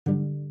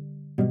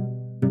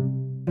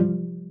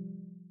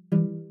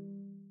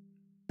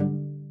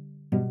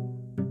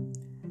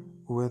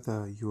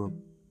Whether you are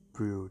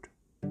brewed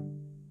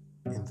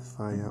in the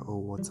fire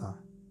or water,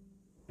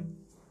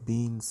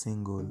 being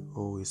single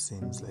always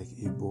seems like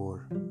a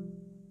bore.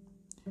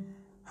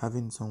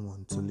 Having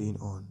someone to lean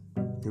on,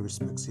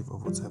 irrespective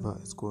of whatever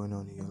is going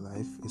on in your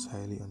life, is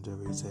highly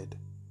underrated.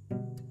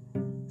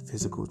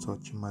 Physical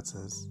touch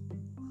matters,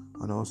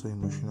 and also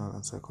emotional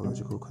and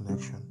psychological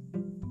connection.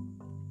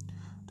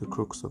 The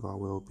crux of our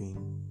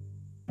well-being,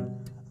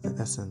 the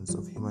essence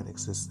of human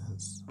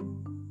existence,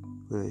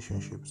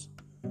 relationships.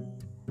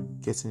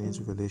 Getting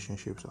into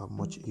relationships are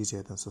much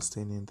easier than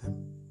sustaining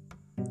them.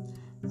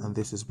 And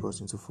this is brought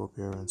into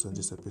forbearance on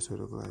this episode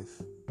of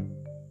Life.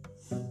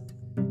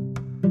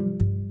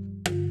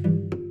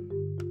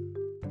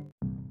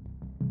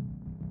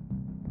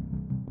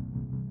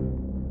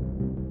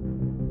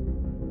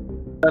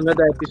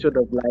 Another episode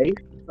of Life.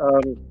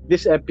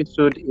 This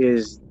episode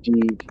is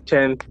the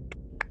 10th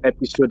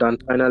episode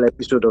and final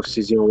episode of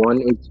season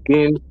 1. It's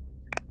been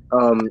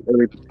a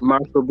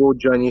remarkable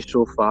journey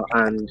so far,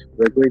 and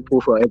we're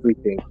grateful for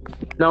everything.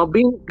 Now,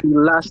 being the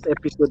last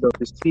episode of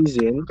the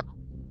season,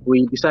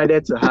 we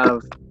decided to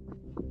have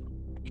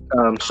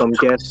some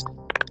guests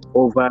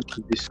over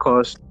to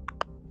discuss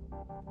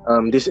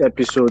this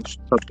episode's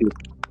topic.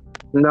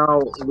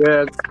 Now,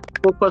 we're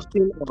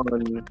focusing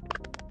on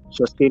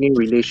sustaining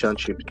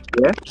relationships,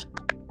 yeah?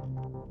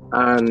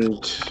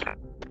 And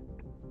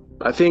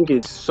I think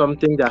it's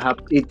something that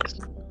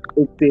it's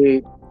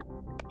a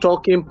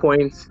talking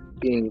point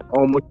in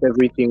almost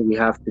everything we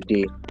have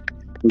today,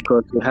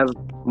 because we have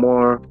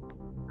more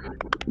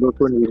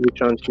broken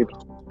relationships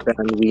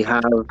than we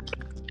have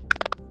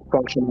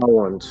functional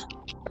ones.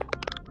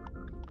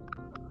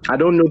 I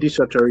don't know this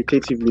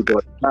authoritatively,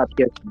 but that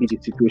appears to be the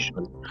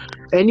situation.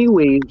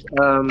 Anyways,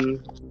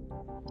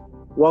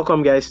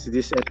 welcome guys to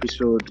this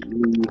episode.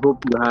 We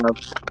hope you have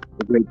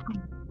a great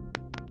time.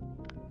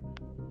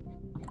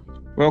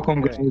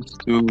 Welcome guys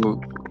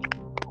to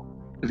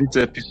this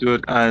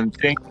episode, and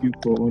thank you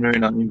for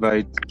honoring our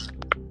invite.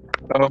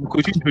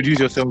 Could you introduce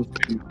yourself,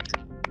 please?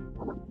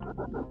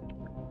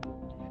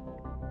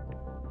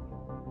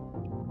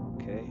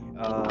 Okay,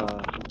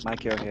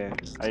 Michael here.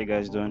 How you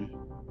guys doing?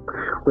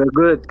 We're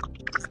good.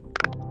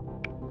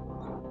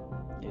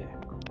 Yeah.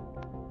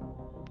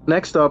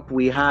 Next up,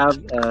 we have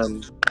Are.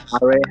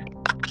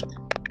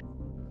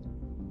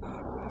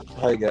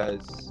 Hi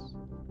guys.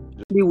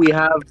 We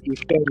have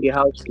Ife in the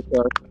house with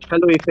us.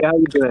 Hello Ife, how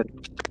you doing?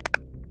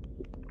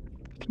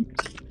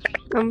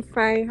 I'm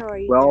fine. How are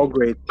you? We're all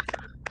great.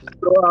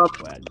 So,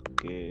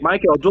 Okay.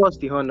 Michael, do us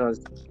the honors.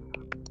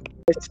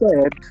 I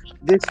said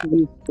this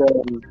week's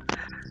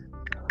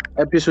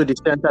episode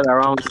is centered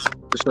around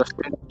the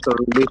sustenance of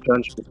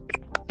relationship.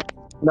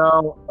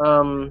 Now,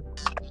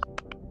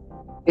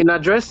 in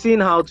addressing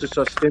how to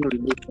sustain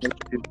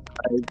relationships,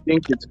 I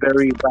think it's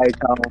very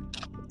vital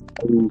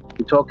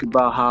to talk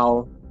about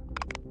how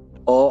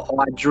or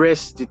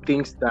address the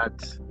things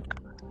that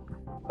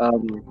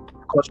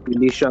cause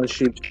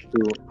relationships to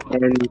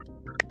end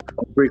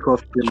or break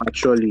off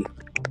prematurely.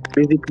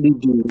 Basically,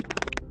 the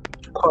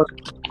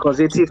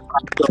causative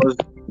factors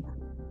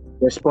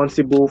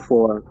responsible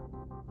for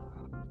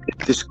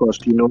discourse,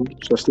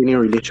 sustaining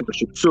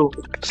relationships. So,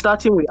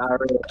 starting with Are,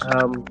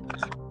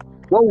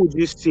 what would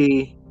you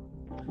say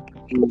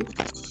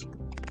is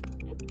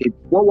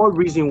what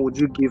reason would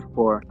you give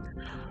for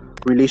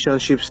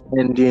relationships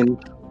ending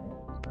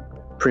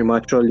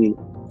prematurely?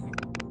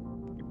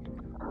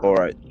 All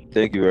right.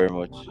 Thank you very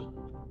much.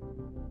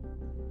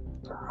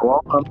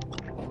 Welcome.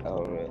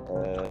 All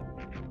right.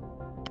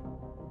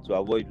 To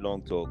avoid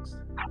long talks.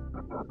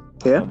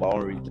 Yeah. Number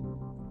one reason: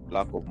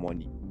 lack of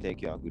money.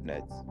 Thank you and good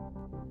night.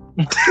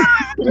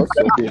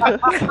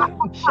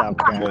 Sharp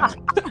guy.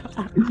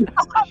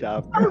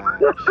 Sharp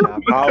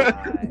guy.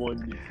 Have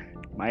money.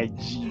 My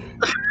G.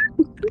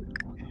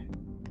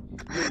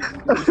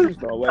 This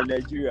is our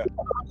Nigeria.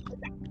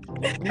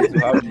 You need to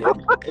have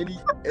money.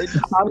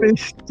 I'm in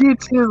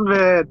stitches,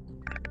 man.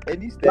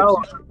 Any steps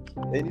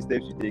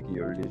you take in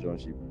your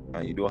relationship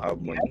and you don't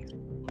have money,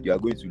 you are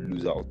going to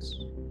lose out.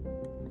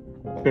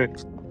 No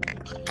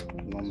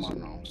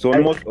man. So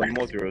on the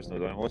most serious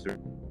note,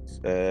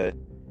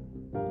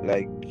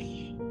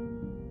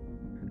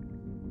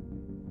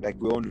 like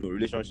we all know,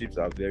 relationships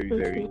are very,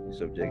 very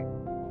subjective.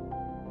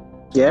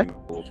 Yeah.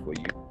 For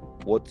you,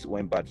 what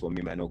went bad for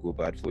me might not go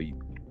bad for you.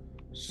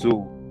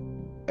 So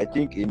I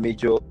think a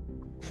major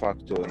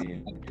factor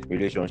in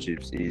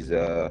relationships is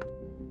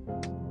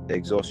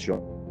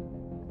exhaustion.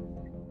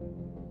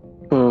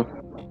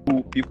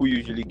 People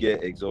usually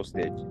get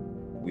exhausted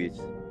with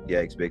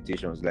their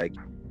expectations. Like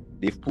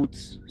they've put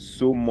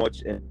so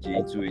much energy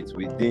into it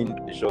within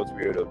a short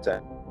period of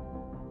time,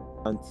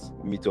 can't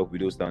meet up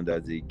with those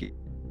standards again.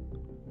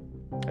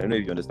 I don't know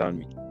if you understand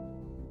me.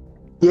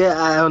 Yeah,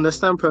 I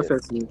understand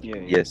perfectly.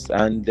 Yes,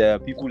 and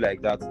people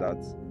like that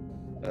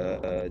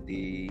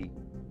they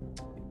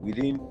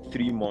within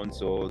 3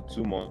 months or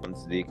 2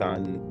 months they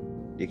can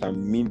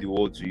mean the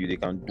world to you. They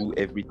can do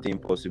everything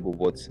possible,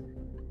 but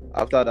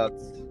after that,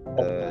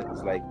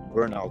 it's like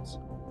burnout.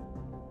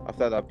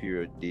 After that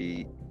period,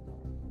 they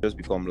just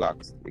become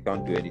lax. They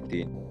can't do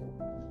anything.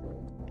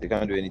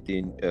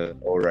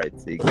 All right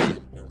again.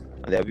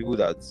 And there are people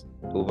that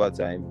over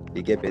time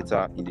they get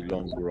better in the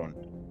long run.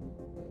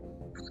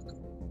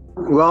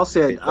 Well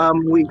said.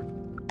 We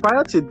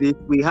prior to this,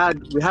 we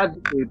had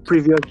a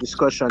previous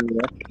discussion here,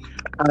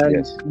 and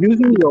Yes.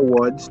 using your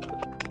words,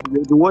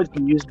 the words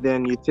you used,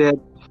 then you said,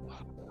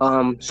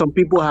 some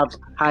people have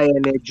high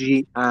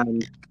energy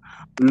and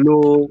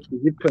low,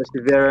 is it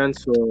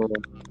perseverance, or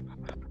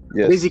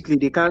Yes. basically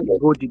they can't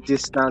go the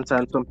distance,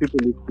 and some people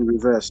need to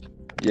reverse.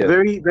 Yes.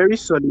 Very, very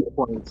solid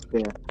points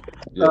there.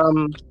 Yes.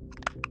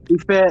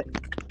 Ife,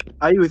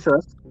 are you with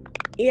us?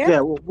 Yeah.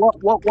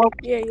 What?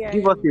 Yeah.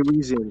 Give us a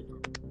reason.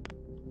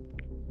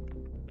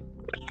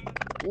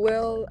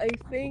 Well, I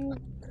think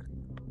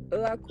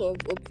lack of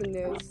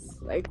openness,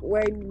 like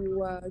when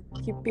you are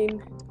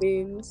keeping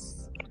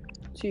things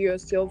to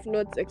yourself,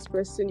 not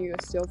expressing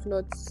yourself,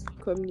 not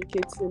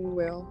communicating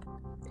well.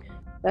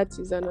 That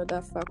is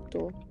another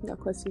factor that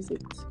causes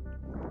it.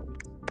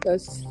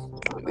 Because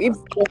if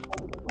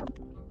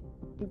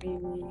be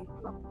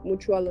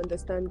mutual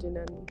understanding,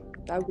 and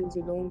that goes a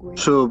long way.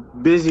 So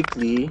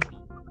basically,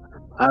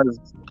 as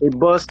a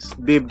boss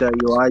babe that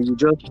you are, you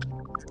just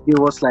give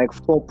us like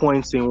 4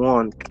 points in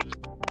one.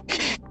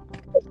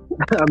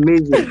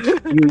 Amazing.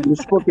 You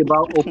spoke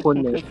about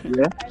openness,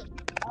 yeah?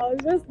 I was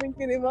just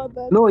thinking about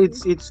that. No, too.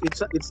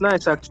 it's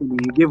nice actually.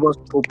 You gave us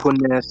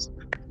openness,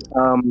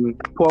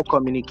 poor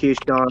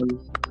communication,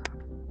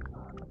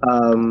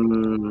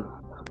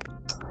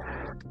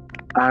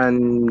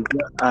 and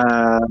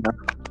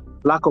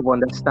lack of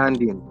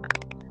understanding.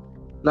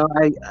 Now,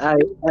 I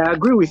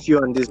agree with you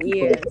on this because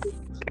Yes,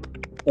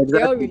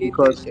 they're all exactly related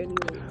because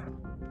anyway.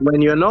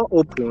 when you're not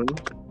open,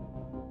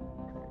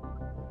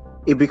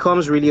 it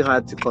becomes really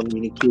hard to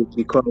communicate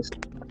because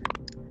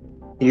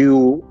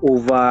you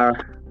over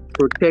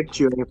protect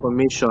your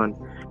information,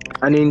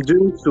 and in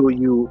doing so,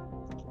 you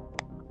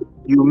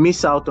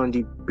miss out on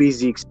the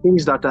basics,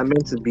 things that are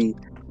meant to be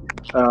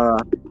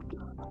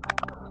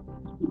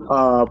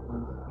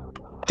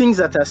things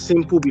that are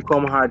simple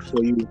become hard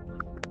for you.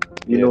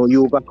 You know,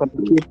 you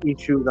overcomplicate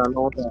issues and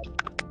all that.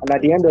 And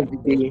at the end of the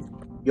day,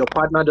 your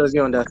partner doesn't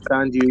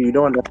understand you. You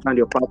don't understand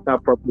your partner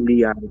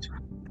properly, and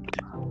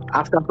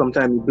after some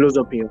time, it blows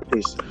up in your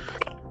face.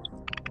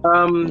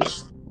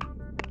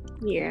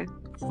 Yeah.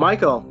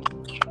 Michael.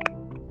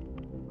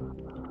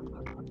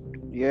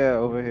 Yeah,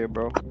 over here,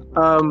 bro.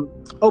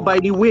 Oh, by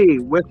the way,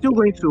 we're still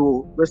going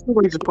to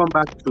come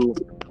back to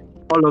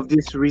all of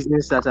these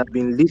reasons that have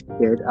been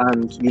listed,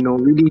 and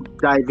really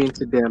dive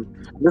into them.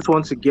 I just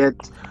want to get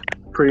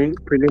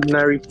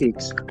preliminary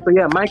takes. So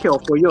yeah, Michael,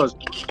 for yours,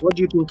 what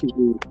do you think is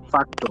the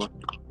factor?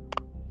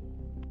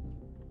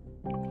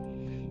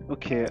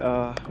 Okay.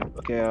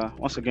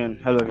 Once again,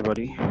 hello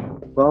everybody.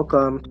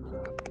 Welcome.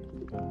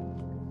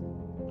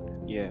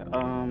 Yeah.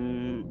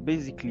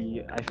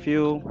 Basically, I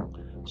feel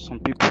some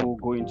people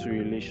go into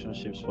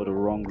relationships for the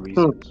wrong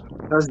reasons.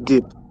 That's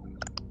deep.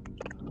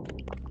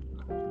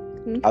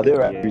 Are there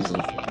right Yeah.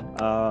 reasons?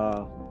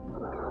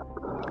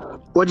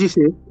 What do you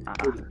say?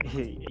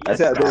 I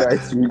said, are there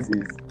right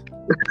reasons?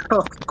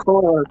 Of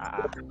course.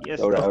 Yes.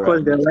 All right, Of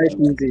course, they're right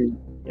reasons.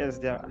 Yes,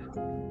 there are.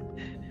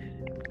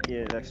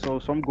 Yeah, like so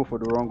some go for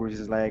the wrong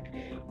reasons. Like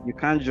you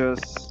can't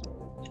just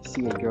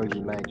see a girl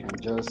you like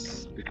and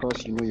just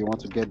because you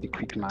want to get the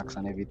quick marks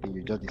and everything,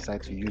 you just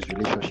decide to use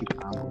relationship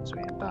angle to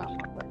enter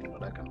and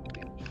that kind of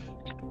thing.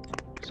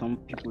 Some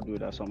people do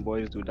that, some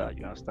boys do that,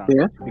 you understand?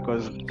 Yeah.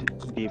 Because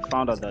they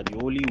found out that the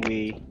only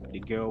way the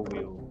girl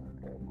will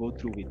go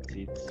through with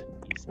it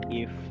is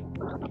if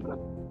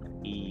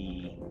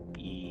he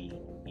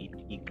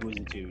goes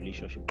into a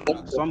relationship.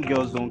 Some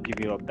girls don't give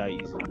it up that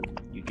easy,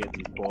 you get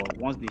it. But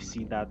once they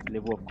see that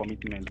level of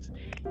commitment,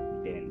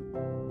 then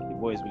the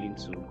boy is willing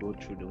to go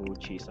through the whole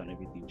chase and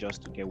everything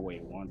just to get what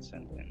he wants,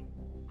 and then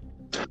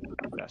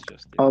that's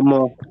just it. And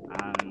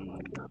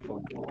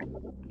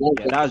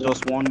that's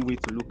just one way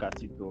to look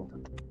at it, though.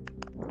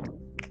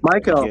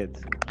 Michael.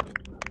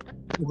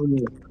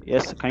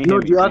 Yes, can you hear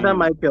me? The other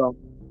Michael.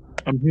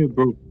 I'm here,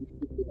 bro.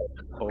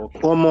 Okay.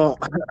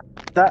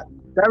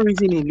 That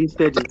reason he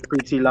listed is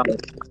pretty loud.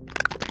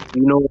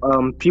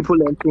 People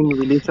entering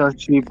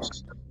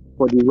relationships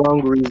for the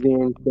wrong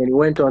reasons. Then he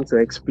went on to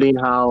explain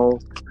how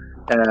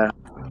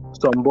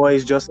some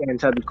boys just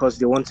enter because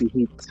they want to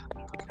hit.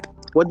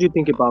 What do you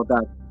think about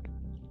that?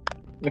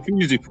 I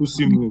think it's a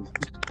pussy move.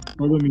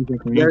 I don't mean I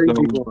can use Very that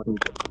big word. one.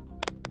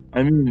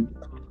 I mean,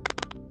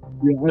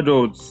 we're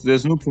adults.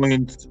 There's no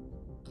point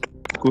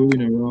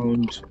going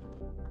around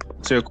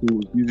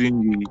circles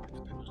using the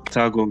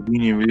tag of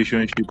being in a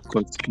relationship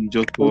because you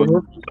just want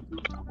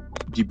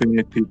the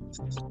benefits,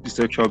 the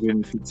sexual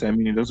benefits. I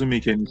mean, it doesn't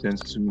make any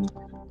sense to me.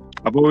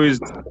 I've always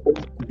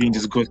been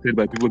disgusted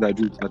by people that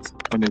do that,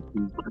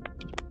 honestly.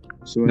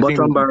 So I Bottom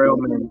think barrel,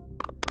 man.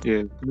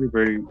 Yeah, very,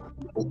 very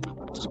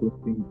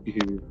disgusting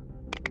behavior.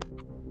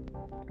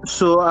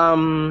 So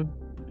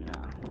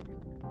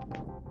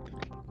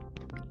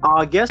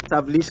our guests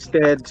have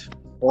listed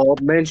or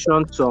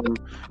mentioned some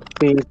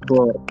things,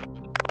 but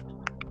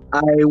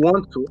I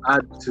want to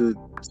add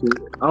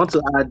I want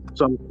to add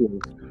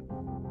something.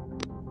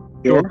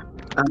 Yeah, Sure.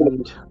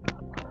 and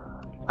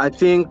I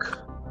think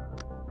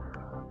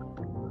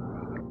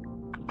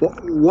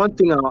one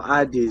thing I'll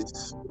add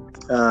is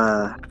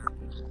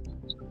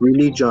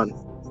religion.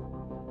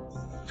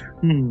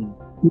 Hmm.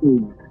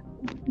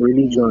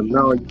 Religion.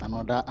 Now,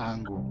 Another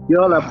angle. you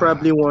all are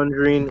probably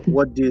wondering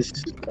what this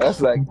That's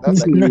like a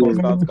issue is.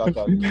 constant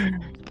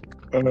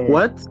catalyst.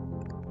 What?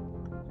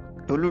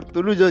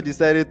 Tolu just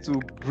decided to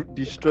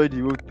destroy the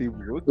whole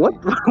table. Okay. What?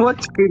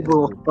 What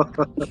table?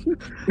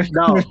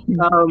 Now,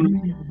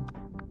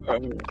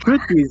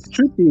 truth is,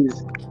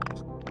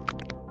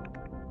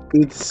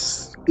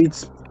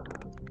 it's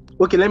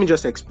okay. Let me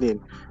just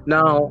explain.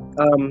 Now,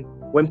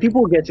 when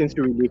people get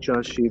into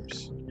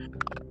relationships,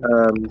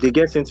 they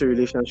get into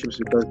relationships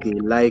because they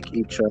like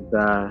each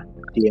other,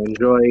 they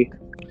enjoy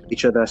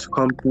each other's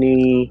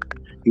company.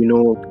 You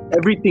know,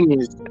 everything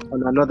is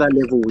on another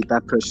level with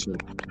that person.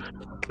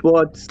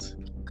 But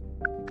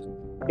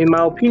in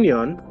my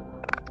opinion,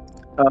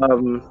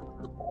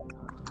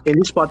 in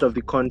this part of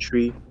the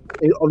country,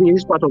 in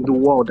this part of the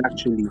world,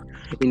 actually,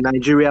 in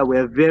Nigeria,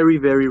 we're very,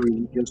 very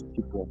religious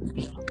people,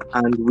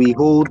 and we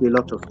hold a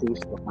lot of things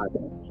to heart.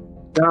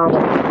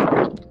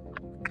 Now,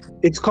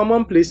 it's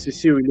commonplace to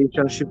see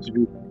relationships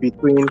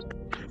between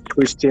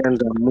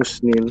Christians and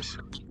Muslims,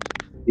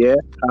 yeah,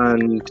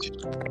 and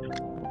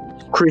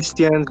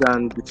Christians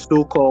and the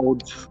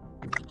so-called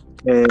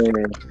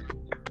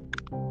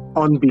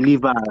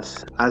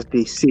unbelievers, as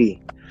they say.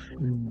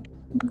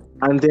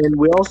 And then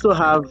we also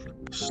have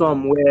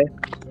some where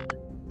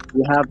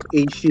we have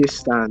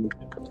atheists and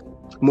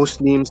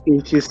Muslims,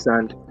 atheists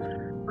and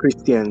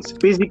Christians.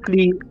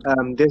 Basically,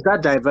 there's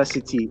that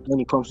diversity when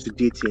it comes to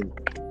dating.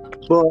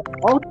 But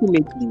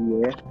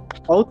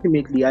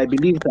ultimately, I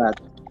believe that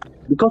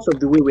because of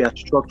the way we are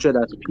structured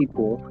as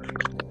people,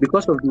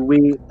 because of the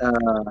way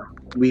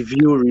we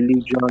view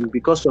religion,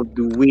 because of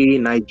the way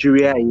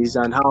Nigeria is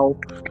and how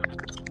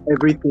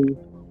everything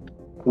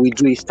we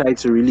do is tied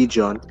to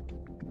religion,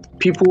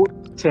 people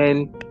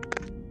tend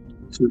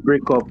to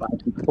break up at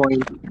the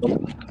point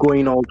of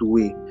going all the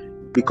way.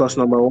 Because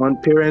number one,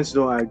 parents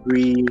don't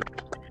agree,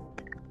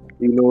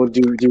 you know,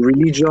 the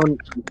religion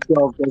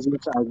itself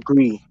doesn't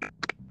agree.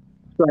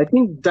 So I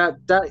think that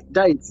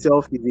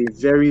itself is a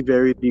very,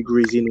 very big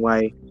reason why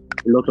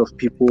a lot of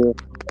people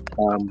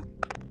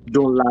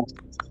don't last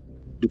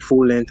the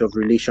full length of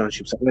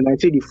relationships. When I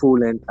say the full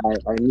length,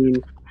 I mean,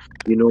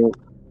 you know,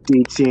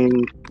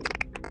 dating,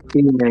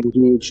 being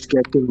engaged,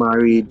 getting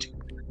married,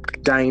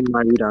 dying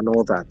married, and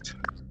all that.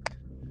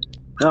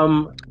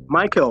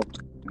 Michael,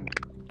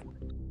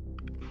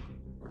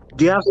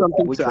 do you have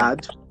something Which to one?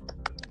 add?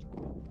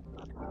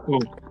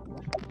 Oh.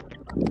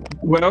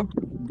 Well,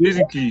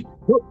 basically,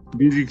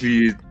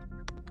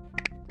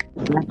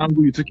 that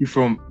angle you took it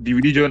from, the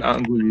religion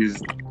angle,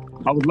 is,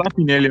 I was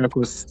laughing earlier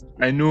because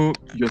I know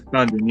your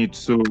stand on it.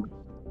 So,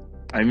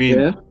 I mean,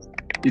 Yeah.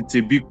 it's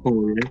a big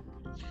call, yeah?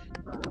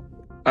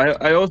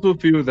 I also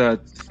feel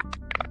that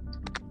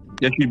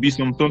there should be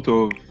some sort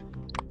of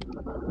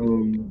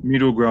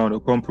middle ground or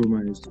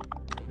compromise.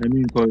 I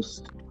mean,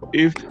 because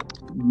if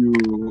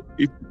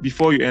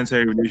before you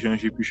enter a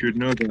relationship, you should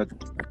know that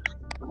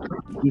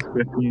this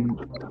person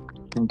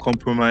can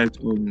compromise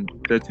on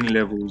certain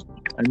levels.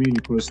 I mean,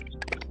 because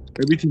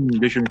everything in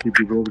relationship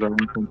revolves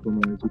around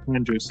compromise. You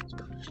can't just,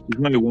 it's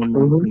not a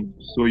one-man thing.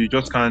 So you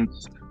just can't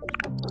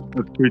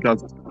operate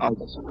as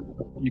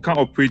you can't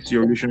operate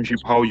your relationship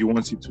how you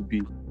want it to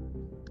be.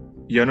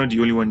 You're not the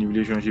only one in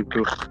relationship.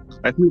 So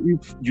I think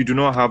if you do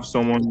not have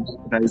someone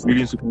that is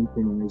willing to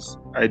compromise,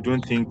 I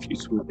don't think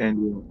it will end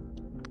well.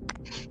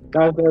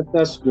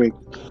 That's great.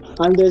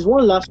 And there's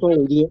one last one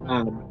we didn't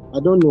add. I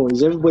don't know.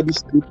 Is everybody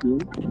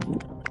sleeping?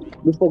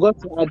 We forgot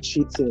to add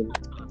cheating.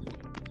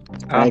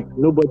 Like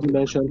nobody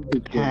mentioned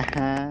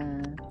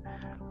cheating.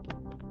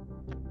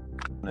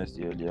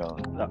 Honesty earlier on.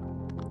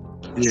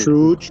 Yeah.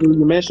 True.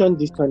 You mentioned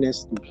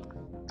dishonesty.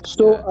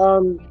 So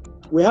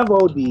we have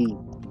all the,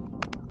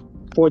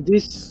 for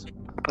this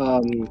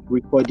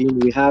recording,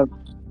 we have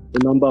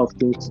a number of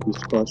things to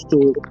discuss.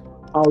 So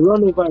I'll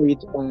run over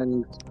it,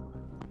 and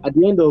at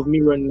the end of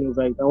me running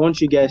over it, I want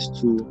you guys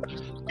to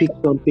pick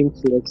something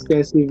to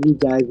extensively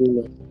dive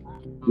in.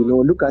 You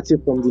know, look at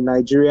it from the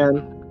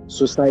Nigerian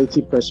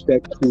society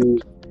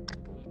perspective.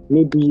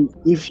 Maybe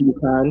if you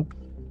can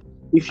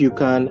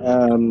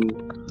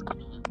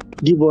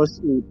give us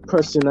a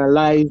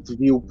personalized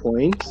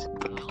viewpoint,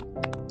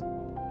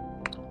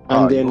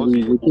 and then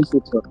we take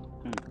it up.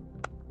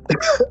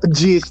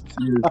 Gist.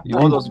 You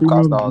want us to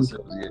cast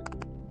ourselves here?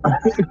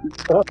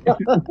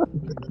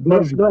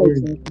 Not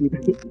exactly.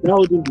 That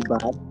wouldn't be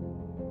bad.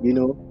 You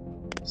know,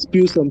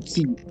 spill some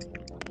tea.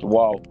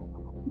 Wow.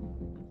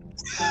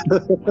 I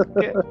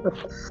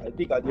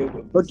think at the end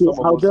of this,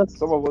 Okay,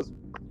 some of us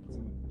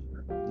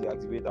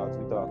deactivate our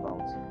Twitter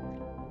accounts.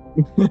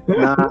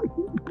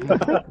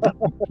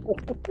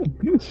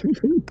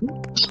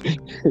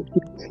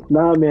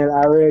 Nah, man,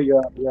 I read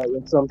you're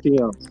something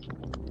else.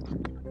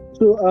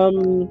 So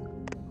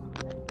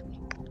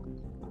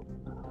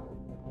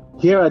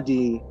here are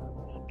the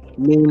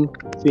main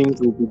things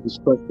we'll be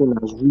discussing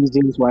as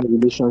reasons why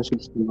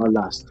relationships do not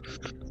last.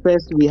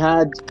 First, we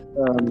had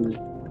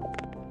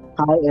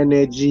high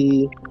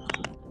energy,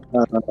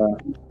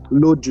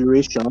 low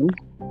duration.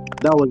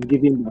 That was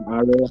given by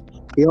Ara.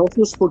 He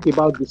also spoke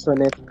about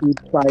dishonesty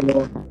prior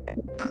to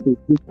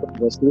this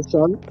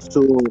conversation.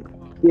 So,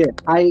 yeah,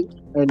 high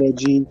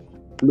energy,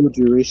 low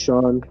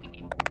duration,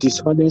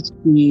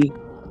 dishonesty,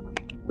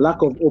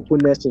 lack of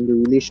openness in the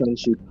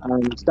relationship,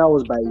 and that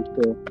was by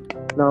Ife.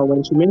 Now,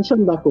 when she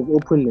mentioned lack of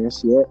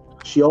openness, yeah,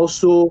 she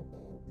also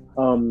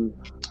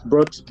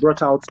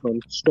brought out some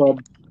sub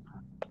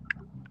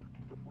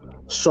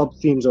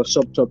themes or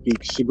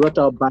subtopics. She brought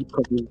out bad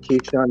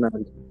communication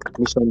and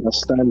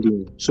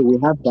misunderstanding. So we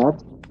have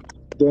that.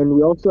 Then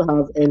we also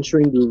have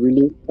entering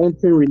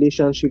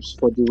relationships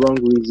for the wrong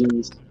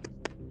reasons.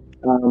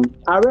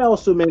 Are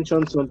also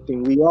mentioned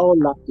something we all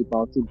laughed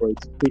about it, but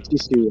it's pretty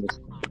serious.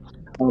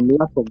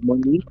 Lack of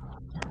money.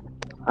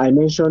 I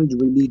mentioned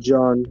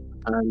religion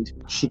and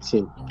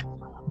cheating.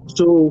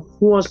 So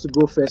who wants to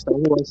go first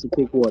and who wants to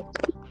take what?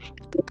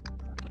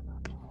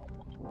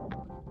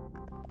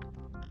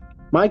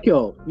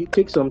 Michael, you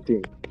take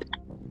something.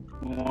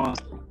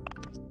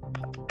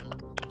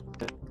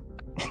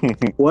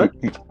 What?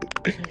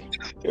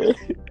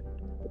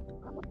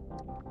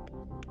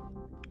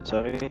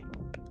 Sorry.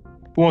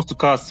 Who wants to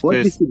cast What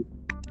did first? you say?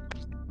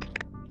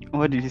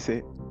 What did you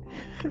say?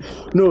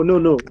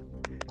 No.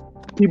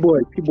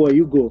 P-boy,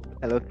 you go.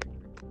 Hello.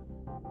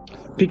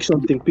 Pick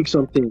something.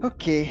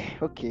 Okay.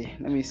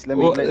 Let me.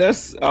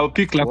 I'll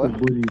pick lack What? of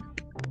money.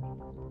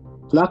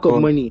 Lack of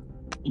money.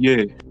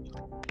 Yeah.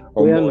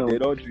 Oh, yeah, Omo, no. they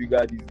don't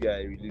trigger this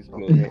guy release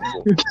clause.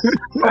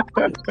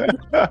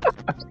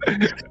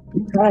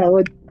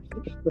 What?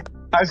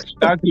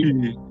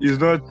 Actually, it's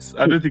not.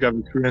 I don't think I've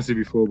experienced it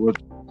before, but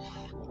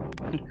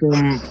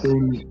from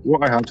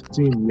what I have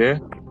seen,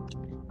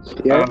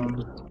 Yeah.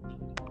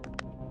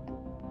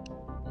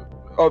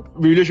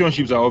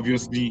 relationships are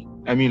obviously.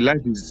 I mean,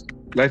 life is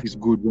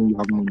good when you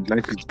have money.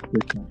 Life is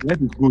better.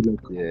 Life is good when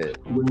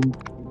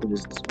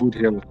there's good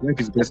health. Life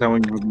is better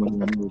when you have money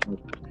and all that.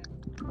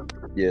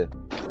 Yeah.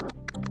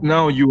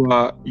 Now you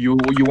want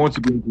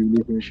to go into a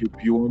relationship.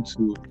 You want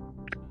to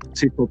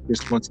take up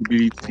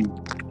responsibility,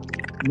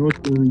 not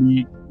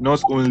only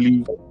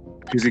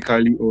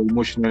physically or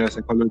emotionally or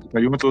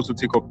psychologically. You want to also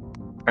take up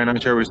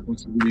financial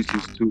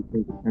responsibilities too.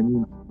 I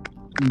mean,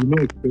 you don't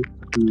expect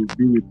to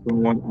be with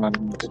someone and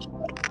at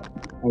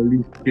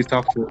least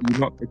cater for. You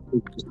not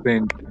expect to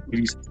spend at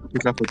least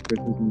cater for the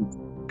person's needs.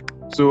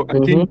 So I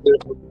think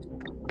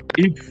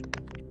if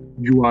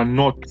you are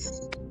not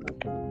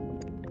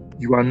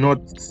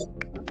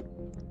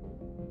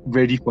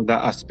ready for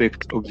that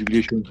aspect of the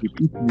relationship,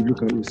 if you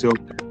look at yourself,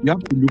 you have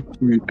to look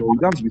through it, or you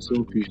have to be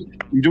selfish.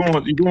 You don't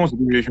want to be in a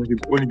relationship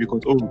only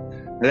because I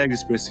like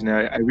this person,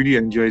 I really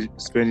enjoy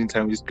spending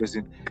time with this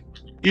person.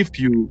 If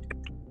you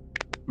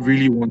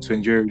really want to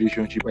enjoy a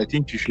relationship, I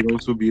think you should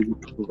also be able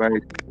to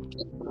provide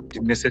the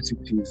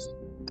necessities.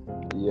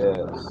 Yes.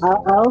 I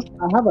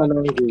have an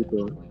angle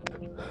though.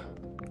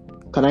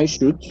 Can I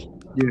shoot?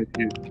 Yeah.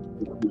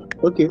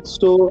 Okay,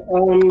 so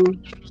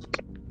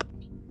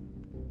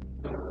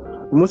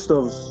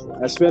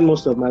I spend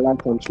most of my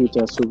life on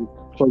Twitter,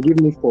 so forgive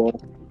me for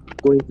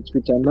going to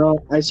Twitter. Now,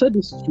 I saw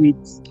this tweet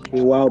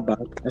a while back.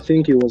 I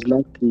think it was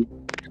last week,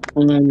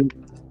 and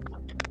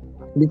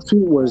the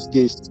tweet was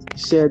this. It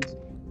said,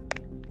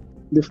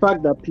 the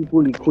fact that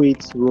people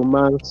equate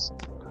romance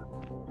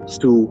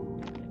to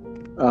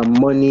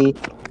money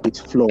is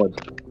flawed.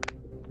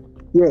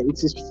 Yeah,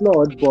 it is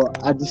flawed,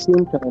 but at the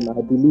same time,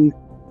 I believe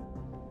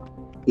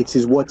it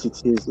is what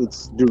it is.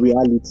 It's the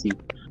reality.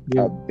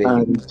 Yeah.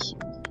 And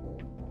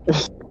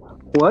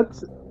what?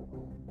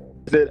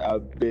 I said I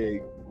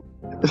beg.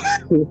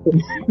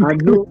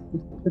 And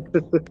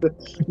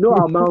no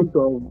amount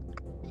of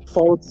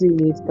faulting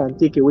it can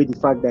take away the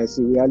fact that it's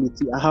a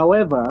reality.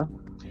 However,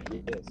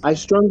 Yes. I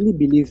strongly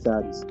believe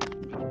that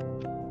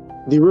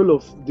the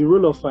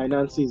role of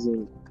finances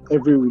in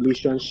every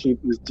relationship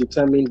is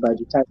determined by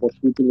the type of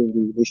people in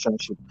the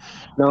relationship.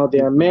 Now,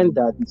 there are men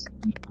that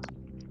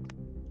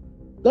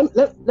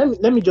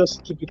let me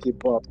just keep it a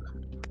buck.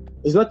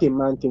 It's not a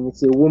man thing;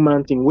 it's a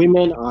woman thing.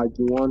 Women are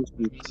the ones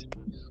with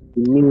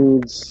the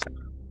needs.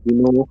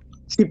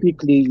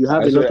 Typically, you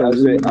have a lot of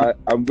women.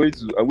 I'm going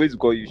to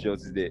call you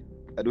short today.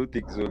 I don't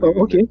think it's only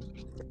Oh, okay.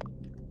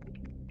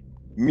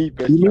 Me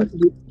personally.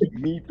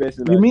 You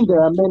mean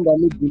there are men that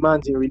make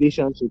demands in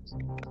relationships?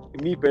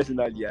 Me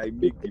personally, I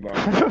make demands.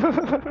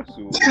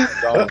 So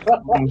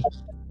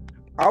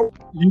how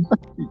you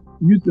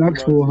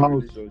ask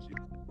for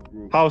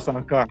house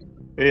and car.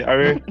 Hey,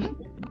 are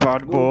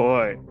Bad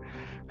boy.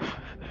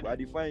 I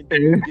define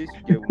in case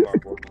you get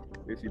woman,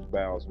 if you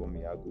buy house for me,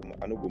 I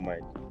don't go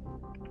mind.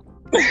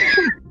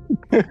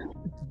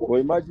 But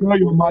imagine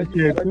your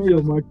market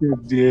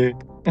there.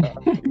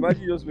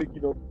 Imagine just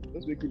waking up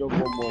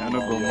one morning. I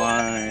don't go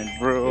mind,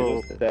 bro.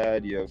 You're just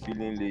tired, you're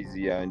feeling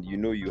lazy, and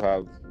you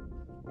have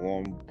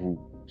one boo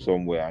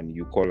somewhere, and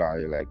you call her,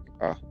 you're like,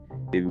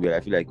 baby girl, I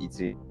feel like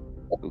eating.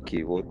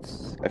 okay, what?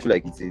 I feel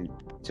like eating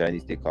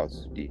Chinese takeout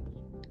today.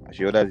 And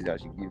she orders it and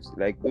she gives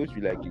like don't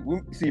you like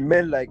it? See,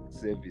 men like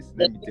service.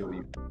 Let me tell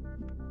you.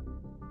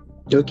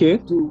 Okay.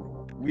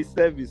 So with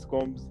service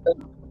comes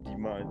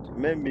demand.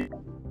 Men make,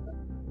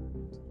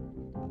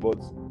 but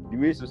the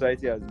way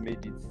society has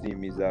made it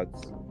seem is that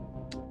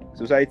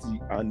society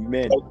and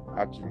men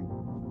actually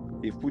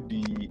they put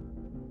the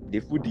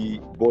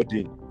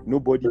burden.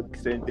 Nobody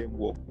sent them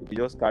work. They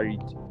just carried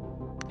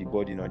the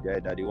burden on their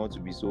head that they want to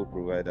be sole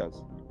providers.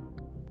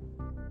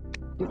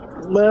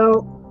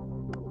 Well,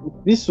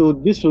 this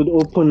would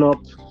open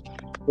up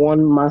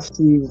one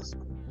massive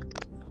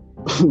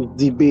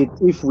debate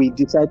if we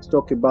decide to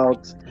talk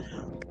about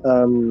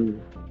the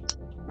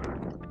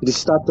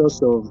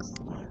status of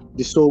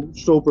the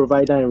sole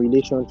provider in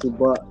relationship.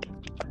 But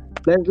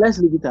let's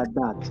leave it at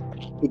that.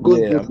 It goes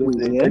Yeah, both I'm just ways.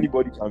 saying Yeah,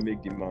 anybody can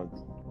make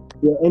demands.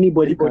 yeah.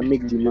 Anybody can Anybody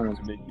make should be able demands.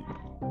 to make it.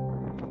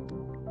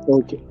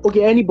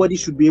 Okay. Anybody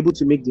should be able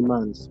to make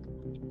demands.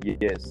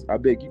 Yes, I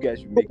beg you guys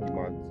should make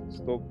demands.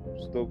 Stop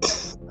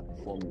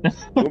for me.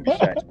 Don't be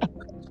shy.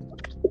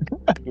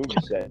 Don't be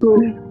shy.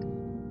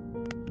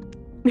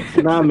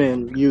 So, nah,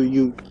 man,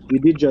 you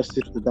did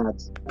justice to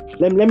that.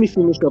 Let me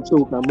finish up so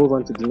we can move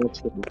on to the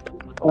next one.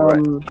 All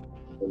right.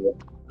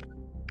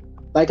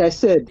 Like I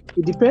said,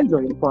 it depends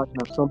on your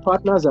partner. Some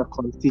partners are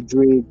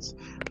considerate.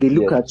 They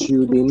look Yes. at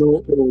you. They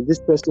know, oh, this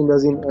person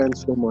doesn't earn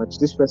so much.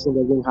 This person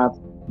doesn't have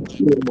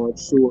so much.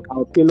 So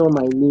I'll tailor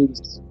my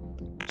needs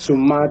to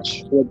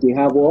match what they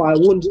have, or I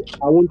won't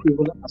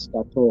even ask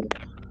at all.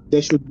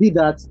 There should be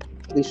that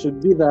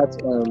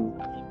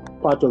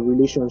part of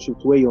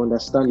relationships where you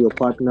understand your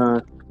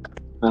partner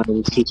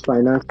and his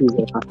finances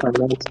or her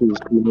finances.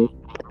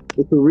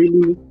 It will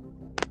really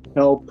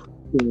help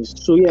things.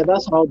 So yeah,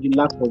 that's how the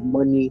lack of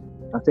money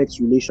affects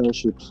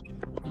relationships.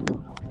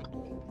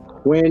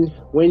 When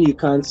you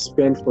can't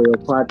spend for your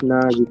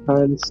partner, you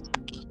can't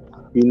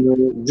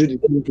do the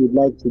things you'd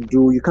like to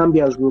do, you can't be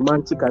as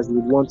romantic as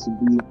you'd want to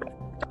be,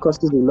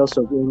 causes a loss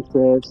of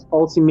interest.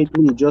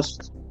 Ultimately, it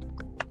just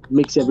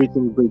makes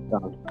everything break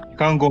down. You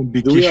can't go on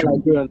Do we all vacation.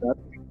 agree on that?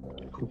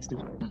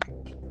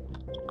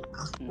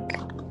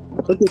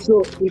 Okay,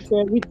 so if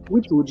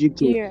which would you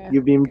take? Yeah.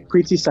 You've been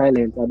pretty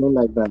silent. I don't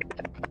like that.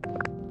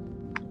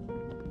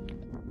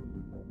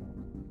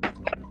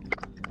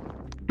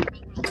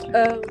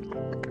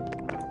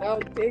 I'll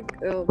take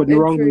For the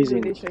wrong entering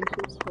reasons.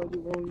 relationships for the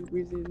wrong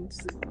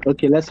reasons.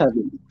 Okay, let's have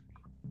it.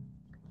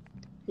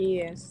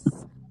 Yes.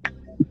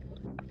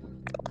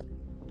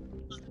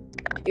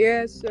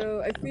 Yeah,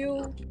 so I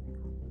feel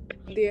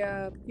there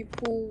are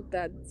people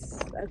that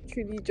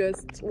actually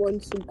just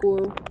want to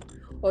go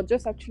or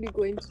just actually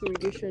go into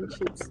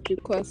relationships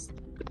because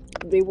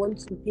they want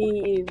to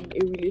be in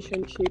a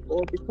relationship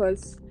or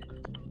because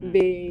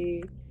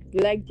they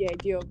like the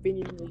idea of being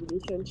in a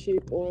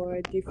relationship or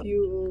they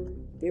feel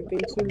they've been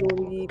too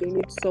lonely, they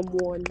need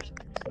someone.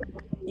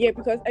 Yeah,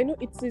 because I know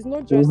it is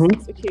not just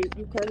okay,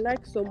 you can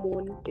like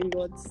someone a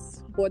lot,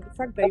 but the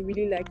fact that you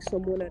really like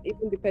someone and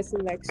even the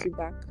person likes you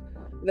back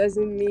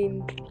doesn't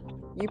mean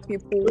you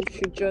people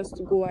should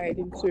just go ahead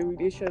into a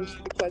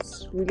relationship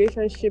because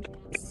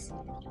relationships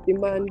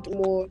demand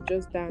more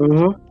just than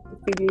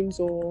feelings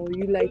or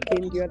you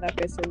liking the other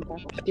person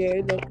back.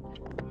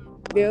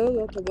 There are a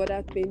lot of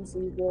other things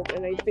involved,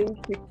 and I think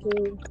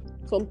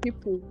some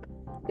people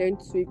tend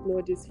to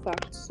ignore this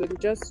fact. So they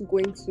just go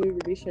into a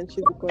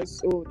relationship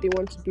because they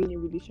want to be in a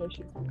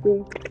relationship. I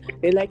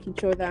think they like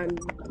each other and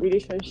a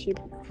relationship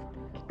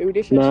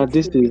Nah,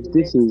 this should be the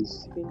is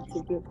next thing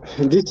to do.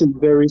 this is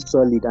very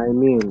solid. I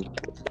mean,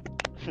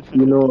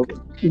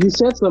 you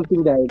said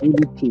something that I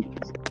really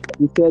picked.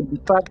 You said the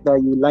fact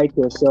that you like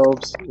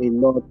yourselves a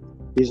lot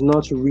is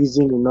not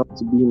reason enough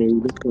to be in a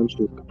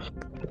relationship.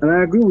 And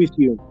I agree with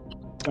you.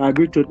 I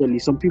agree totally.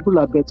 Some people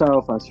are better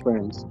off as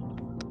friends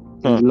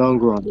in the long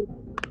run.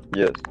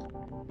 Yes.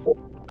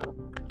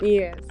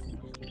 Yes.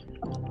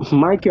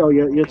 Michael,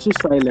 you're too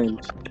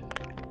silent.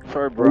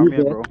 Sorry, Are bro. you I'm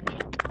here, there? bro.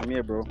 I'm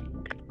here, bro.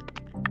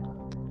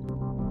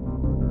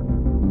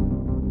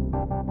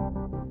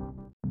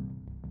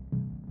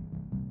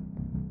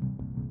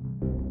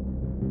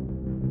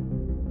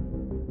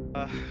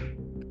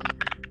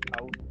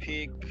 I would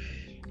pick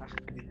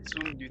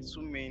the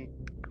two main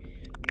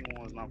new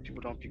ones now.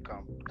 People don't pick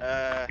them.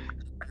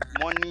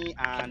 Money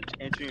and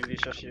entering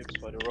relationships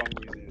for the wrong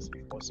reasons,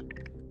 if possible.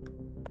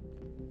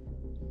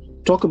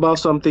 Talk about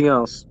something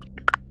else.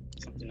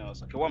 Something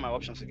else. Okay, what are my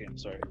options again?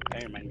 Sorry,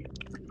 can you remind me?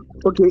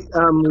 Okay,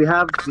 we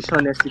have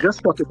dishonesty.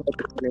 Just talk about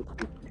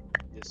dishonesty.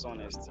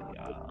 Dishonesty.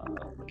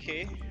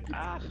 Okay.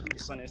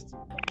 Dishonesty.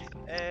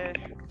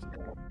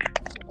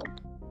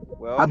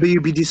 Well. Abi,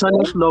 you be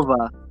dishonest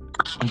lover.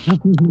 No.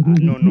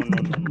 You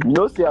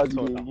know, see as That's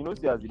all it now. is. You know,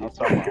 see as it is. That's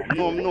all now.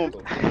 No.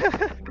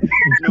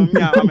 No,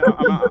 me.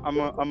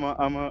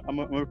 I'm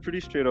a pretty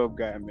straight up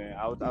guy, man.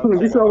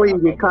 This one where you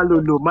get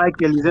Kalulu.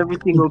 Michael, is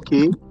everything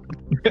okay?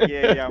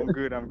 Yeah, I'm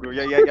good.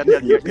 Yeah,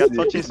 you're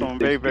touching some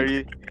very,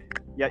 very,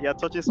 you're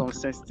touching some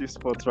sensitive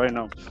spots right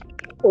now.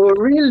 Oh,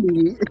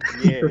 really?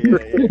 Yeah.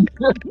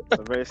 It's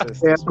a very Yeah,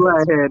 sensitive go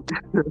spot. ahead.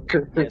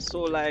 Yeah,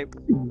 so like,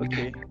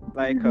 okay,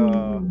 like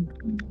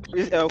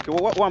okay.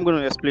 What I'm going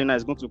to explain now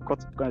is going to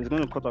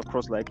cut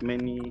across like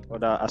many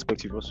other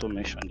aspects you've also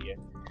mentioned here.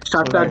 So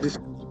Shatter like these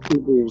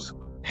tables.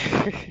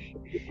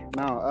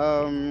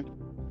 now,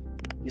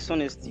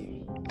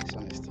 dishonesty.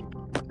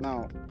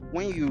 Now,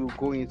 when you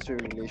go into a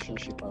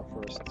relationship at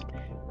first,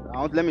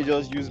 let me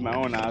just use my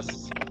own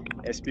as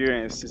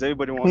experience. Since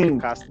everybody wants to Hmm.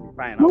 cast me,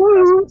 fine, I'll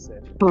cast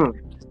myself.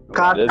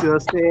 Cut Let's-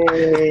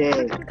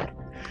 yourself.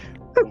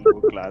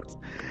 Bumbo clat.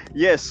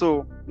 Yeah,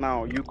 so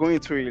now you go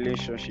into a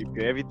relationship,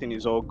 everything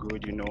is all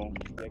good,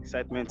 the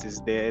excitement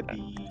is there,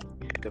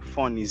 the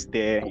fun is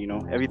there,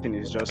 everything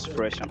is just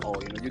fresh and all,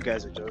 you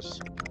guys are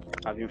just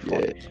having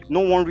fun. Yeah. No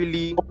one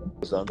really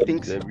Something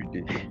thinks every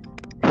day.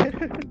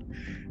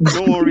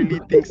 no one really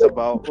thinks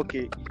about,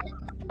 okay,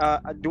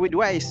 the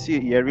way I see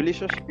it here,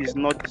 relationship is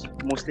not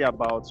mostly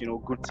about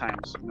good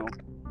times,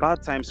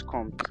 bad times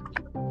come.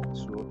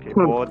 So okay,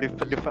 but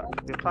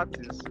the fact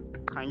is,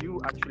 can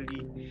you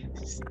actually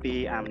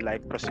stay and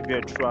like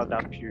persevere throughout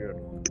that period?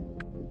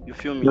 You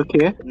feel me?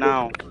 Okay.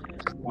 Now,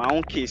 my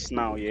own case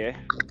now, yeah,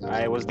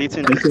 I was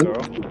dating this girl.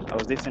 I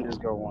was dating this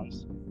girl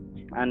once,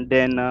 and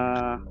then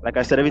like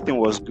I said, everything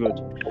was good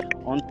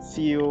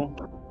until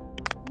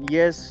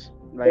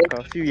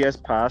a few years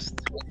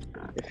passed.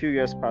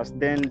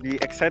 Then the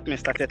excitement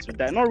started to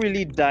die. Not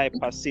really die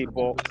per se,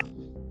 but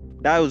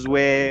that was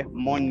where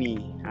money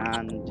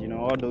and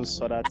all those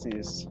other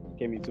things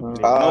came into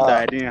play. Not that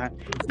I didn't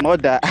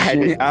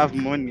have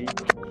money.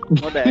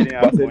 Not that I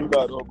didn't have money.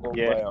 Barcelona don't come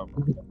Yeah. buy am.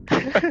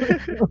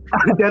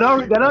 They're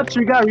not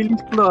trigger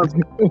release clause.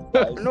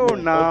 No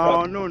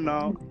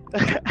now.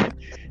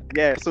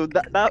 Yeah, so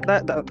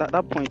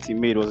that point he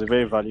made was a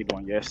very valid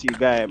one. Yeah, see,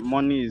 guy,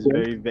 money is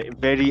very, very,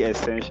 very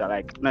essential.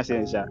 Like, not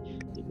essential,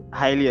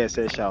 highly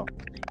essential.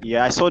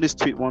 Yeah, I saw this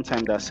tweet one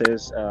time that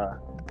says,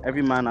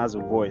 every man has a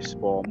voice,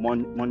 but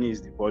money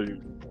is the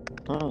volume.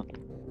 Mm.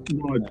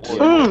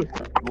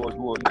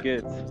 What?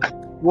 Get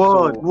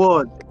Word.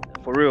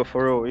 For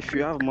real. If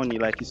you have money,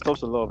 like, it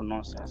stops a lot of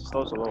nonsense. It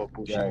stops a lot of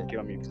bullshit. Yeah. You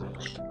get me?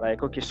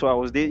 Like, okay, so I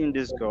was dating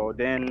this girl.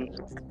 Then,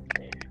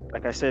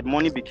 like I said,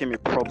 money became a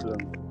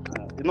problem.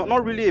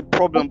 Not really a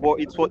problem, but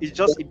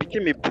it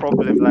became a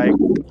problem. Like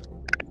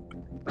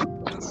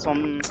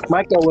some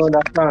Michael will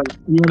understand.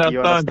 you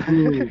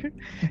understand?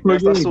 You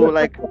understand? So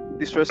like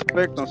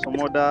disrespect and some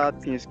other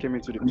things came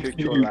into the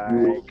picture.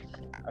 Like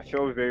I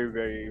felt very,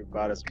 very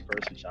bad as a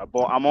person, sha.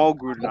 But I'm all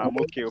good now. I'm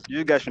okay.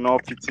 You guys should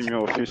not pity me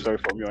or feel sorry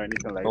for me or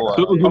anything like Oh,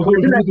 that.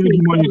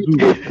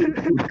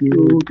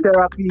 So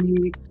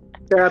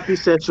therapy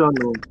session.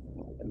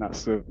 Not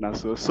so.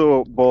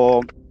 So,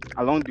 but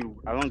along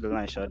the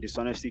line, sha,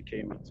 dishonesty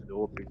came into the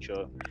whole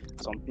picture.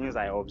 Some things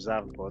I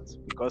observed, but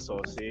because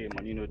of say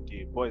money no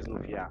dey, boys no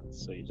fear,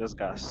 so you just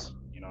gas,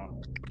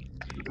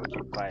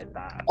 keep quiet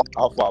and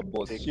Alpha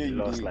boss. take Shey the you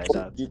loss dey like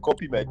that. dey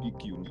copy my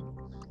PQ.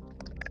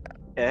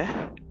 Eh?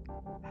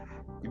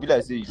 If you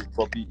like say you dey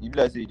copy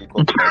my PQ.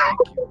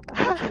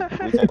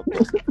 Wait,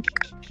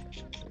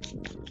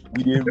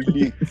 we dey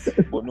relate,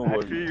 but no I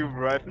worry. feel you,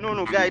 bro.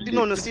 No, guy.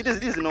 No. See, this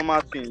is a normal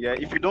thing. Yeah.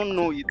 If you don't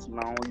know it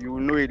now, you will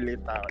know it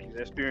later. It's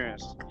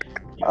experience.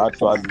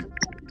 Actually,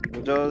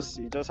 It just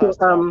So, has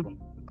to happen.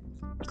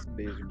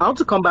 Basically. I want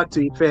to come back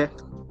to Ife.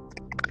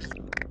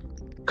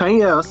 Can you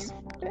hear us?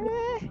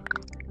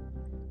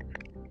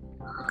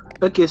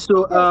 Okay,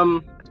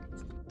 so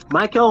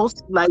Michael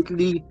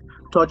slightly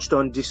touched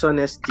on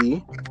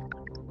dishonesty,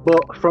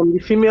 but from the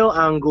female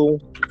angle,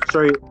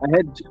 sorry, I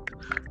heard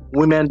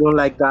women don't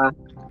like that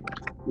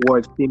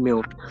word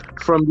female.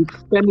 From the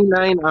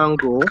feminine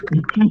angle,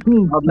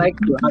 I'd like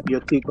to have your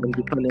take on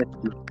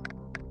dishonesty.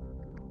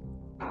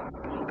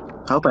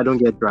 I hope I don't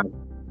get dry.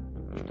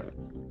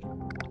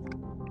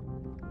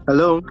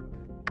 Hello?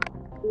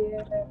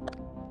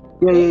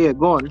 Yeah.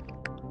 Go on.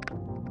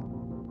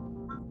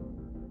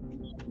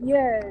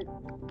 Yeah.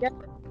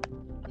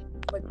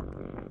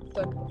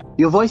 But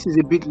Your voice is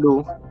a bit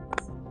low.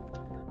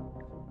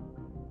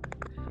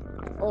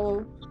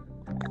 oh,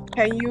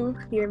 can you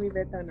hear me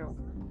better now?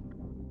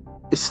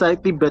 It's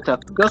slightly better.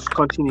 Just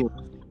continue.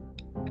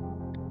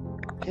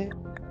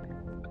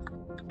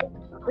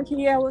 Okay,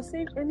 yeah, I was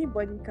saying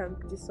anybody can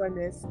be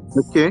dishonest.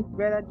 Okay.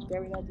 Whether the guy,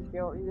 whether the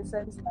girl, in the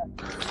sense that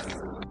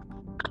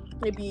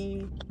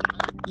maybe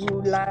you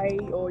lie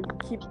or you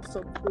keep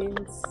some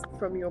things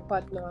from your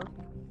partner.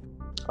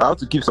 I have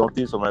to keep some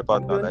things for my You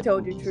partner. don't Like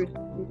tell the truth.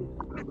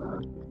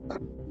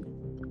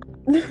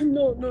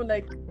 No,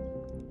 like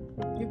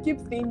you keep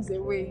things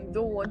away. You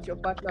don't want your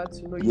partner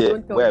to know. You yeah,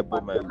 don't tell where I your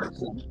bought my partner.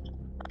 books.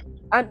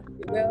 And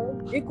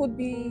well, it could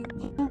be,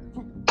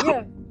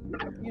 yeah,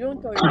 you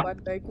don't tell your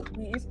partner.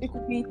 It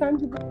could be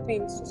tangible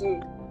things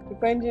too,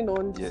 depending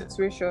on the Yeah.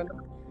 situation.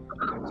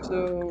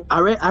 So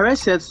Are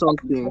said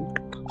something.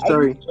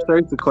 Sorry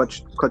to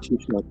cut you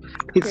short.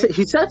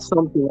 He said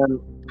something and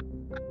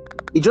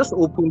it just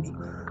opened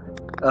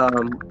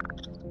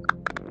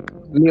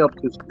me up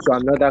to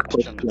another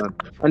question.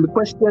 And the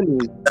question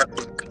is,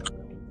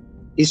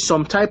 is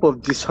some type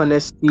of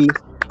dishonesty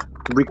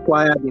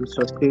required in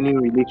sustaining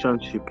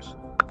relationships?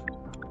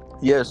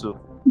 Yeah, so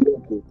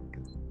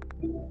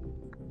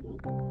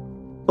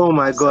Oh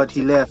my God,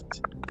 he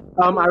left.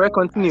 I will I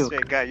continue.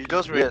 swear, guy, you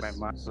just read my yes,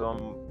 mind.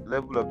 some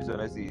level of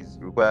dishonesty is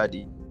required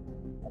in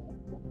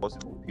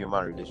possible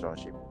human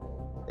relationship.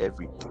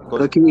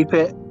 Because Okay,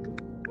 Ife.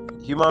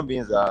 human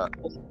beings are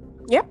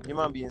Yep.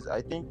 human beings.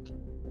 I think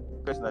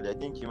personally, I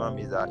think human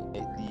beings are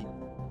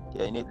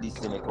innately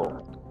cynical.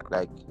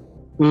 Like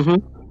Mm-hmm.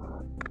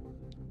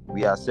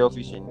 we are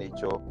selfish in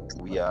nature.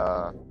 We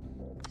have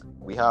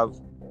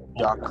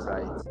dark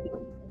sides.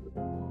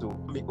 So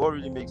what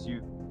really makes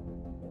you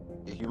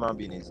a human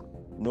being is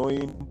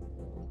knowing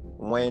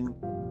when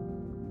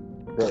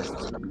best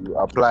to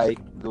apply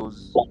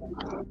those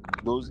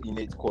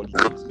innate qualities.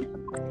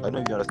 I don't know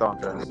if you understand what I'm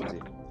trying to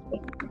say.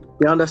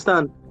 You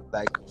understand?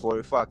 Like for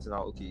a fact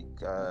now, okay,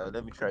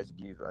 let me try to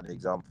give an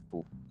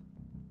example.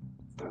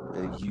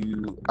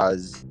 You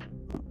as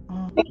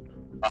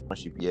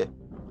relationship, yeah,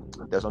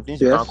 there's some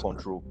things you can't Yes.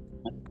 control,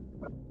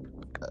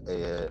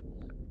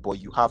 but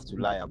you have to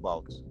lie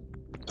about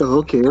Oh,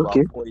 okay.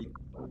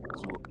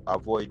 to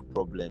avoid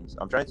problems.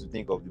 I'm trying to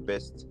think of the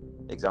best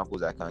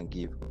examples I can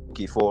give.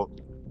 For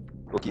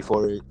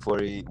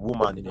a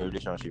woman in a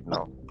relationship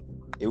now,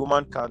 a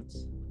woman can't.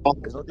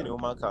 There's nothing a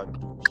woman can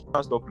do. She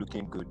can't stop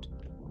looking good.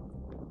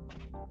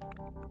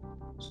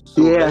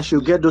 So Yeah,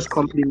 she'll get those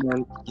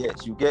compliments.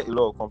 Yes, you get a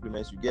lot of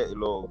compliments. You get a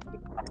lot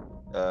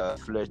of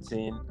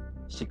flirting.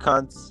 She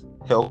can't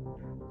help.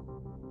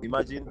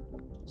 Imagine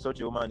such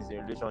a woman is in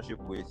a relationship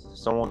with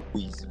someone who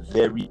is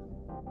very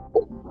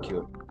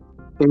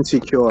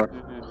Insecure.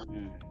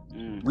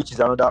 Which is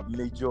another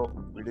major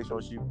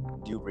relationship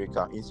deal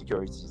breaker,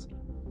 insecurities.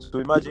 So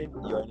imagine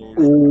you're in a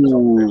relationship with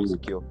someone very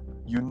insecure.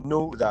 You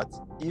know that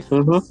if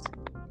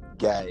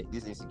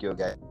this insecure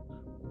guy,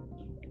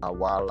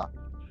 awala,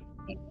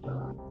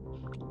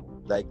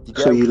 like the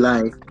guy, so you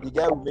lie. The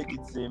guy will make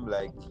it seem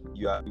like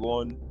you are the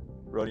one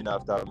running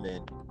after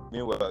men.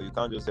 Meanwhile, you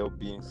can't just help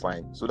being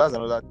fine. So that's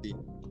another thing.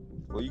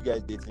 For you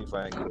guys dating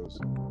fine girls,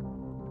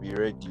 be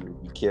ready,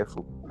 be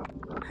careful.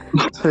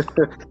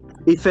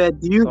 If do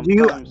you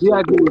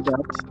agree with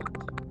that?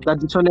 That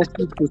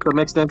dishonesty to some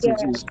extent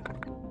is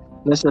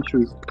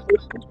necessary.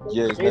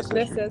 Yeah, it's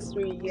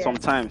necessary. Yeah.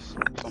 Sometimes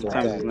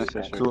it's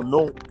necessary. So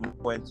know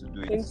when to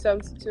do it. In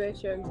some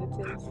situations,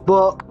 it is.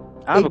 But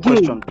I have a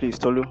question, please,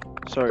 Tolu.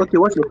 Sorry. Okay,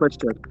 what's your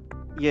question?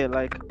 Yeah,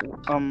 like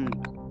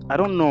I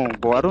don't know,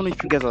 but I don't know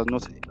if you guys have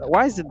noticed.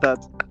 Why is it that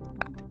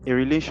a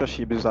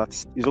relationship is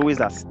always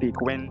at stake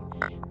when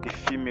the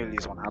female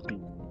is unhappy,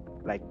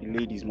 like the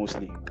ladies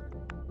mostly?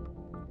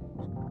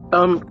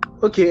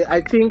 Okay,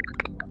 I think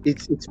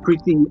it's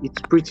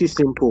pretty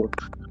simple.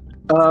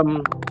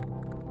 On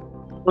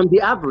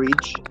the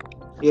average,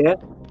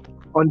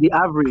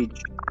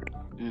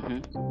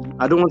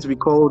 I don't want to be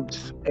called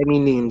any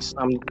names.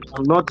 I'm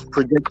not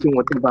projecting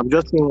whatever. I'm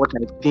just saying what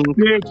I think.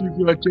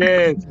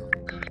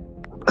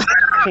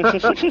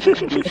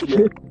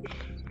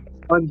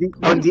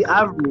 On the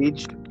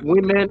average,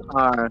 women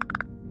are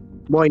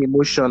more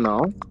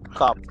emotional.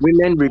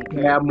 Women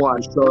require more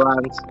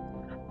assurance,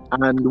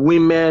 and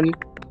women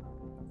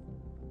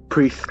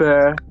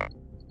prefer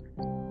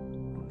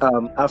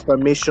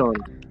affirmation.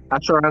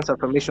 Assurance,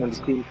 affirmation, the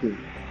same thing.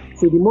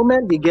 So the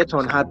moment they get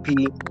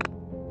unhappy,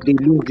 they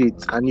lose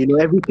it, and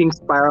everything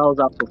spirals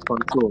out of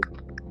control.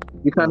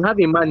 You can have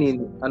a man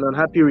in an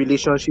unhappy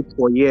relationship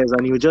for years,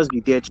 and he'll just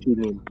be there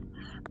chilling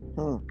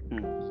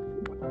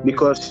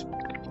because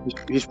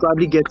he's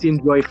probably getting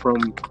joy from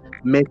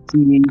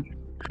Messi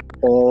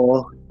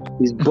or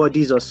his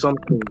bodies or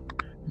something.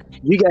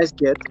 You guys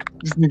get?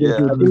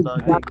 Yeah,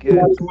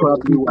 that's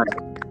probably why.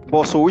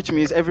 But so which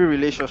means every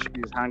relationship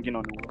is hanging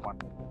on a woman?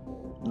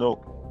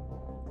 No.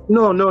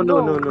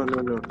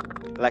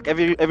 Like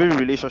every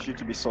relationship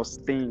to be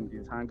sustained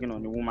is hanging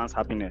on a woman's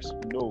happiness?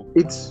 No.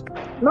 It's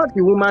not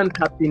the woman's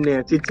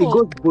happiness. It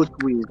goes both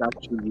ways,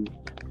 actually.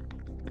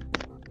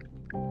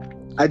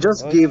 I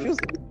just gave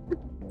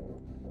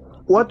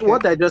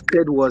what I just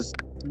said was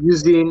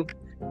using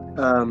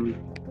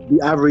the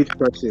average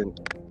person.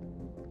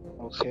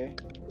 Okay.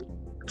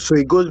 So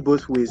it goes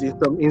both ways.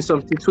 In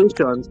some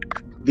situations,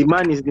 the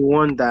man is the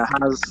one that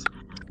has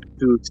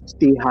to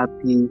stay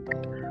happy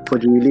for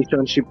the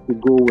relationship to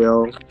go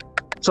well.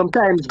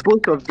 Sometimes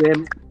both of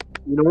them,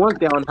 once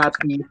they're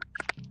unhappy,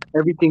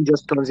 everything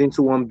just turns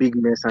into one big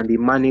mess, and they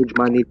manage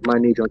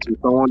until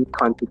someone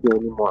can't take it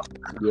anymore.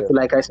 Yeah. So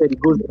like I said, it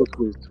goes both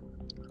ways.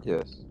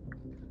 Yes.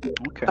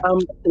 Okay.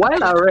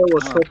 While Are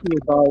was talking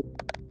about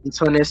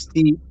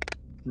dishonesty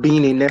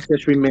being a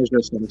necessary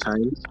measure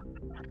sometimes,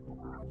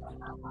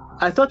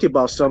 I thought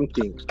about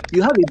something.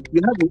 You have a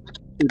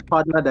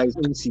partner that is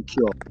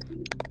insecure,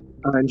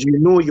 and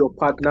your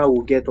partner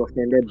will get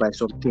offended by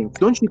something.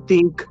 Don't you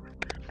think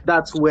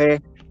that's where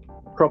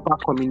proper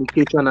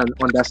communication and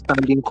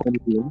understanding comes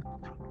in?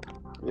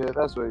 Yeah,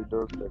 that's what it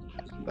does.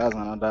 That's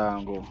another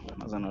angle.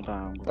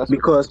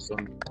 Because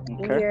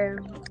yeah,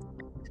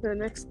 to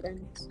an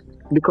extent.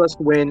 Because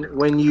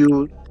when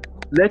you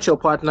let your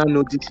partner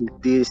know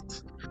this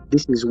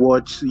is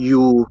what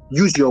you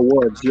use your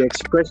words, you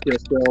express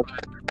yourself,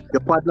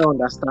 your partner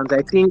understands.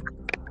 I think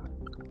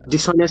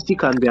dishonesty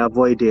can be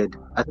avoided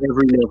at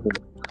every level.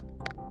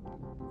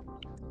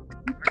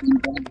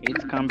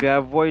 It can be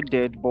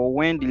avoided, but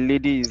when the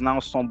lady is now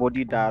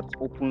somebody that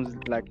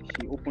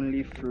she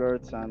openly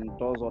flirts and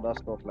does other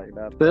stuff like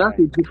that, So that's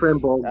a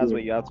different that's ballgame.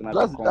 where you have to now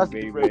That's become a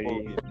very, different very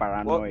ballgame.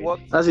 paranoid.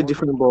 That's a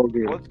different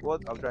ballgame.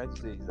 What I'm trying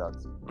to say is that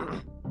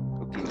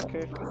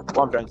Okay. what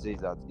I'm trying to say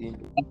is that in a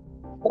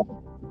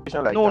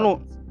situation like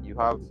No. you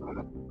have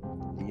the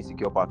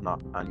insecure partner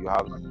and you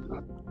have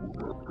the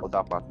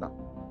other partner.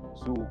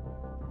 So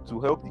to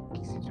help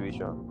the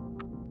situation,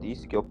 the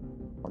insecure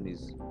on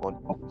his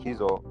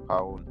or her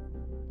own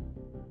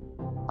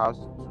has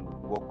to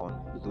work on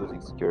those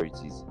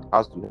insecurities,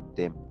 has to help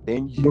them.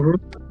 Then you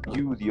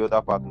the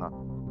other partner,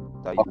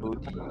 that you know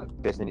the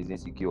person is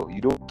insecure,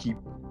 you don't keep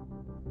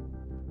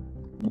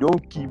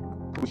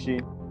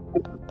pushing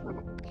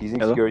his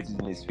insecurities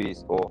in his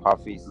face or her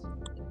face.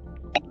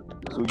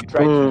 So you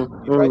try to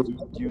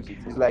reduce it.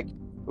 It's like,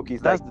 okay,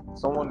 it's like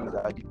someone is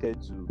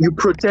addicted to, you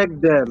protect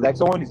them. like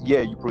someone is,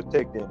 you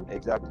protect them,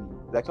 exactly.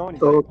 Like someone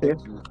is addicted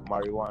to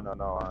marijuana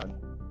now, and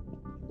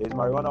there's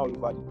marijuana all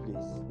over the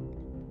place,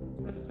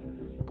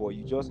 but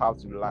you just have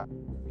to lie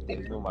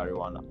there's no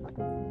marijuana.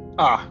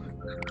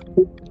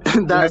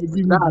 That's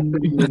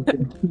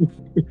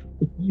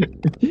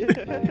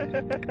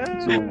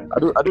So I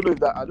don't know if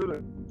that, I don't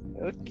know.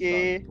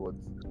 Okay. But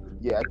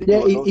yeah, I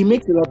think it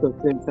makes a lot of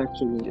sense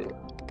actually. Yeah.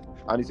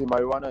 And it's a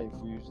marijuana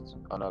infused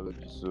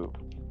analogy, so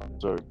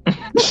sorry.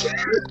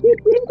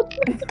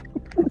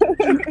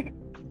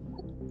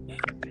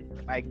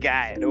 My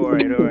guy, don't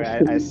worry.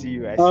 I see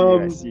you.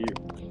 I see you.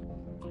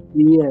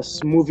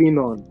 Yes, moving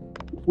on.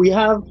 We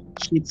have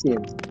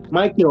cheating.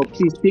 Michael,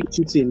 please take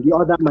cheating. The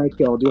other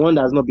Michael, the one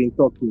that's not been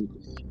talking.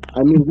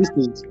 I mean, this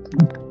is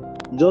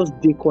just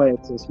be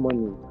quiet since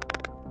morning.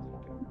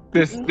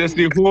 There's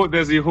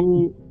a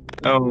whole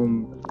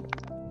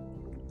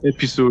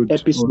episode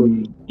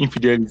on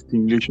infidelity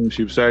in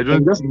relationships. So I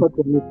don't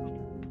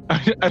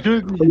I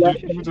don't think we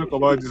should even talk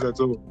about this at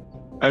all.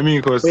 I mean,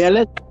 because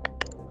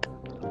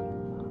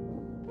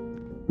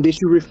they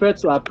should refer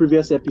to our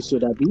previous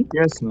episode, Abby.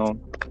 Yes, no.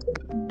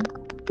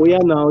 Oh yeah,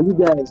 now you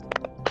guys,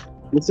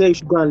 you say you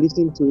should go and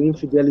listen to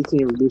infidelity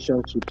in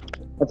relationship.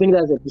 I think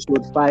that's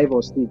episode 5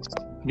 or 6.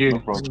 Yeah. No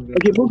problem.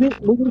 Okay,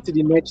 moving to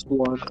the next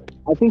one.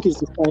 I think it's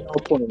the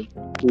final point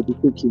we'll be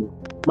taking.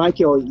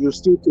 Michael, you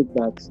still take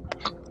that.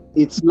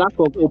 It's lack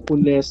of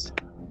openness,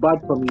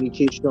 bad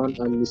communication,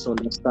 and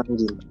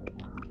misunderstanding.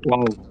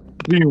 Wow.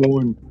 3 in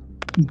 1.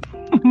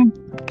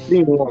 3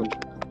 in 1.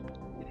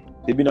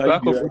 Maybe now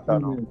Lack you of be right now.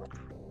 openness.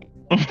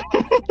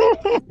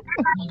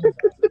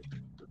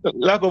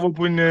 Lack of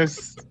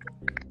openness,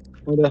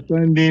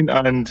 understanding,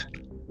 and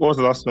what's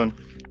the last one?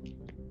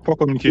 Poor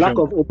communication. Lack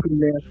of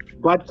openness,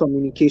 bad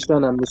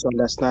communication, and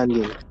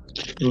misunderstanding.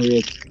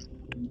 Correct.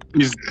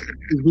 It's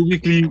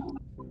basically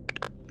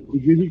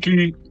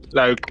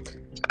like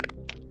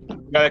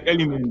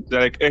elements,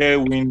 like air,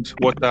 wind,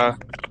 water,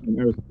 and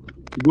earth.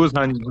 It goes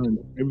hand in hand.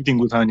 Everything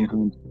goes hand in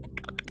hand.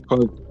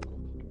 Because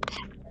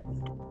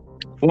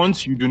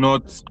once you are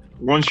not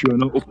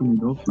open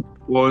enough,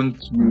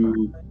 once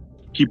you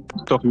keep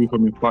stuff away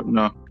from your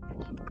partner,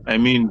 I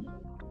mean,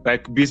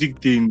 like basic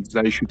things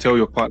that you should tell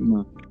your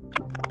partner.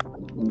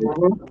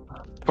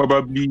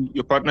 Probably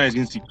your partner is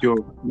insecure.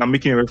 I'm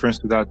making a reference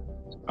to that.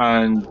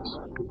 And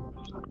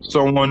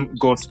someone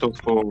got stuff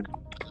for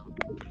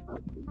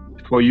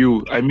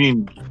you. I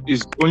mean,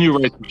 it's only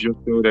right to just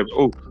tell them,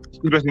 oh, this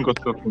person got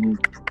stuff for me.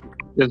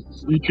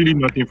 There's literally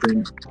nothing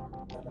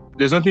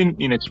there's nothing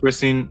in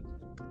expressing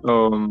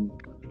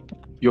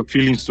your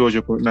feelings towards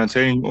your partner and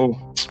saying, oh,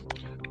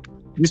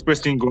 this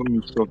person got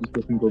me stuff, this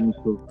person got me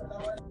stuff.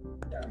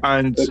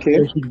 And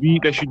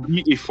there should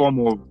be a form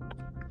of,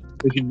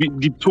 there should be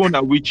the tone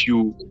at which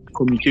you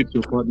communicate to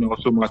your partner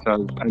also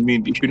matters. I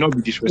mean, it should not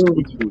be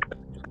disrespectful.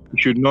 It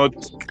should not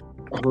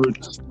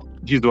hurt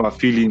his or her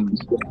feelings.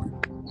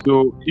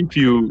 So if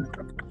you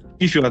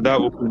are that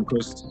open,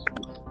 because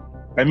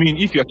I mean,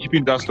 if you are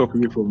keeping that stuff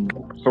away from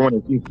someone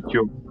that's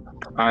insecure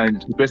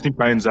and the person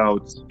finds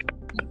out,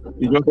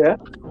 you just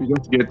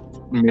get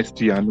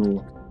messy and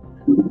all.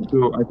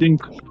 So I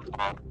think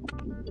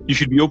you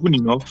should be open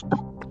enough.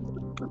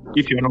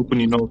 If you're not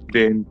open enough,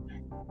 then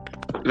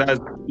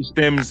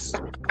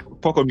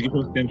poor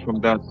communication stems from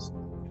that.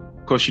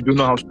 Because you don't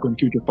know how to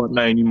communicate with your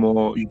partner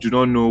anymore. You do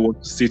not know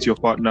what to say to your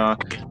partner.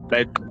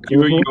 Like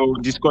your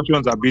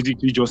discussions are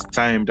basically just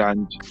timed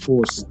and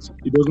forced.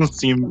 It doesn't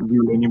seem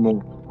real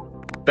anymore.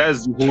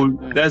 That's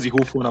the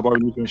whole fun about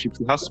relationships.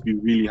 It has to be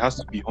real. It has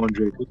to be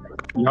 100.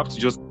 You have to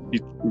just be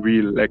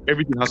real. Like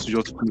everything has to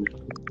just flow.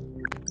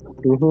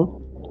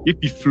 If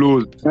it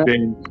flows,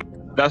 then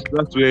that's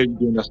where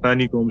the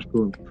understanding comes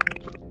from.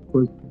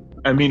 Because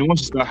I mean,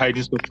 once you start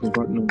hiding stuff from your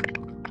partner,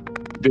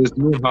 there's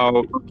no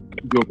how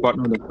your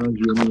partner understands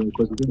you anymore,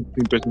 because it's not the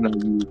same person that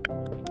you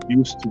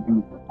used to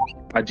be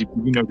at the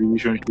beginning of the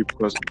relationship.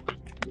 Because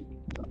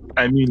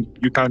I mean,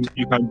 you can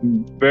be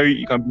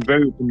very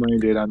open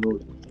minded and all,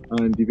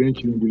 and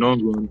eventually in the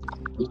long run,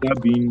 you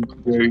start being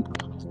very.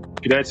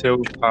 Should I tell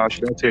her?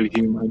 Should I tell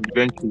him? And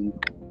eventually,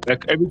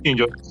 like everything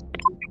just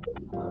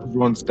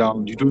runs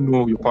down. You don't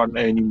know your partner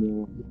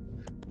anymore,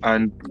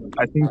 and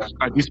I think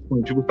at this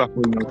point, people start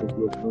falling out of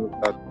love and all of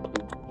that.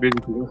 So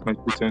basically, that's my 2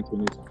 cents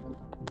on it.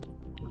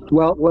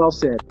 Well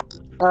said.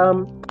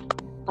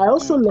 I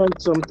also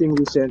learned something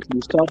recently.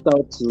 Shout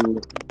out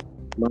to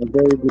my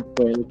very good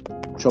friend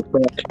Chopper.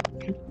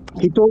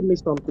 He told me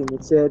something. He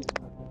said,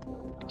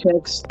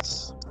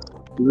 "Texts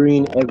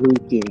ruin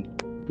everything."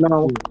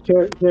 Now,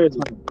 here's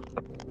how.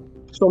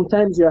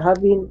 Sometimes you're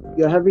having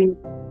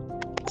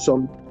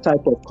some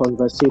type of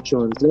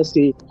conversations. Let's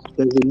say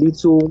there's a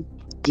little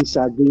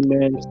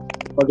disagreement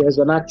or there's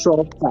an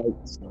actual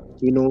fight.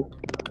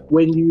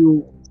 When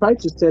you try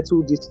to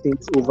settle these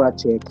things over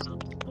text,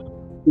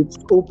 it's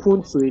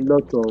open to a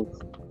lot of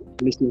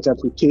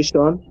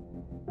misinterpretation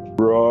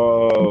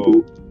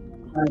Bro,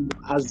 and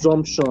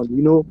assumption,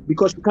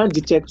 because you can't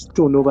detect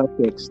tone over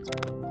text.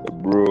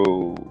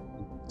 bro.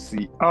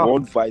 See,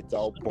 one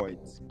vital point,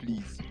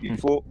 please,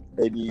 before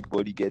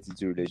anybody gets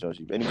into a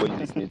relationship, anybody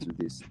listening to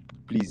this,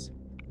 please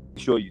make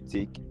sure you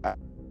take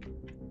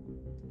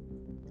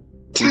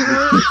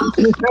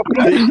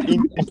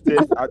English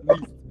test at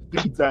least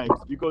 3 times,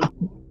 because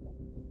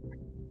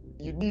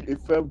you need a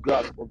firm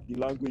grasp of the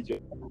language.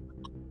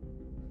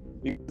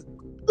 Because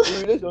in a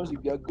relationship,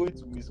 you are going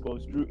to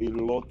misconstrue a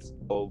lot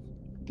of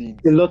things.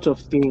 A lot of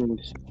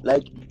things.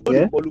 Like, when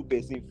Yeah? you follow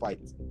person fight,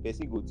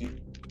 person go to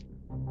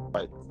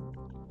fight.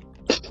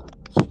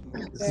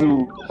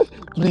 So,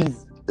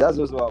 please, that's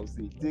just what I would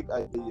say. Take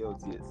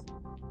IELTS.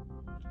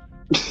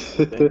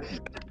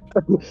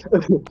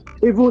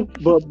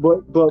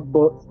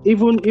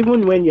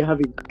 even when you have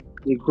a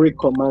great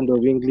command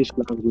of English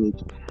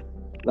language,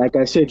 like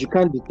I said, you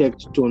can't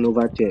detect tone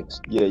over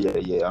text.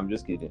 Yeah. I'm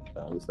just kidding. I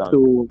understand.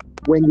 So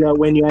when you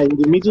are in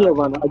the middle of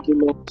an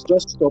argument,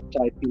 just stop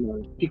typing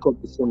and pick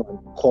up the phone and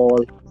call.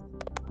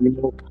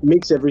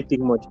 Makes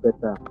everything much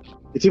better.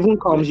 It even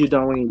calms you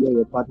down when you hear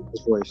your partner's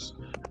voice.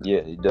 Yeah,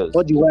 it does.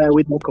 What the why I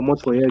wait not come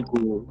out for here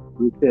go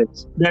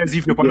reset. That's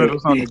if your partner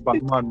doesn't sound like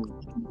Batman.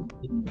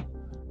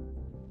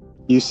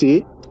 You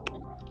see?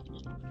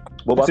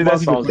 But See, Batman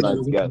that's if sounds your partner nice,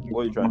 doesn't guy. sound like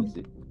What are you trying to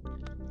say?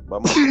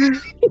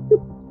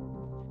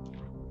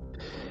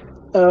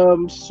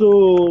 Batman.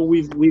 So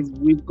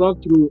we've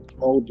gone through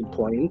all the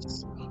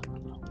points.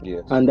 Yeah.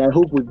 And I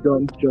hope we've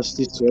done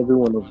justice to every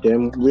one of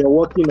them. We are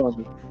working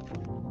on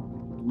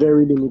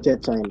very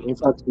limited time. In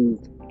fact, we've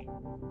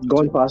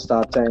gone past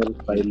our time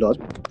by a lot.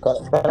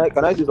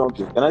 Can I say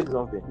something?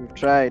 We've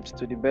tried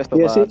to the best of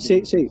Yeah, our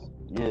say.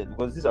 Yeah,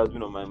 because this has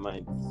been on my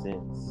mind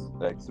since,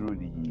 like, through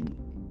the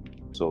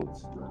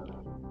results,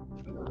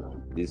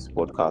 this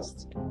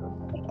podcast.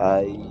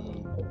 I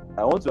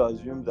want to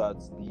assume that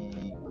the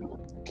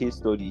case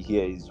study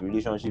here is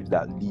relationships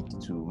that lead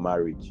to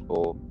marriage,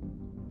 or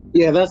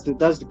Yeah, that's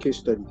the case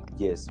study.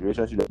 yes,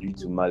 relationships that lead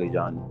to marriage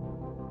and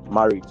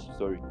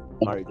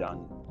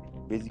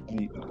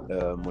basically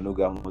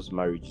monogamous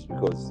marriage.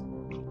 Because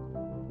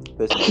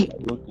personally,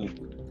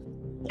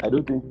 I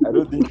don't think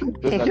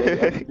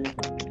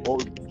all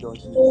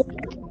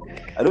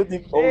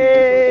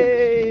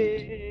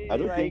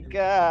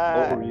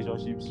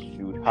relationships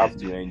should have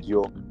to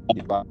endure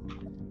the back.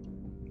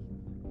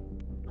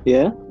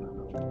 Yeah.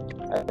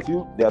 I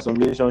feel there are some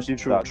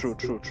relationships that True.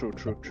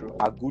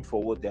 are good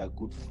for what they are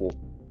good for.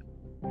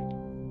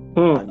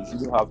 Hmm. And you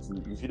shouldn't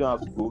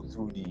have to go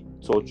through the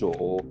torture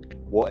or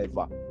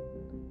whatever.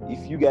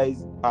 If you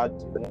guys had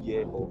 1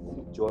 year of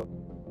joy,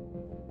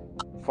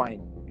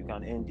 fine, you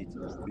can end it,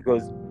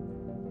 because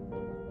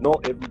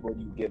not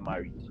everybody will get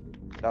married.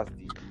 That's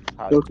the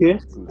hard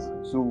truth.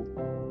 So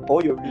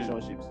all your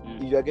relationships,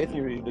 if you are getting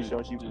a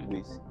relationship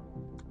with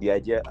the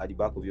idea at the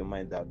back of your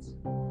mind that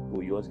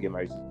you want to get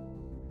married,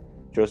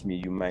 trust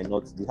me, you might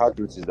not. The hard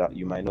truth is that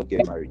you might not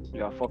get married.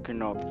 You are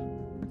fucking up.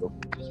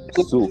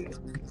 So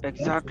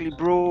Exactly,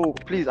 bro.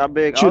 Please, I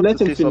beg. Should I let want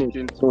to him say finish.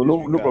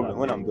 something. no problem.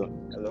 When I'm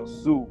done. Hello.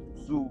 So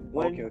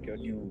when Okay.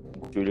 you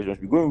go to a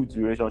relationship, going into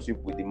a relationship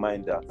with the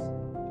mind that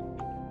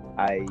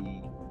I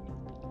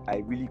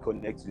really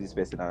connect to this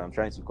person and I'm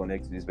trying to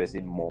connect to this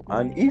person more.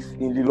 And if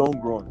in the long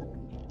run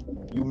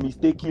you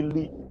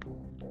mistakenly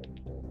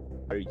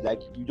married,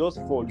 like you just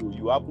follow,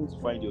 you happen to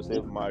find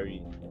yourself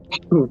married,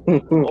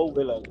 all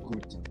well and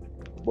good.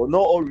 But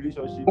not all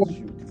relationships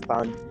should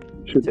stand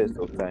the test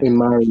of time. In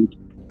marriage.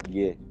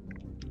 Yeah.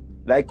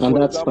 Like, And for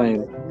that's example, fine.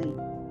 like me,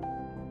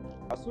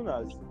 as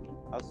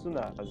soon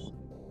as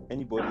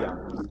anybody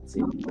I'm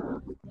dating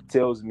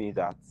tells me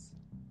that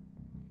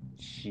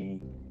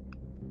she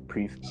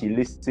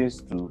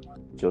listens to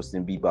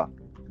Justin Bieber,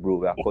 bro,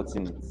 we are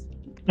cutting it.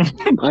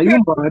 Are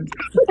you mad?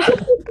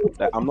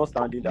 Like, I'm not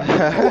standing that.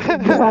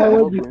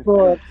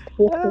 Oh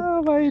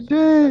my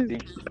days. I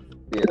think,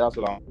 yeah, that's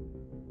what I'm.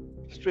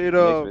 Straight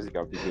Next up. person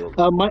can pick it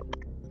up.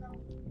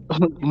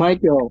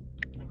 Michael.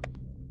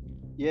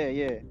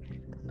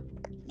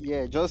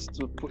 Yeah, just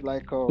to put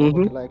like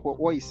Mhm. like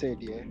what he said,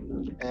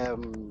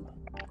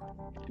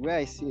 where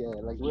I see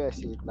it, like where I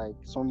see it, like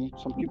some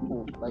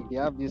people like they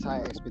have this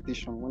high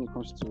expectation when it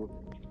comes to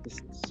this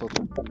sort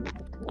of thing,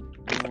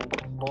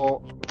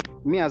 or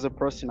me as a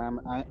person,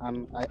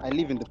 I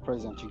live in the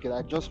present. You get,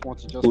 I just want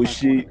to just find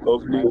someone Oshi to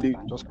of vibe with Lily,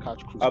 and just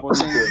catch cruise. But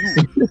then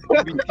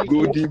Africa, you be thinking,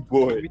 Golden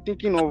Boy. you be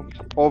thinking of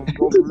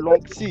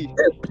long. See,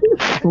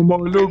 Come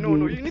on, okay, no,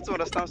 logo. you need to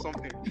understand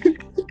something. You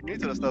need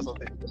to understand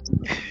something.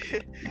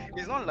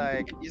 It's not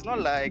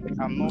like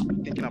I'm not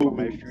thinking about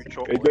my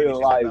future or Enjoy your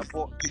anything like that. life.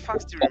 But the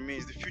fact still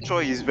remains, the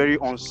future is very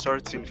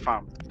uncertain,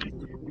 fam.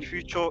 The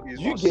future is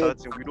Do you get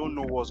uncertain. We don't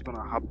know what's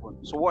gonna happen.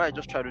 So what I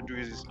just try to do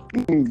is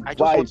I just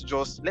want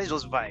vibe? to let's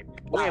just vibe.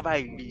 Wherever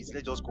it leads,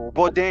 let's just go.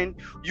 But then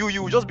you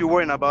will just be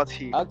worrying about,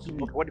 hey, Actually,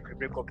 okay, what if we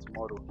break up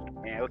tomorrow?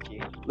 Yeah,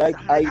 okay. like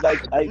I'm I like,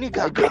 like I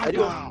nigga, did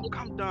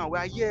calm down. We're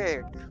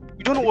here.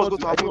 You don't know I what's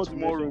going to didn't happen want to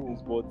mention tomorrow.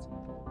 this,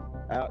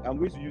 but I'm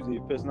going to use a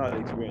personal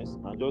experience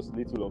and just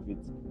little of it.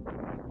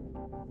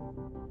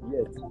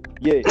 Yes.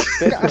 Yeah,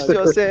 Cast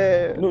personal.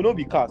 yourself. No, don't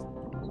be cast.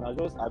 Now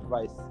just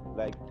advice.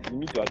 Like you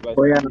need to advise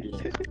Oh, yeah. your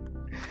experience.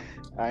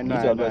 I You know,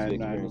 need to I know, advise I your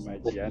know, I know,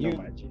 experience. my G. I know, You,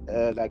 my G.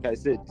 like I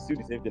said, still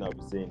the same thing I've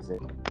been saying.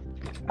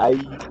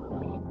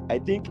 I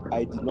think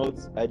I did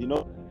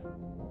not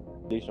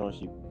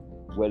relationship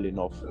well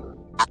enough.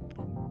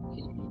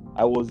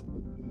 I was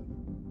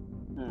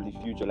in the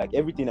future, like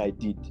everything I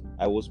did,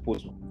 I was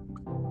supposed to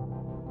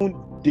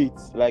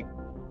dates. Like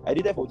I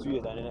did that for 2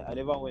 years and then I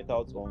never went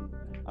out on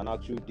an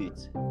actual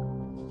date.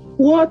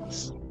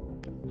 What?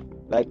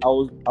 Like I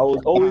was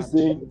always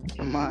saying,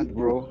 Mad,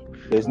 bro.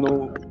 there's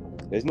no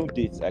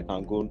dates I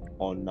can go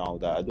on now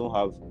that I don't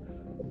have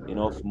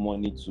enough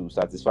money to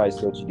satisfy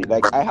such a date.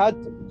 Like I had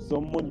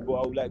some money, but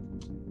I was like,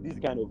 this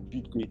kind of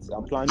big dates.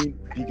 I'm planning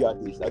bigger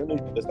dates. I don't know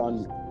if you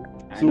understand me.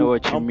 I know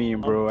what you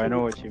mean, bro. I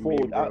know what you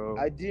mean, Forward. bro.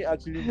 I didn't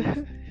actually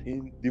live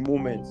in the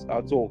moment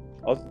at all.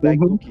 I was like,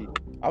 okay,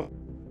 I've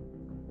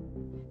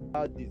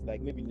had this,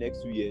 like maybe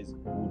next 2 years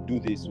we'll do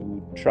this,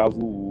 we'll travel,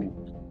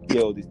 we'll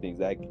get all these things.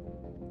 Like it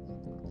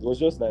was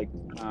just like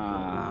you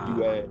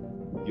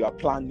are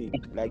planning.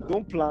 Like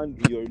don't plan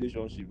in your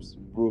relationships,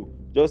 bro.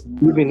 Just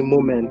Live in the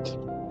moment.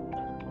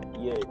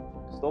 yeah.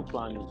 Stop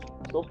planning.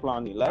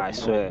 I Life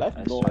swear. life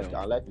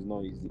is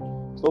not easy.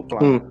 Stop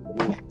planning,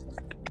 bro.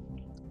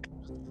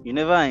 You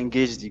never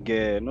engage the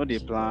girl. No, they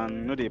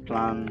plan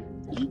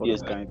all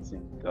Yes. those kind of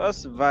things.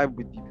 Just vibe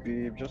with the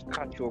babe. Just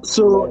catch up.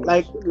 So,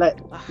 like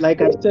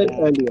I said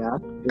earlier,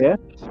 yeah,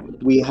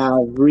 we have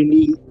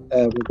really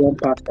gone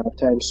past our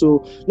time.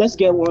 So let's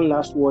get one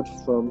last word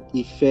from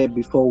Ife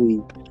before we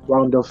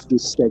round off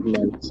this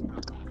segment.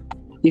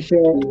 Ife,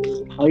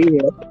 are you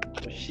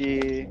here?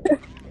 She.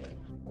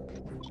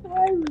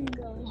 Why me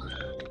now?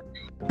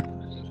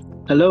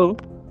 Hello.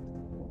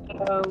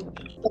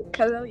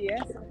 Hello,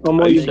 yes.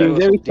 Omo, Are you you've been shy?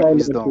 very Deep silent.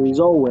 wisdom. So it's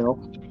all well.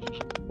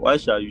 Why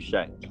shall you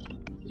shine?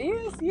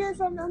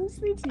 Yes, I'm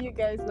listening to you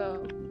guys now.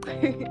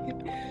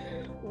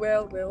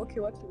 Well, okay,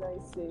 what should I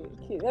say?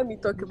 Okay, let me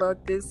talk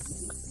about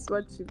this,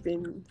 what you've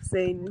been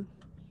saying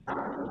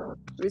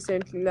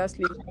recently,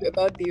 lastly,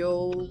 about the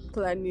whole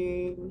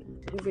planning,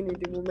 living in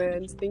the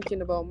moment,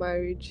 thinking about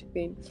marriage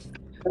thing.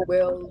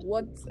 Well,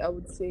 what I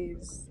would say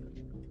is,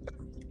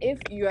 if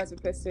you as a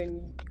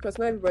person, because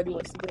not everybody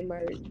wants to get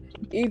married,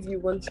 if you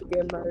want to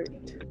get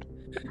married,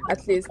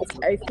 at least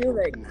I feel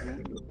like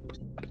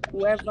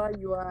whoever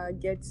you are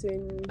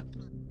getting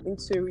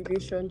into a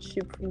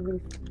relationship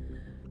with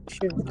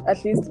should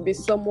at least be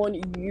someone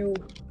you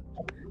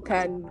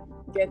can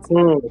get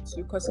married to,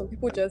 because some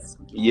people just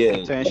Yeah.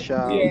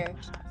 Potential. yeah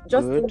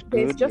just in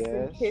case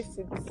Yes.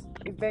 it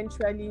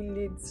eventually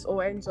leads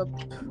or ends up,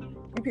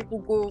 you people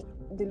go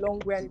the long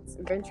way and it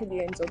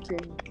eventually ends up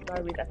being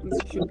married. At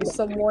least you should be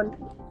someone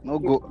No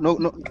you go.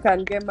 No.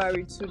 can get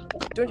married to.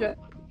 Don't just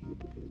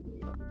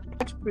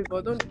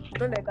but don't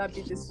let that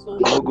be the sole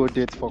No go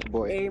date fuck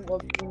boy. aim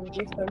of the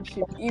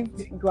relationship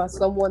if you are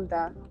someone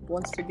that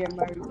wants to get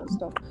married or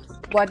stuff.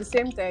 But at the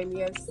same time,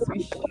 yes,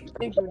 we should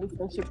take the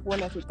relationship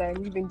one at a time,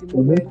 live in the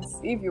moment.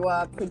 If you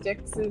are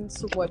projecting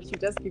too much, you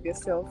just give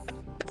yourself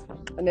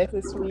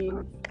unnecessary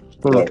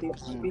headache,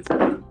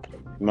 basically.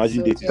 Imagine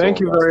So, dating Thank someone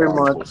you that's very fast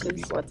much. for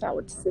that's what I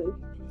would say.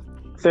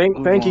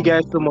 Thank you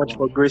guys so Move much on.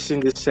 for gracing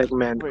this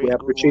segment. We Great,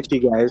 appreciate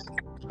you guys.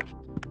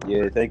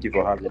 Yeah, thank you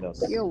for having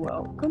us. You're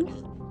welcome.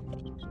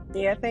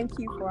 Yeah, thank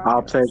you for Our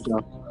having us. pleasure.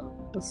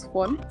 It was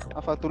fun.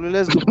 Afatulu,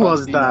 let's do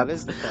What's part B now. that?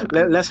 Let's do part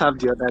B. Let's have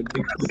the other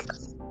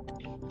guys.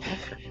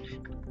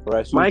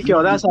 Right, so Michael, do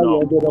we that's leave how you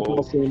now, ended up or,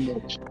 not saying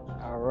much.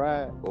 All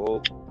right. or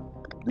do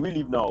we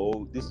leave now,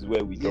 or this is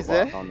where we drop Is our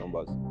there? account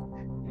numbers?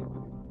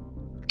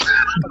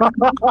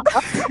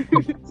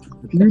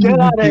 Get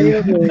out of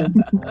here, man.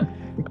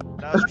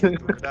 That's true.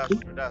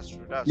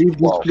 Leave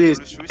this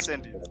place. Should we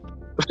send it?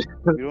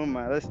 You don't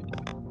mind?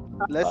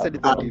 Let's send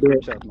it I on the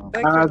group chat now.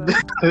 Thank you,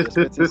 man. We're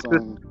expecting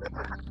some.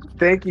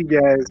 Thank you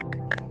guys.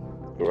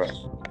 All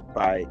right.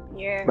 Bye.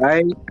 Yeah.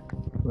 Bye.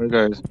 Bye,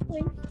 guys.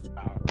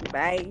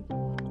 Bye.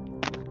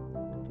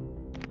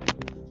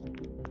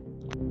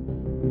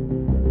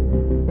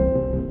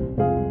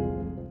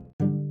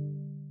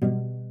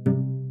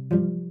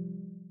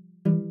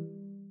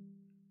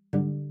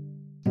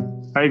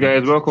 Hi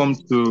guys, welcome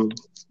to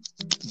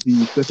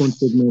the second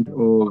segment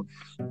of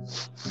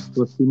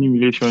sustaining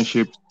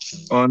relationships.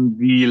 On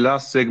the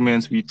last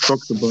segment, we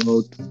talked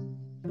about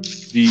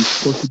the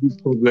possible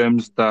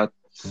problems that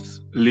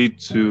lead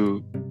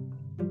to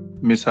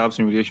mishaps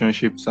in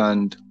relationships,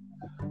 and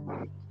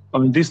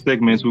on this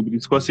segment, we'll be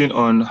discussing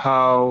on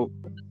how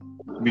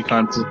we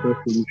can propose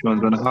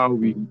solutions on how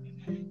we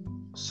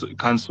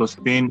can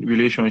sustain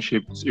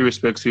relationships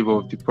irrespective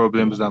of the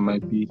problems that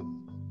might be.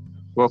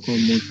 Welcome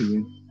once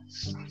again.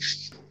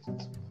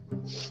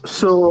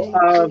 So,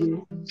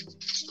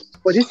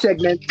 for this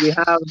segment, we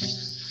have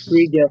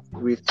three guests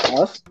with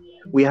us.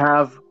 We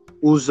have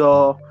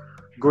Uzo,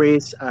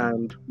 Grace,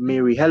 and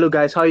Mary. Hello,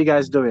 guys. How are you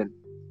guys doing?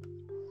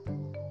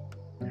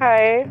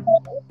 Hi,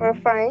 we're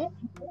fine.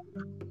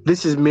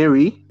 This is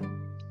Mary.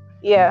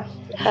 Yeah.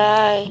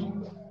 Hi.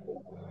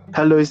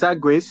 Hello, is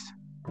that Grace?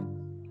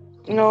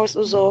 No, it's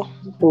Uzo.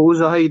 Oh,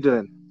 Uzo, how you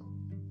doing?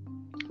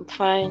 I'm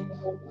fine.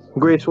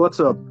 Grace, what's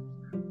up?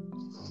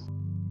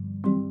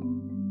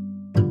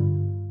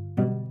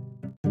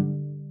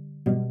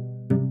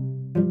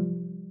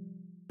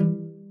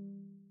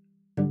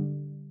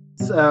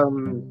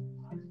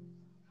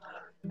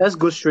 Let's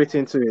go straight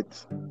into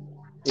it.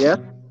 Yeah.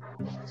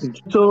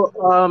 So,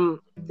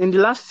 in the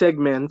last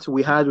segment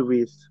we had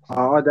with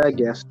our other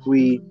guest,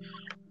 we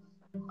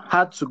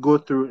had to go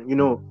through,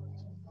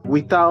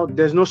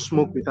 there's no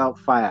smoke without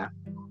fire.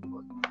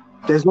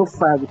 There's no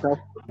fire without,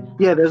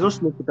 there's no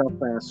smoke without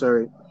fire.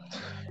 Sorry.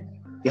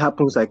 It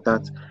happens like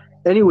that.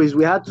 Anyways,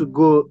 we had to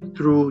go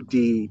through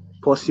the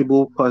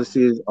possible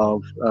causes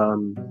of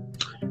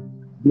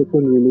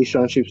broken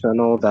relationships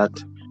and all that.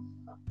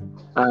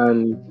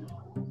 And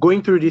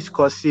going through these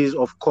causes,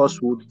 of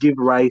course, would give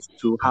rise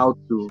to how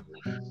to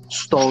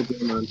stall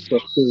them and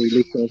sustain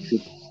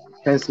relationships.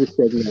 Hence this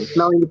segment.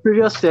 Now, in the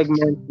previous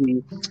segment,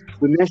 we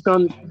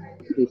mentioned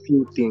a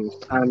few things,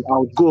 and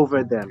I'll go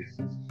over them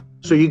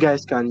so you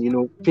guys can,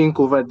 think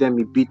over them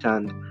a bit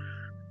and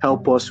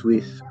help us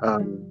with a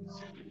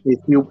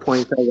few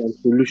pointers and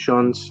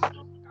solutions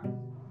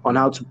on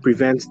how to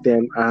prevent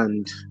them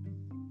and,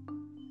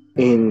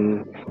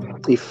 in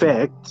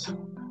effect,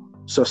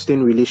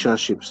 sustain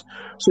relationships.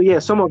 So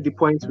some of the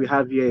points we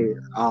have here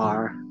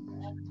are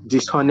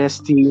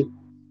dishonesty,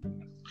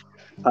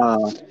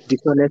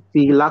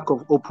 lack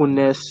of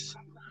openness,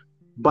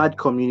 bad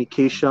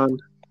communication,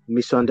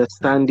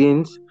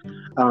 misunderstandings,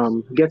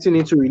 getting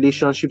into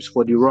relationships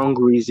for the wrong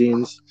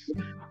reasons,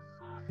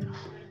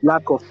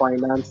 lack of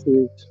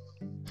finances,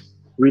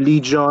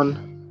 religion,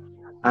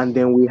 and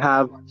then we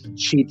have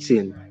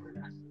cheating.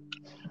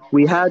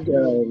 We had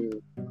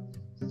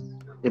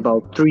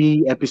about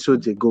 3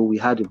 episodes ago, we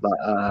had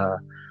a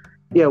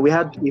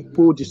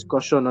full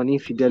discussion on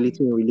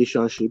infidelity in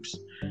relationships,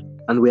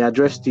 and we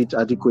addressed it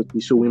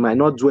adequately, so we might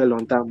not dwell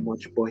on that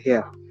much. But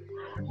here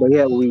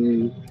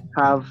we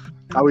have,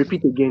 I'll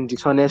repeat again,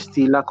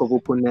 dishonesty, lack of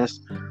openness,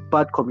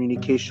 bad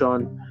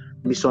communication,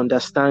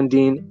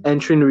 misunderstanding,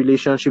 entering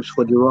relationships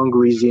for the wrong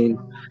reason,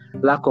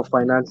 lack of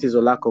finances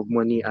or lack of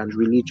money, and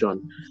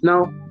religion.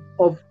 Now,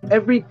 of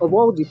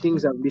all the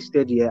things I've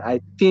listed here,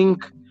 I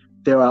think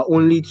there are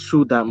only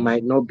 2 that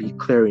might not be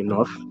clear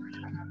enough.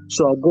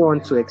 So I'll go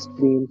on to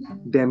explain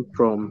them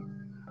from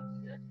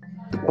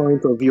the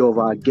point of view of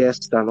our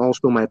guests and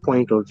also my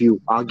point of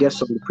view, our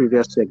guests on the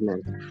previous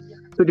segment.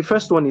 So the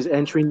first one is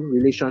entering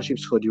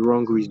relationships for the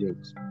wrong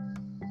reasons.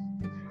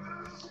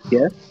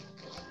 Yeah.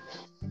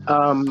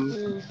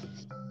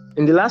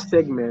 In the last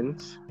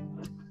segment,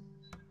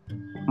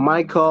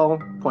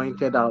 Michael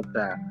pointed out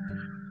that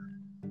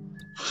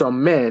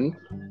some men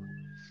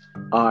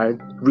are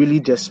really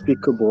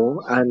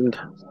despicable, and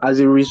as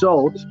a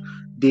result,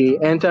 they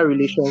enter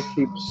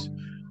relationships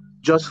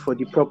just for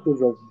the purpose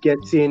of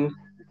getting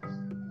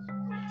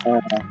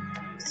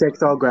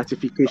sexual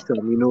gratification.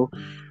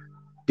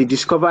 They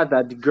discover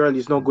that the girl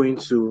is not going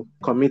to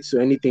commit to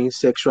anything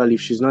sexual if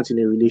she's not in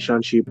a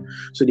relationship,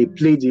 so they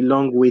play the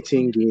long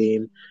waiting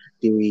game.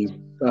 They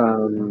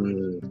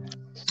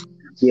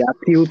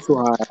appeal to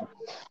her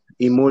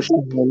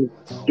emotions,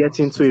 get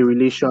into a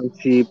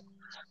relationship,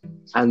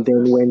 and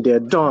then when they're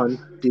done,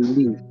 they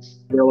leave.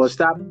 There was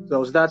that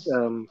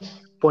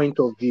point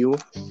of view.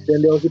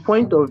 Then there was a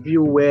point of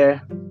view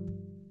where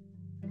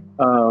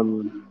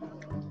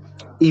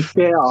Ife,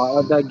 our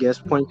other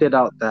guest, pointed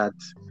out that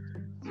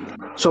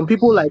some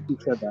people like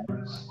each other,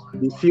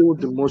 they feel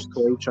the most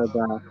for each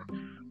other,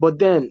 but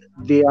then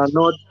they are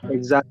not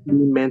exactly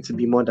meant to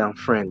be more than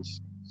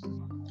friends.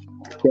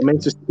 They're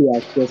meant to stay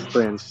as just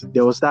friends.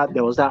 There was that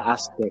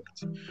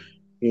aspect.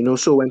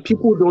 So when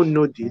people don't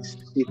know this,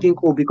 they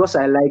think, oh, because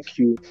I like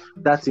you,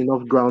 that's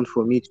enough ground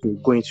for me to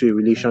go into a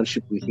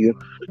relationship with you.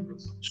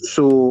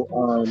 So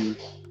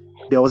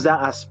there was that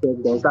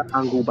aspect, there was that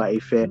angle by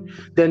Ife.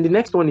 Then the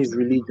next one is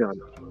religion.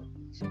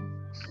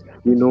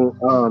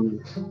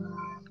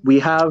 We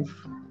have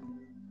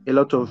a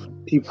lot of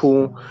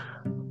people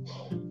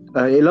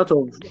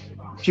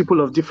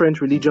of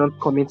different religions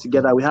coming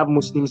together. We have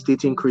Muslims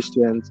dating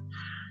Christians,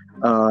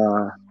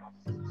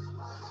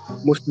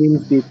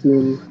 Muslims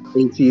dating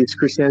atheists,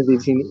 Christians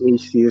dating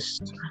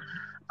atheists,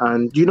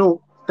 and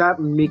that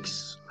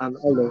mix and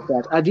all of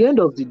that. At the end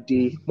of the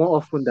day, more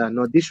often than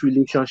not, these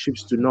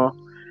relationships do not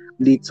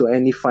lead to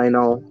any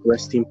final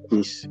resting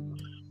place.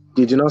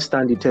 They do not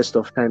stand the test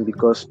of time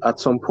because at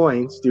some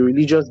point the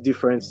religious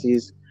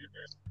differences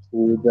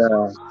would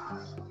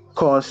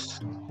cause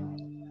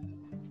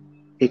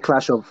a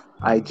clash of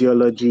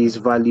ideologies,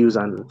 values,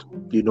 and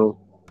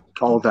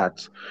all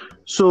that.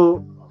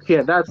 So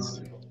here,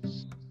 that's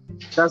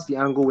the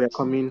angle we're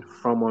coming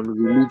from on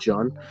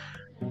religion,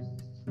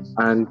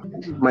 and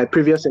my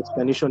previous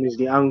explanation is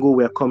the angle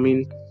we're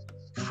coming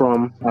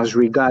from as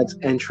regards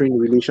entering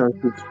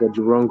relationships for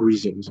the wrong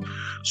reasons.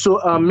 So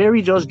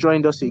Mary just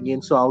joined us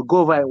again, so I'll go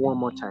over it one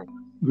more time.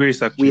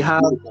 Grace, actually.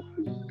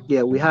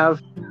 We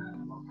have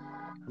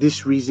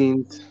these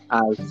reasons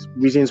as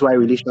reasons why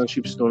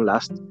relationships don't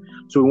last.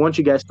 So we want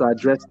you guys to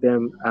address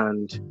them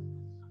and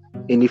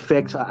in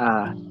effect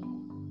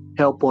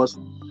help us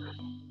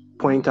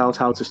point out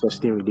how to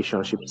sustain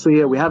relationships. So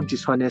yeah, we have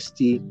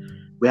dishonesty,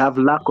 we have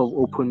lack of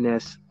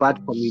openness,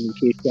 bad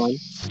communication,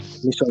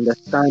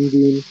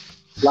 misunderstanding,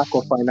 lack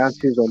of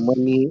finances or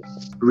money,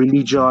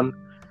 religion,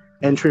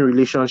 entering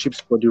relationships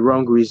for the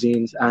wrong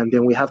reasons, and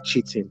then we have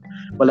cheating.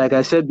 But like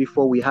I said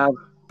before, we have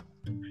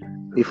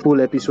a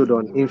full episode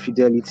on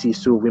infidelity,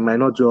 so we might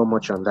not do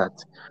much on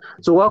that.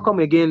 So welcome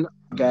again,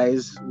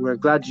 guys. We're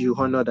glad you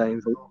honored our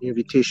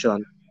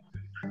invitation.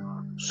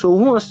 So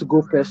who wants to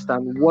go first,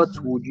 and what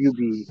would you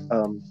be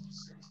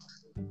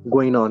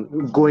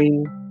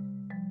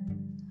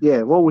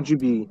what would you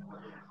be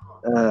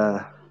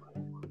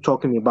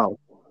talking about?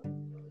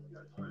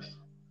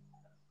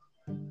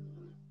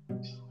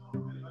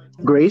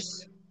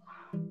 Grace?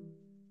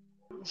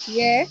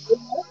 Yeah.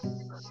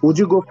 Would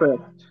you go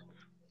first?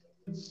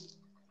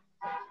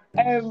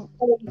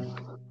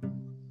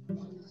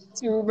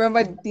 To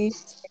remember the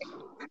things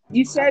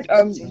you said,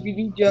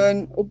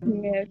 religion,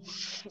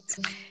 openness,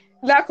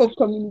 lack of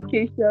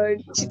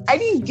communication. I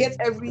didn't get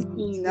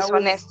everything.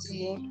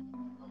 Dishonesty.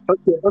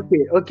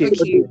 Okay.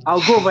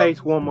 I'll go over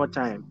it one more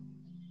time.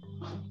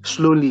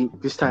 Slowly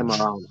this time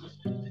around.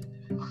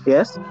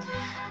 Yes?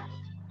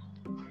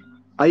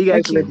 Are you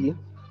guys ready?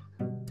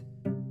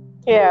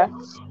 Yeah.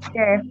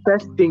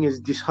 First thing is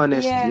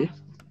dishonesty. Yeah.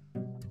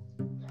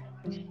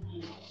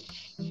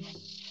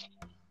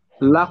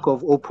 Lack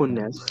of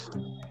openness.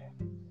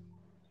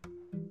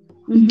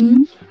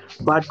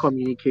 Bad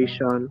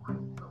communication.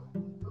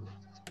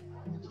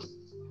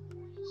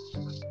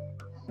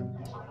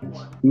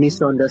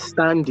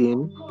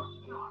 Misunderstanding.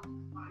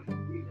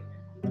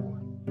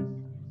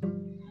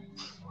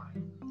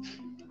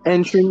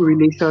 Entering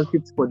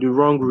relationships for the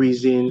wrong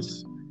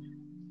reasons.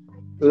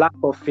 Lack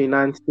of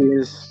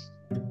finances.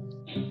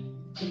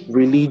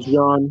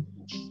 Religion.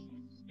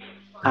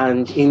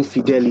 And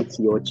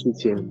infidelity or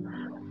cheating.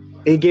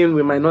 Again,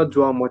 we might not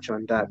dwell much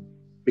on that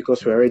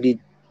because we already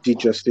did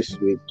justice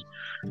to it.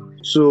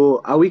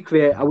 So are we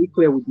clear? Are we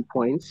clear with the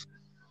points?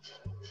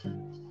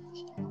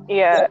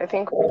 Yeah, I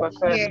think we were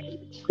good.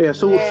 Yeah,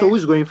 so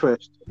who's going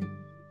first?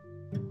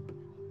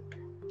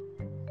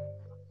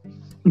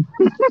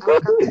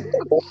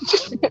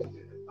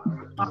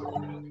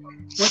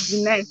 Must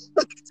be nice.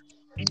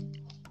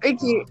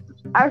 Okay.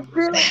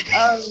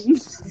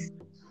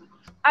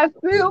 I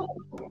feel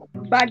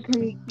bad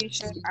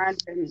communication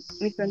and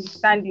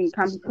misunderstanding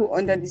can be put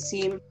under the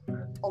same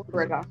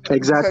umbrella.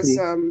 Exactly.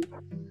 Because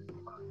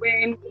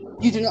when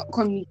you do not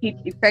communicate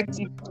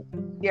effectively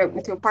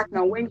with your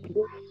partner, when you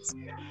don't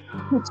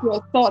put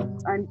your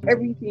thoughts and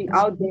everything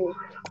out there,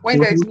 when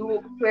there's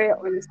no clear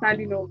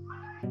understanding of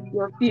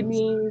your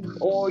feelings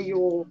or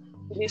your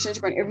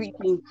relationship and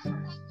everything,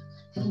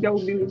 there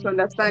will be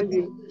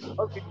misunderstanding,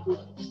 obviously.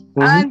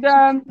 And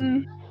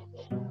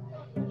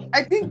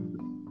I think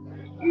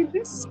in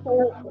this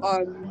whole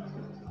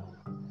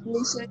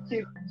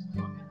relationship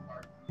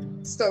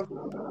stuff,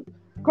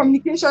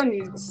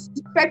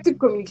 effective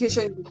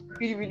communication is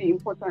really, really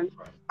important.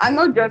 And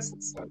not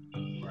just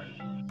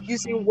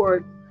using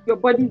words, your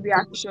body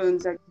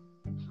reactions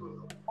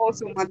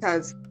also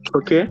matters.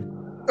 Okay.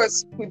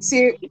 Because you could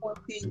say one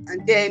thing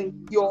and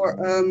then your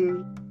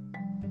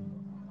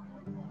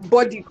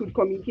body could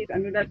communicate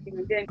another thing,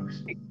 and then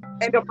you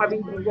end up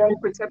having the wrong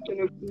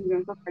perception of things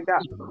and stuff like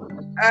that.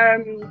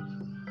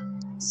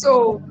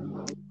 So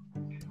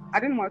I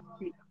don't know what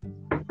to say.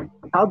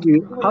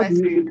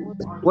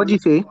 What do you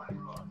say?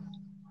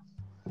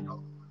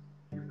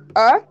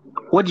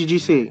 What did you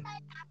say?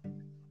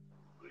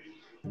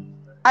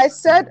 I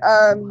said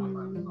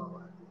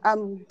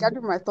I'm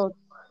gathering my thoughts.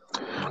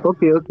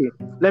 Okay.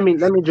 Let me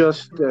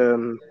just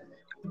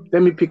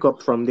let me pick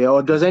up from there.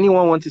 Or does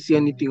anyone want to say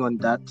anything on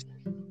that?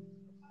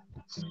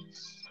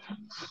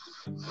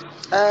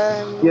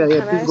 Can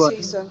I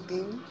say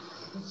something?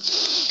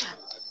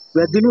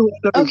 We're dealing with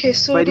okay,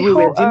 so by the way,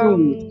 we're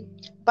dealing with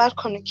bad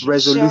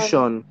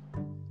communication.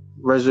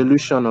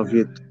 Resolution of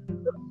it.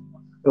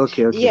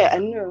 Okay. Yeah, I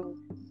know.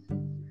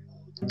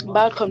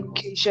 Bad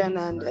communication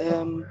and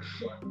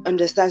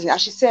understanding.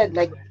 As she said,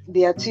 like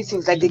they are two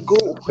things, like they go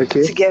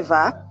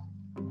together.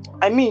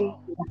 I mean,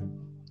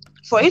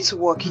 for it to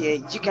work here,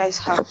 you guys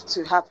have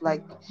to have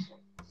like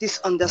this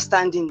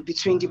understanding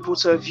between the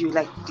both of you,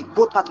 like the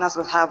both partners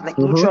will have like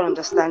mutual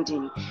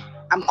understanding.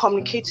 I'm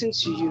communicating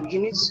to you. You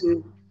need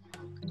to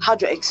how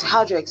do I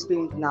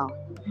explain it now?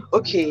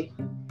 Okay,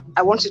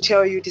 I want to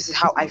tell you this is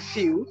how I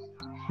feel.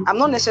 I'm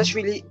not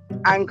necessarily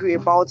angry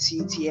about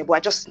it here, but I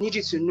just need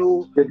you to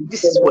know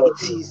this is what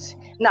it is.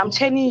 Now I'm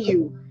telling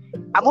you,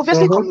 I'm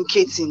obviously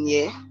communicating,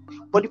 yeah.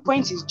 But the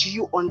point is, do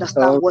you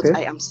understand what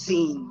I am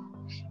saying?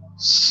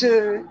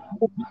 So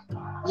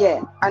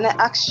yeah, and I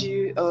ask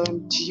you,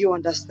 do you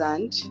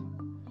understand?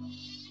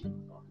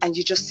 And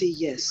you just say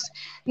yes.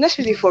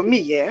 Naturally, for me,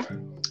 yeah,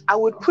 I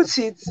would put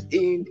it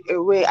in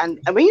a way, and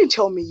when you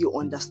tell me you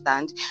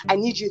understand, I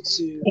need you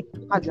to,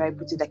 how do I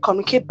put it, like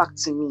communicate back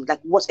to me, like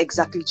what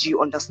exactly do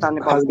you understand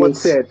about what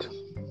said.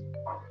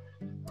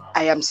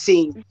 I am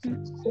saying?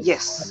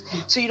 Yes.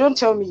 So you don't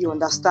tell me you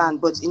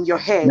understand, but in your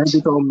head, Not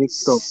it all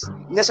mixed up.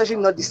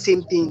 necessarily not the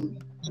same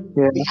thing.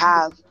 Yeah. We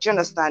have, do you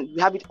understand?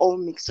 We have it all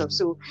mixed up.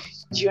 So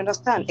do you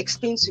understand?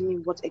 Explain to me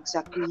what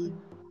exactly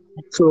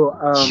So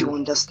do you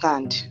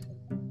understand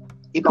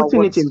about putting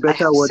what it in I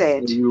better have words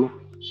said. for you,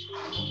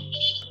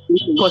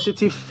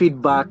 positive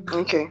feedback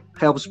Okay.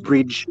 helps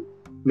bridge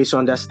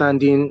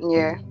misunderstanding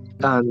Yeah.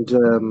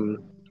 and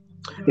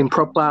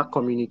improper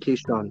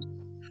communication.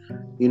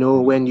 You know,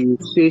 when you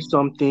say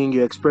something,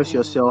 you express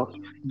yourself,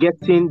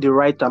 getting the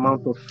right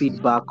amount of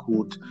feedback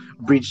would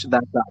bridge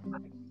that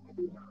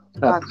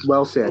gap.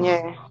 Well said.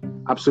 Yeah.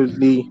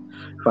 Absolutely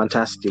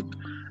fantastic.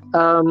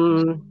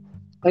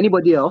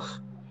 Anybody else?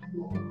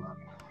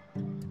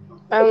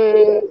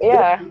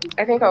 Yeah,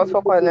 I think I'll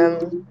talk on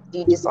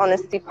the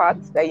dishonesty part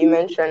that you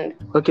mentioned.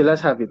 Okay,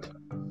 let's have it.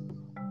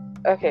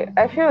 Okay,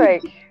 I feel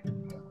like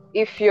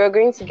if you're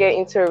going to get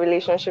into a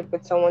relationship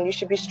with someone, you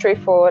should be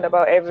straightforward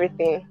about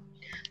everything,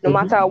 no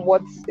matter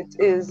what it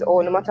is,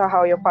 or no matter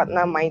how your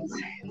partner might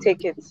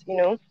take it, you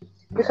know,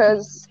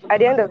 because at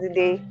the end of the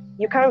day,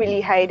 you can't really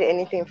hide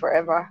anything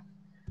forever.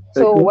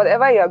 So Okay.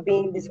 whatever you're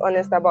being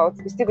dishonest about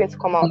is still going to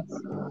come out,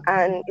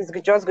 and it's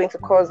just going to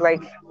cause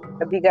like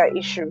a bigger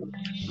issue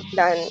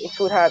than it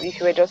would have if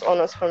you were just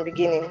honest from the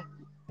beginning.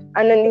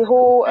 And then the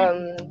whole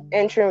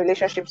entering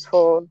relationships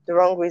for the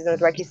wrong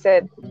reasons, like you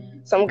said,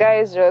 some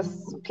guys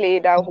just play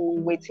that whole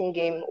waiting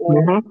game,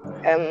 or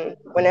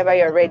whenever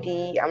you're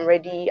ready, I'm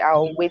ready,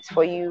 I'll wait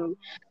for you.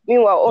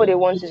 Meanwhile, all they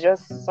want is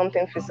just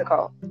something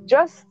physical.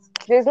 Just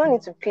there's no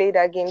need to play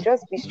that game.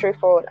 Just be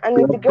straightforward. And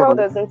if the girl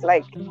doesn't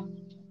like,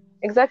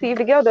 exactly, if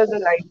the girl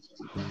doesn't like,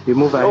 You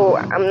move ahead. oh,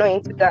 I'm not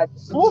into that,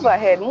 move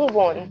ahead, move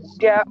on.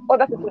 There are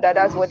other people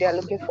that's what they're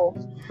looking for.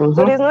 So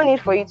there's no need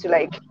for you to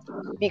like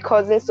be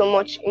causing so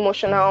much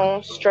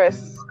emotional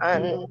stress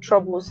and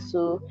troubles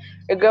to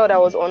a girl that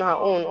was on her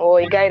own or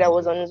a guy that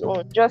was on his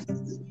own. Just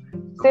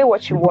say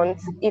what you want.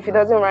 If it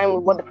doesn't rhyme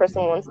with what the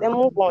person wants, then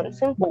move on.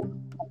 Simple.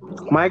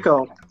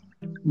 Michael.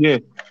 Yeah.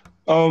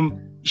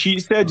 She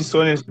said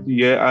dishonesty,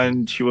 yeah,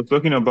 and she was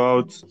talking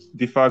about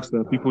the fact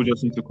that people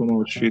just need to come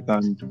out straight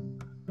and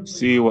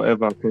say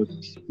whatever,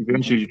 because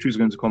eventually the truth is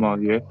going to come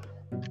out, yeah.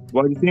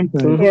 But at the same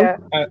time,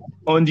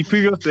 on the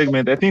previous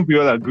segment, I think we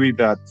all agree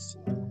that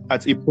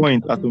at some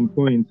point,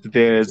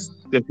 there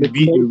could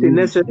be a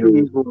necessary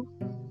evil.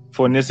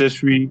 For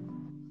necessary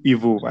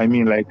evil. I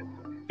mean, like,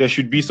 there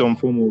should be some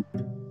form of,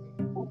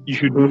 you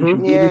should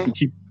be able to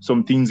keep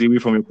some things away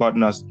from your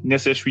partners,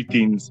 necessary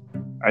things.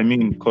 I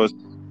mean, because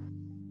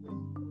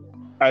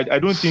I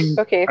don't think...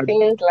 Okay,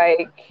 things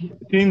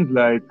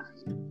like...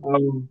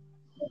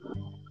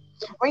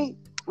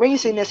 When you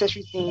say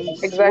necessary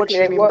things, exactly, what do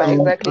you mean by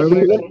exactly?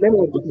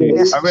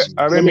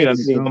 I read an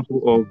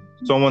example of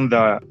someone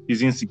that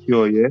is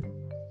insecure, yeah?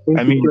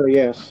 I mean,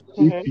 yes.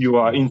 If you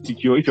are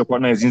insecure, if your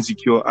partner is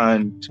insecure,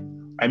 and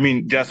I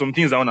mean, there are some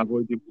things that are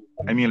unavoidable.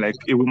 I mean, like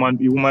a woman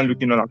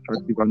looking all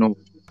attractive and all.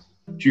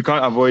 You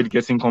can't avoid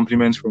getting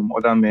compliments from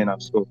other men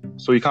and stuff.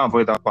 So you can't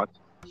avoid that part.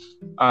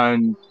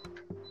 And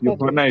your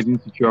partner is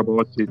insecure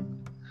about it.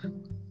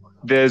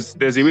 There's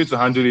a way to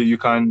handle it. You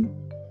can,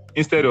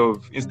 instead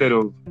of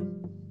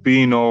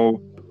being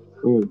all,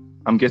 oh,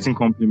 I'm getting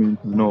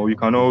compliments. No, you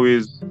can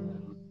always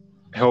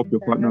help your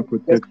partner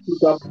protect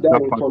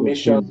that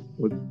information.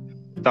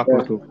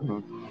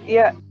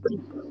 Yeah,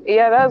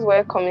 that's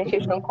where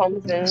communication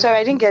comes in. Sorry,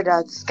 I didn't get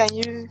that. Can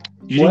you?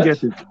 You didn't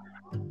get it.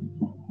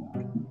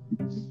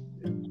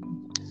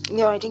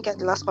 No, I didn't get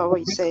the last part. What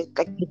you said,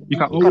 like you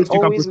can always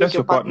protect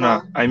your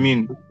partner. I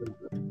mean,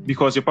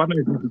 because your partner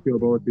is insecure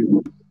about it.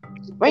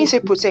 When you say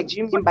protect, do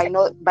you mean by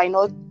not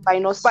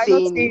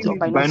saying it, or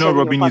by not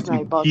rubbing it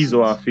in his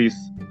or her face,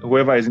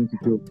 whoever is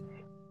insecure?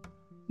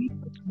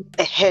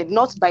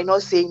 Not by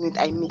not saying it.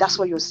 I mean, that's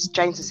what you're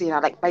trying to say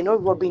now. Like by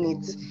not rubbing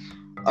it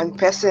on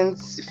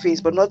person's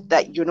face, but not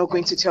that you're not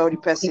going to tell the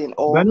person,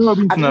 or I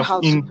don't know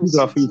how to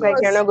face. Like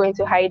you're not going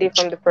to hide it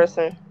from the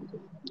person.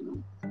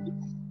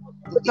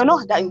 You're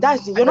not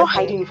you're not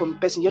hiding it from the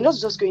person. You're not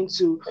just going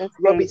to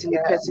rub it in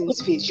the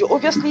person's face. You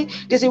obviously,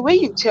 there's a way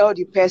you tell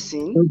the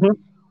person,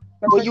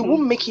 but you Definitely.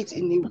 won't make it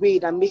in a way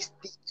that makes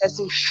the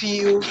person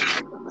feel,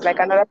 Like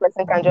another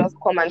person can just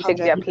come and how take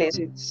do I their put place.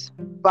 it,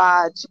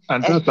 bad.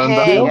 And that's We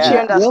under Do you also,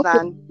 Yeah. we also,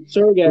 understand?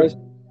 sorry guys,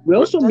 we but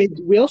also made,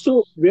 we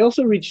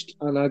also reached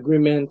an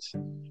agreement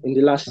in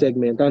the last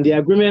segment, and the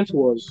agreement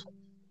was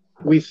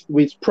with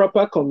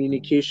proper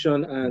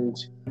communication and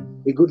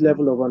a good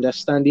level of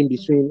understanding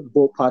between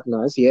both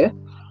partners. Yeah,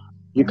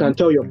 you can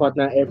tell your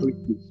partner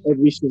everything,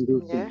 every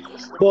single thing.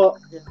 Yeah. But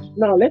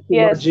now let's Yes.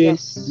 imagine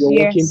Yes. you're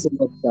working Yes.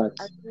 towards that.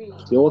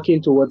 Agreed. You're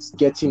working towards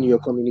getting your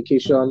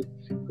communication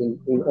in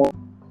all,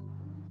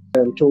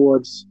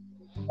 towards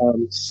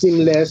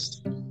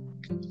seamless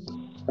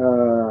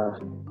uh,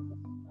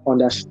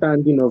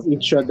 understanding of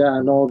each other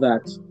and all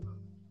that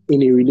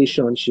in a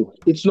relationship.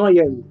 It's not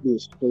yet in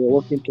place, but we're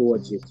working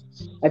towards it.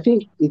 I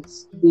think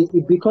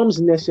it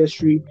becomes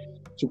necessary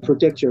to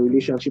protect your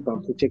relationship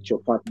and protect your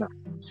partner.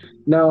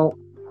 Now,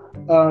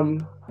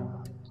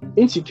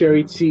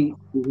 insecurity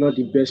is not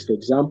the best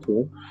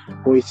example,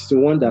 but it's the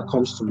one that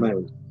comes to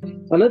mind.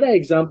 Another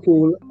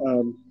example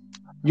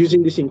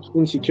using this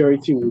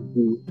insecurity would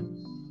be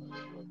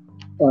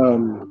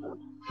um,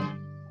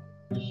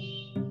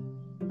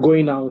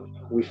 going out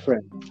with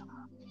friends.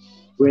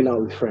 Going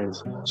out with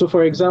friends. So,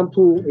 for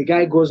example, a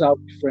guy goes out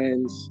with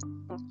friends,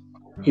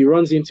 he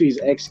runs into his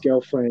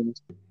ex-girlfriend,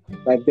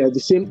 like they're the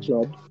same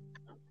club,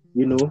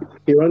 you know,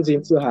 he runs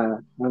into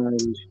her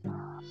and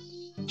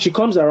she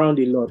comes around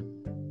a lot.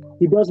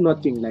 He does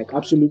nothing, like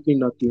absolutely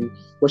nothing,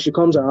 but she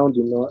comes around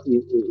a lot.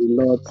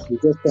 He's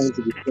just trying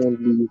to be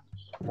friendly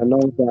and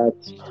all that.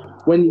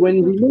 When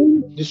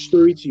relaying the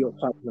story to your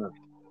partner,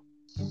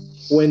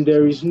 when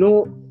there is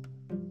no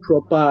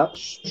proper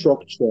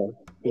structure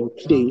in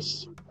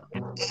place,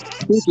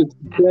 I think it's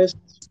best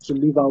to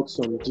leave out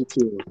some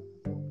details.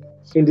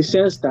 In the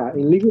sense that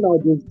in leaving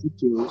out those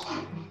details,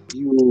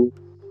 you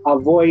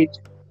avoid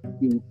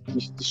the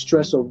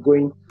stress of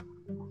going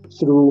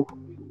through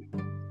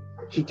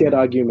heated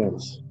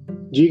arguments.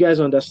 Do you guys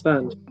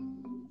understand?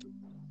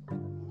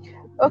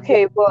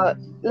 Okay, but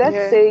let's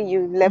Yeah. say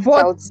you left But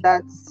out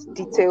that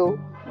detail.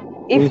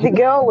 If the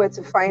girl were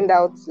to find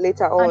out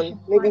later and she on,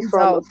 maybe finds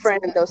from a out.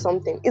 friend or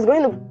something, it's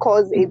going to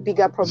cause a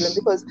bigger problem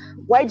because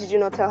why did you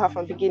not tell her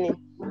from beginning?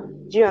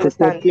 Do you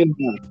understand? Protecting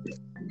her.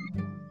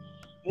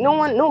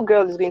 No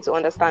girl is going to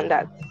understand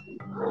that.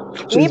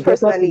 So Me it's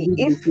better to personally, lead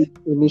if with it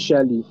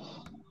initially.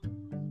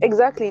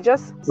 exactly,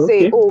 just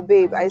say, Okay. "Oh,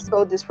 babe, I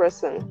saw this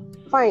person."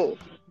 Fine,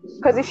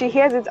 because if she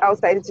hears it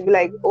outside, it will be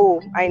like,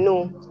 "Oh, I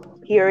know,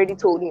 he already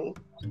told me."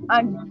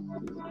 and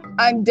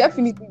and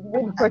definitely the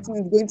way the person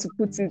is going to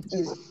put it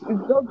is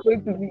just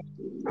going to be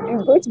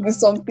it's going to be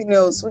something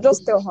else. So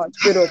just tell her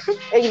straight up.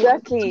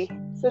 Exactly.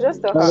 So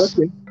just tell her.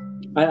 Okay.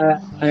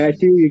 I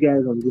feel you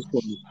guys on this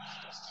one.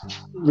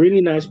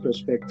 Really nice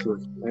perspective.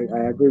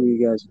 I agree with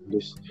you guys on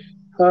this.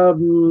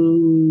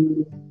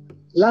 Um,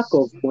 lack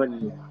of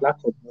money. Lack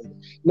of money.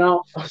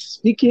 Now,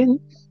 speaking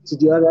to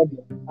the other,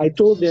 I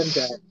told them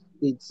that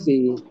it's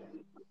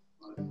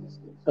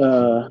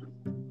uh,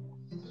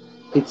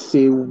 it's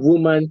a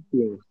woman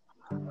thing.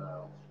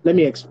 Let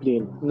me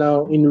explain.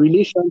 Now, in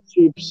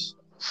relationships,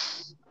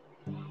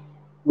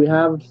 we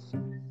have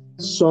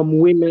some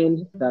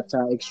women that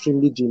are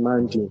extremely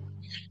demanding.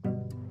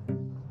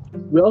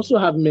 We also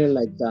have men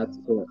like that,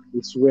 but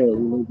it's rare,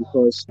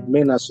 because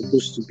men are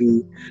supposed to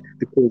be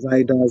the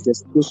providers, they're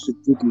supposed to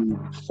do the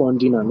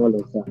funding and all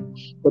of that.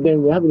 But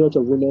then we have a lot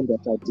of women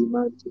that are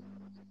demanding.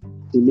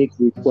 They make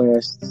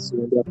requests.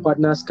 When their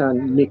partners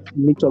can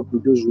meet up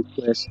with those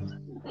requests,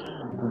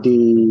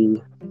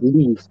 they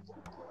leave.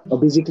 Or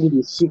basically,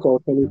 they seek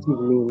alternative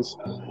means.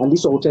 And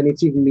this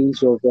alternative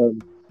means of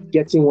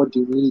getting what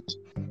they need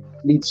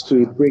leads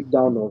to a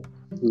breakdown of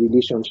the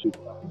relationship.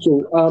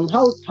 So,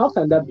 how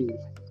can that be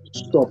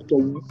stopped?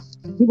 Or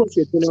give us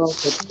your general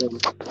thoughts on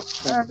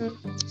Um,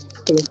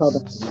 telling how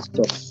that can be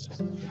stopped.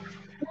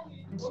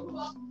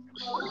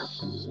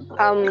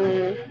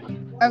 Um,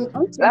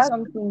 I'll say that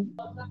something.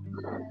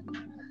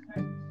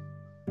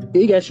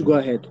 You guys should go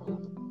ahead.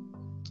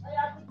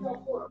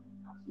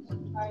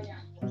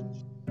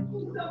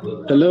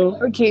 Hello.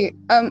 Okay.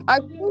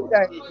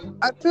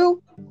 I feel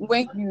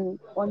when you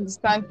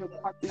understand your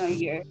partner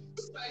here,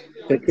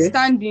 Okay.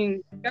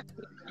 understanding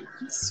definitely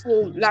this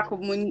whole lack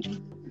of money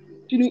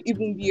shouldn't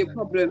even be a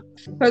problem.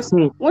 Because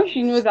Hmm. when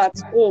she knows that,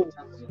 oh,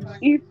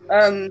 if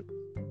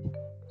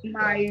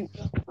my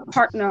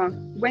partner,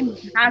 when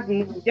he has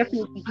money,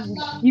 definitely he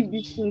will give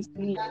these things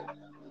to me.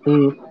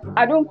 Hmm.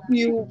 I don't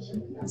feel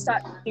we should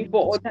start looking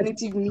for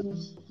alternative means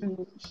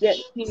to get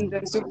things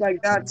and stuff like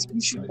that.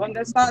 You should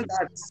understand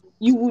that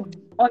you would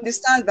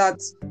understand that,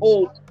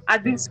 oh,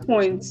 at this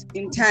point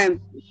in time,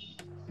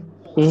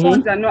 Mm-hmm.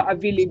 funds are not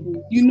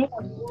available. You know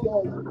what he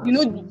does.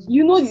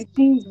 You know the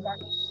things that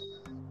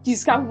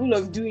he's capable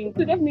of doing.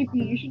 So definitely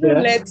you shouldn't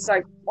Yeah. let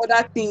like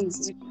other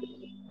things.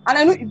 And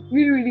I know it's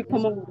really, really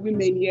common with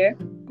women here.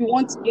 You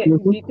want to get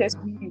the Mm-hmm. latest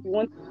news, you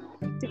want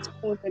the latest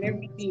phones and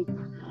everything.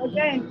 But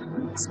then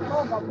it's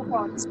more about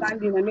proper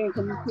understanding and then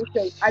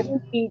communication. I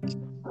don't think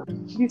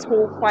this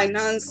whole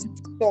finance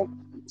stuff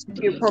should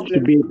be a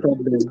Should problem. be a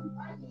problem.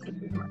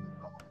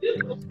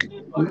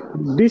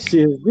 This So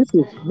is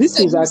you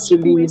see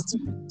actually ways to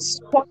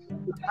support him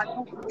and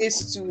not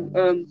ways to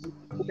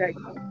like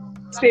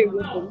stay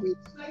away from him.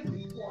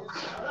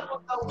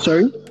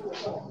 sorry.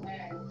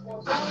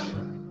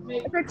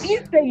 But you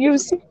say you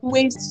see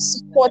ways to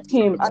support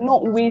him and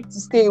not ways to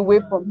stay away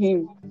from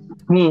him.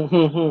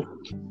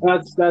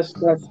 That's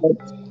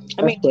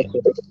I mean,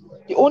 perfect.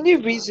 the only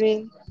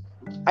reason,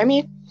 I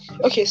mean,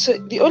 okay, so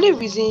the only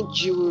reason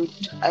you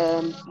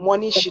would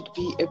money should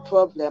be a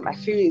problem, I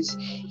feel, is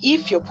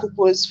if your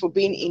purpose for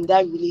being in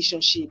that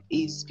relationship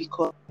is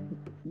because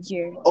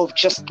Yeah. of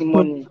just the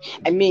money.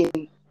 I mean,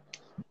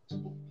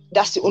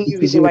 that's the only It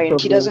should reason be a why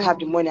he doesn't problem. have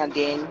the money, and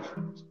then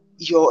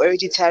you're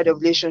already tired of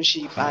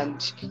relationship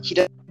and he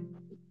doesn't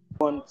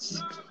want.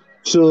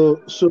 So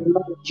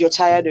You're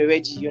tired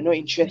already. You're not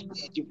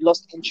interested. You've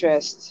lost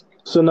interest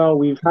now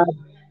we've had.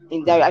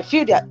 in that. I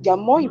feel that there are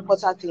more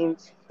important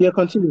things. Yeah,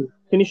 continue.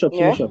 Finish up.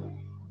 Yeah. Finish up.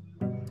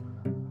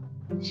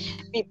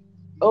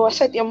 Oh, I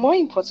said there are more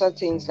important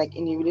things like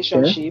in a Yeah.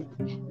 relationship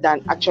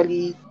than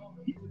actually.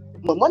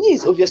 Well, money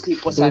is obviously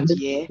important, Mhm.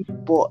 yeah,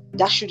 but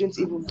that shouldn't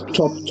even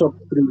Top be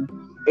three.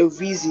 a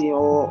reason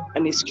or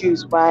an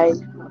excuse why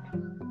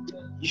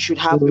you should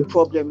have a Mhm.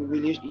 problem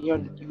in your I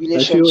feel you.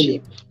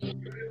 relationship.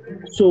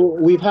 So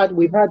we've had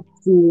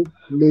two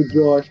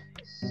major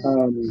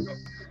um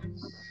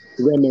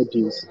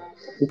remedies.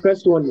 The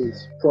first one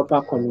is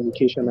proper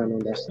communication and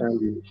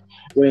understanding.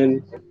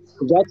 When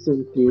that's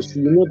in place,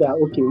 you know that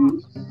okay,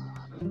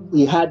 if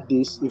he had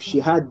this, if she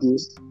had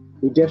this,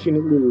 he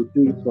definitely will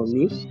do it for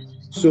me.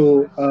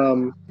 So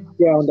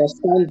yeah, I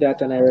understand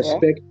that and I Yeah.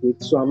 respect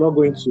it. So I'm not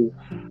going to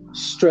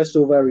stress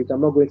over it.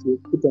 I'm not going to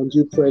put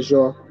undue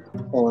pressure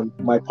on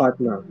my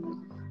partner.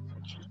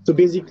 So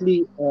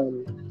basically,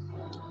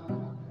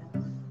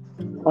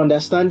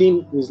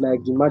 understanding is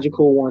like the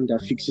magical one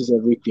that fixes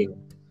everything.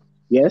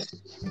 Yes,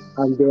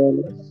 and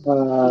then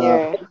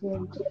Yeah.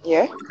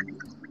 Yeah.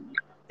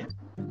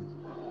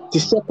 the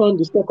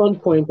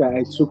second point that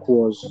I took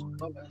was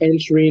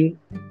entering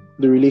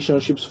the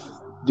relationship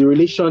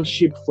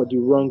for the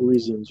wrong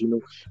reasons.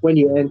 When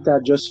you enter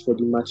just for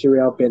the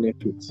material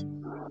benefits.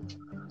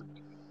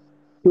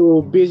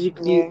 So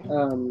basically,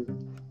 Yeah.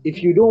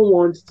 if you don't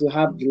want to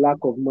have the lack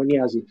of money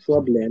as a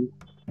problem,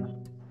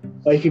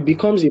 or if it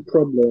becomes a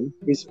problem,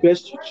 it's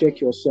best to check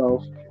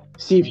yourself,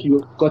 see if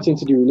you got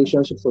into the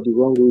relationship for the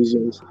wrong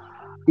reasons.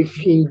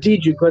 If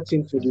indeed you got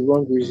in for the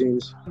wrong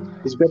reasons,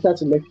 it's better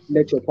to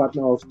let your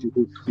partner off the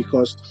hook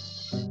because,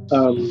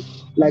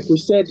 like we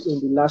said in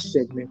the last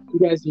segment, you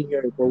guys didn't hear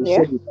it, but we Yeah.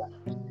 said it that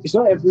it's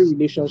not every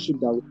relationship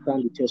that will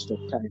stand the test of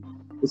time.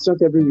 It's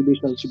not every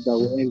relationship that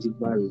will end in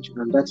marriage,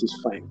 and that is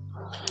fine.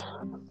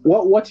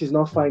 What is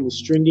not fine is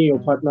stringing your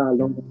partner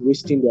along and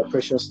wasting their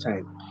precious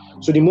time.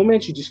 So the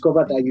moment you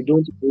discover that you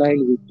don't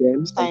align with them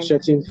on Time.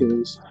 certain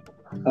things,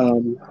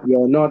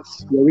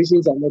 your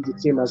reasons are not the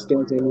same as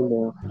theirs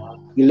anymore.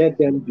 You let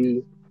them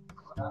be.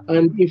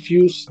 And if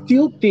you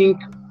still think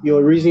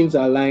your reasons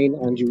align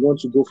and you want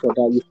to go for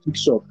that, you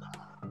fix up.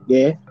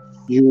 Yeah,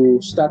 you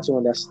start to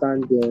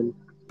understand them.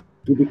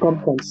 You become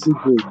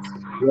considerate.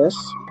 Yes.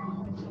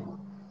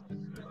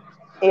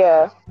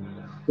 Yeah.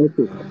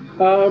 Okay.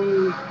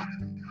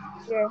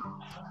 Yeah.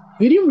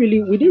 We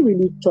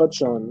didn't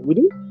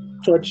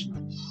touch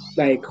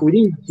like we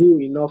didn't do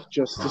enough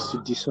justice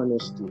to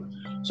dishonesty.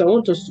 So I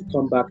want us to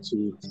come back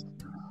to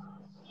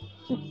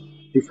it.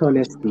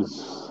 Dishonesty.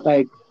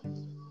 Like,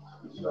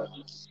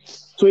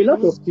 so a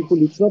lot of people,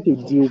 it's not a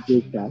deal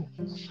breaker,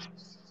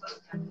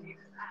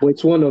 but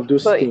it's one of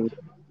those But things.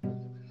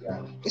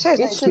 You say it's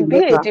it not a deal should be a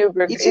breaker. deal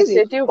breaker. It is It's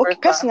a a deal okay.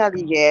 breaker.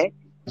 Personally, yeah,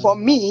 for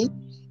me,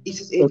 it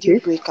is a deal Okay.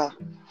 breaker.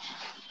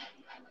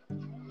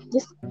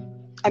 Yes.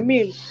 I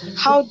mean,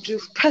 how do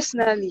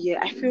personally, yeah,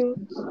 I feel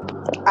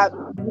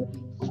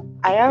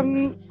I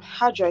am.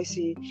 How do I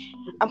say?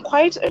 I'm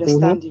quite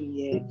understanding.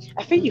 Yeah,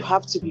 I think you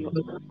have to be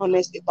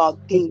honest about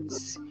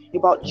things,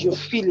 about your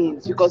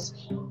feelings, because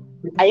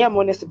I am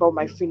honest about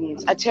my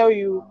feelings. I tell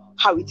you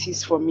how it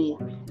is for me.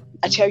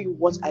 I tell you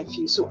what I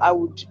feel. So I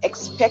would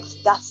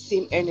expect that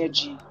same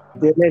energy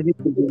The energy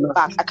to be back.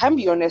 matched. I can't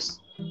be honest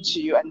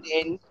to you and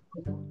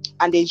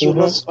then you're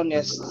not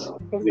honest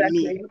with me.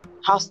 Exactly.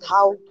 How's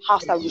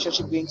that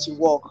relationship going to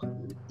work?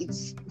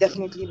 It's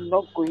definitely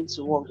not going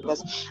to work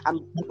because I'm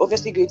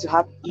obviously going to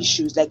have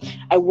issues. Like,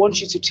 I want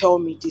you to tell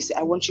me this.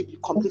 I want you to be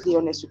completely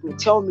honest with me.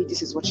 Tell me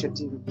this is what you're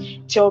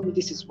doing. Tell me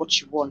this is what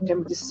you want. Tell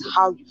me this is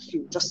how you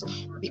feel. Just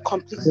be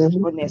completely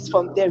honest.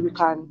 From there, we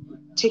can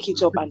take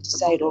it up and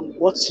decide on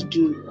what to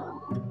do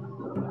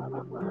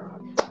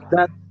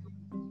That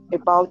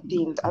about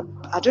things.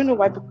 I don't know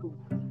why people.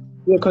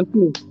 yeah,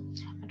 continue.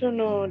 I don't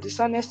know.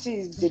 Dishonesty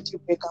is the deal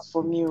breaker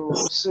for me.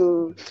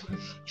 So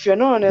if you're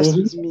not honest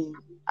with me,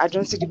 I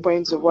don't see the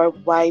point of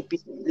why be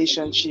in a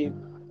relationship.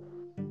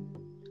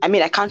 I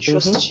mean, I can't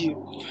trust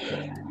you.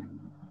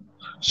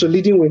 So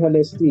leading with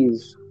honesty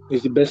is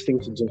the best thing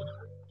to do.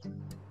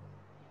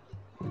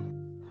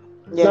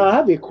 Yeah. Now I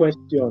have a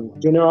question,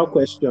 general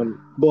question,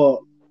 but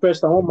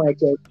first I want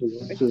Michael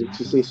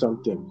to say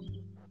something.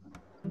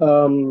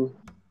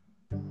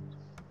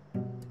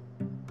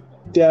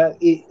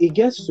 it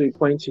gets to a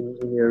point in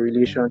your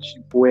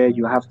relationship where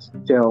you have to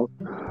tell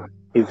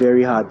a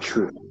very hard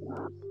truth.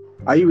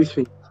 Are you with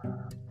me?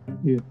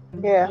 Yeah.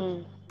 Yeah.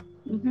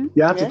 Mm-hmm.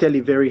 You have to Yeah. tell a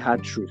very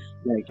hard truth.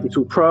 Like it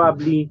will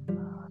probably,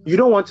 you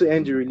don't want to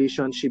end the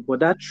relationship, but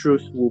that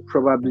truth will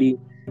probably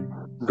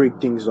break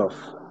things off.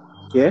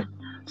 Yeah.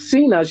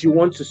 Seeing as you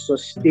want to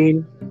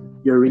sustain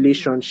your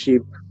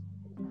relationship,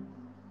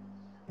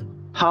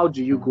 how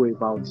do you go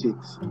about it?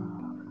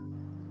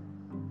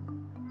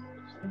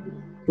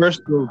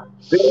 First off,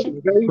 Very,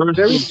 very, first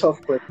very off,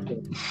 tough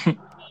question.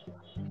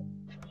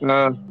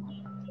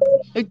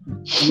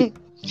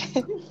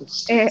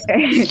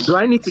 Do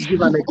I need to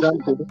give an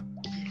example?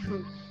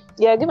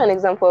 Yeah, give an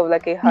example of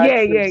like a hard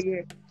yeah, truth.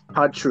 yeah.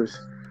 Hard truth.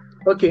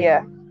 Okay.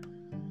 Yeah.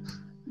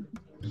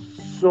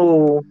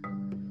 So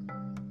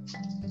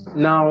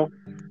now,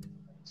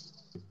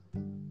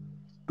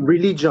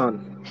 religion.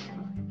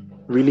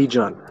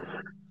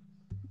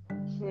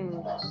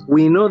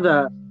 We know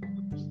that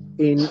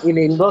in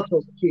a lot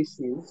of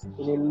cases,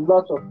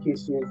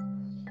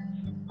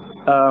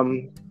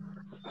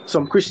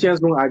 some Christians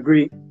don't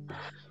agree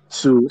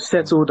to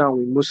settle down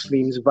with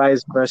Muslims,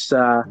 vice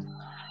versa.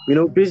 You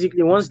know,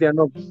 basically, once they are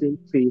not the same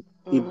faith,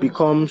 it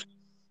becomes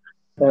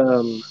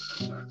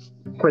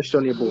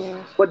questionable.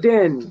 Yeah. But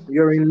then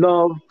you're in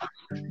love,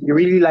 you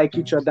really like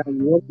each other, and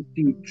you want to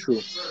see it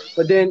through.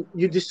 But then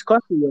you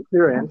discuss with your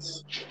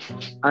parents,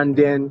 and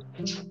then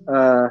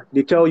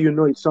they tell you,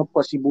 no, it's not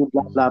possible,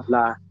 blah, blah,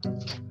 blah.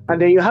 And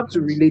then you have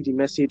to relay the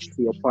message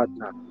to your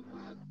partner.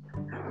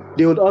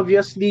 They would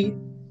obviously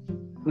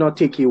not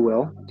take it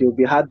well. They'll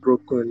be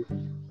heartbroken.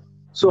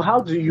 So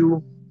how do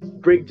you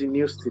break the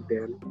news to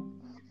them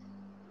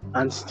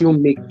and still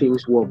make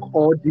things work?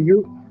 Or do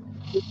you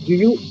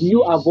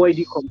avoid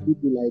it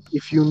completely? Like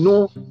if you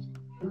know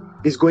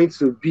it's going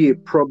to be a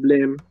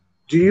problem,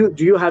 do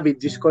you have a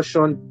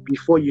discussion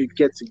before you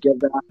get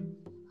together?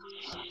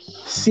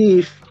 See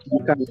if you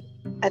can.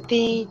 I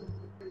think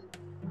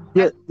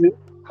Yeah.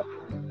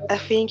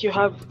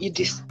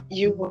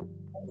 you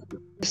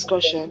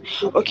discussion.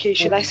 Okay,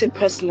 should I say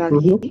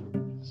personally?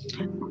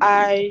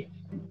 I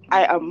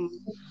am.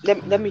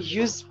 Let me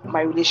use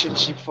my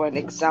relationship for an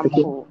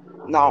example.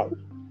 Now,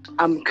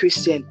 I'm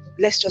Christian.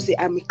 Let's just say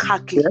I'm a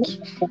Catholic,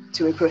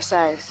 to be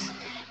precise,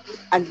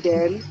 and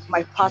then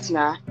my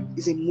partner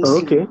is a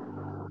Muslim. Okay.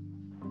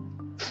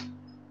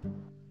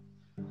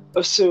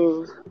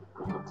 So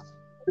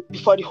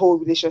before the whole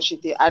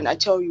relationship there, and I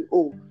tell you,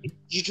 oh,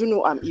 you do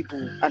know I'm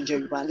Igbo and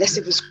Yoruba. Let's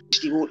even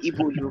switch the whole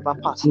Igbo Yoruba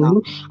part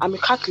now. I'm a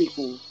Catholic,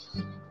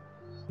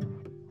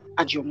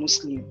 and you're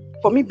Muslim.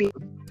 For me, being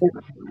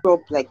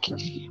up like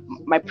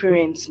my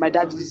parents, my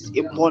dad is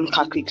a born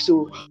Catholic,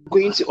 so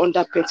going to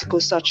under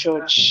Pentecostal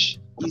church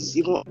is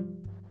even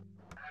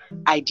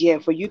idea.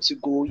 For you to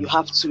go, you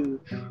have to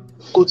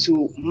go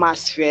to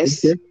mass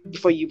first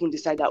before you even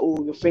decide that,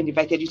 oh, your friend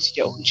invited you to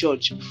your own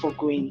church before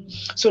going.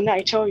 So now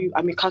I tell you,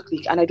 I'm a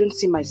Catholic and I don't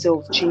see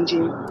myself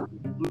changing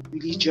my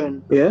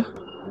religion. Yeah.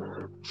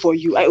 For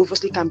you, I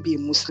obviously can't be a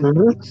Muslim.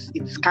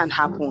 It can't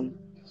happen.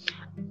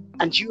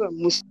 And you are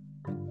Muslim,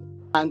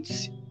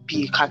 can't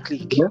be a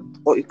Catholic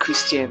or a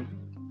Christian.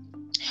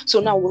 So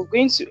now we're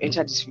going to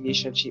enter this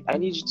relationship. I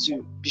need you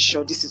to be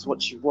sure this is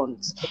what you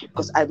want,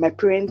 because my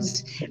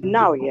parents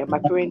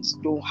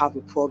don't have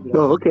a problem.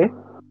 Oh, okay.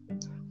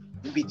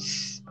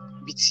 With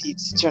it.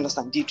 Do you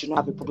understand? They do not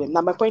have a problem.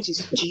 Now my point is,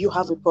 do you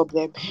have a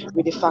problem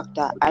with the fact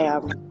that I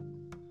am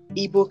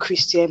Igbo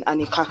Christian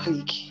and a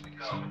Catholic?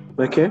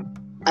 Okay.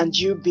 And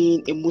you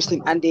being a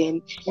Muslim, and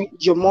then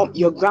your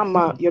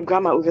grandma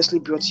obviously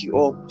brought you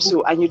up.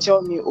 So, and you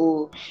tell me,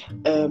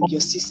 your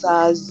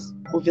sisters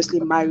obviously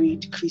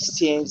married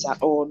Christians and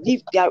all.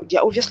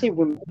 They're obviously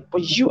women,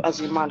 but you as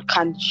a man,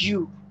 can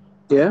you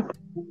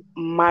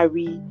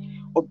marry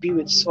or be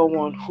with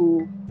someone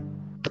who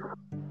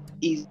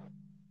is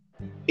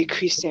a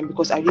Christian?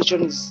 Because our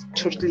religion is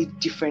totally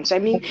different. So, I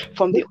mean,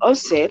 from the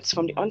onset,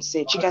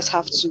 you guys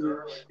have to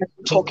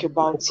talk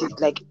about it.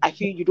 Like, I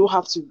feel you don't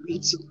have to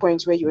wait to the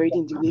point where you're already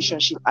in the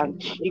relationship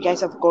and you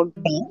guys have gone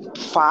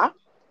far.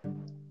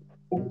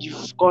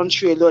 You've gone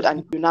through a lot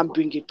and you now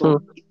bring it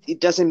up. It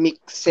doesn't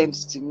make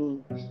sense to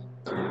me.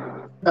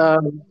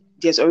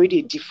 There's already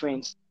a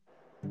difference.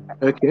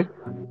 Okay.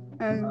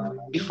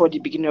 Before the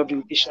beginning of the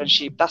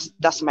relationship.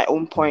 That's my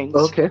own point.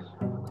 Okay.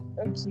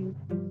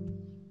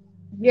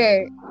 Yeah,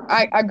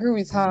 I agree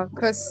with her,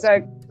 because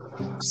like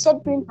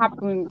something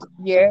happened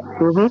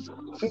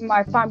in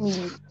my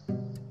family.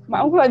 My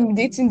uncle had been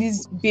dating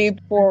this babe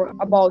for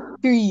about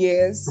 3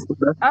 years,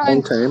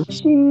 and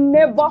she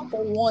never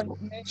for once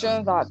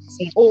mentioned that,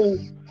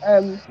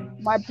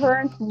 my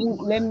parents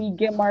won't let me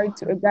get married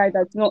to a guy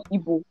that's not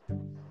Igbo.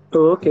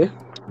 Oh, okay.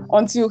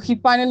 Until he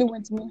finally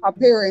went to meet her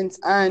parents,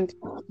 and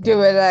they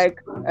were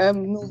like,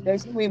 no,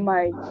 there's no way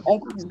my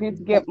uncle is going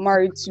to get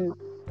married to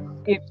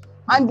it.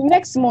 And the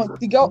next month,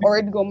 the girl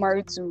already got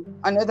married to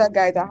another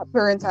guy that her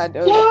parents had.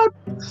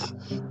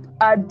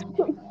 And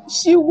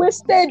she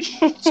wasted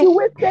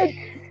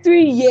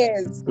 3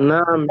 years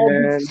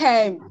of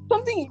time.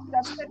 Something you could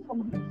have said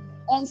from the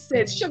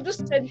onset. She should have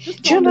just said,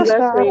 just Do you tell me,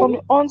 understand? From oh,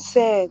 the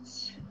onset.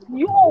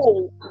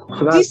 yo,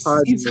 So that's this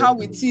hard. is how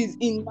it is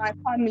in my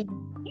family.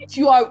 If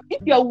you guys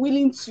are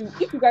willing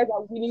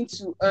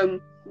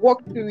to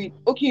work through it,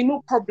 okay,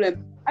 no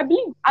problem. I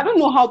don't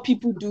know how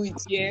people do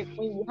it here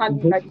when you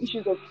handle like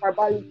issues of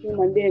tribalism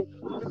and then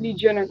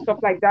religion and stuff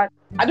like that.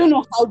 I don't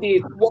know how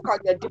they work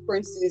out their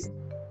differences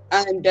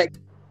and like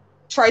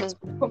try to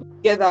come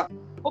together.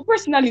 But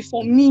personally,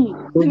 for me,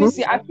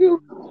 honestly, I feel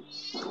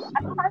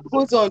as time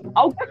goes on,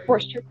 I'll get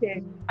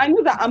frustrated. I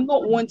know that I'm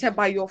not wanted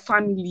by your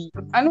family.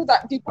 I know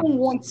that they don't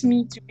want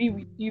me to be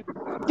with you.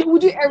 They will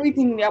do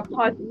everything in their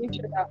part to make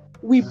sure that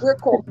we break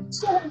up.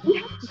 So we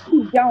have to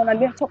sit down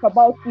and then talk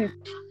about it.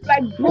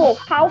 Like, bro,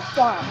 how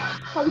far?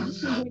 How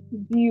is this thing going to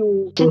be?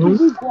 Oh? Should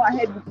we go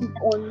ahead with it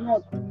or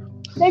not?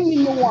 Let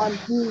me know what I'm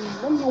doing.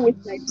 Let me not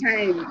waste my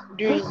time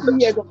doing 2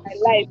 years of my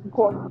life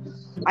because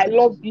I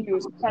love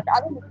videos. Like, I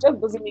don't know, it just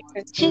doesn't make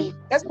sense to me.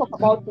 Let's talk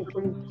about it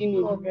from the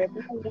beginning.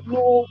 People will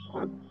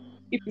know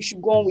if we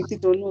should go on with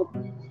it or not.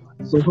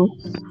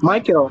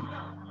 Michael,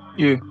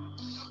 Yeah.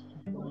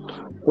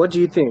 what do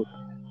you think?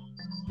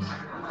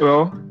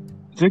 Well,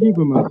 taking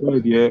from my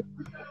side, yeah,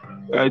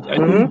 I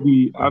think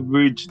the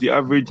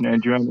average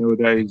Nigerian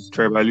elder is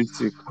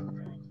tribalistic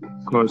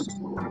because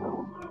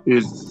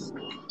it's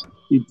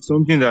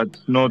something that's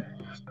not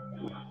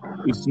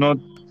it's not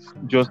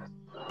just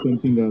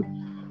something that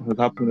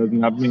has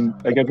been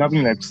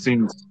happening like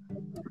since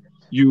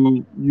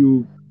you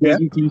Yeah.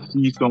 basically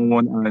see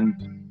someone and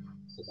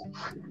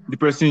the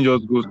person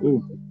just goes,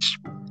 oh,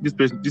 this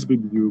baby is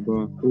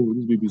Yoruba, oh,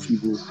 this baby is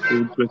Igbo,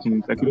 oh, this person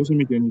is like, it doesn't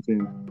make any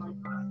sense.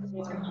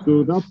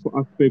 So that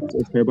aspect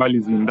of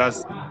tribalism,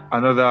 that's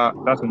another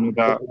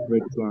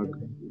red flag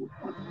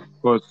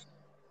because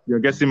you're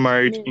getting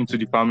married into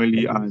the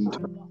family and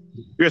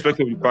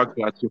irrespective of the fact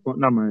that your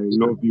partner might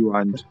love you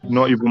and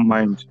not even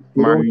mind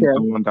You don't marrying care.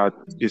 someone that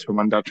is from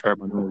another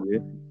tribe and all, yeah.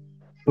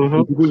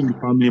 The people in the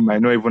family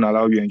might not even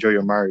allow you to enjoy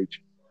your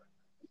marriage.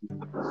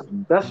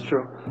 That's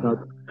true.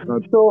 That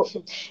So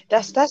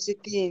That's the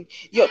thing.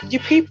 Your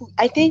people.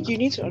 I think you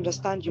need to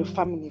understand your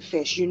family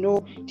first. You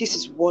know, this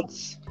is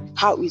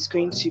how it's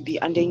going to be,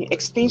 and then you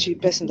explain to the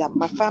person that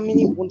my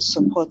family won't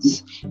support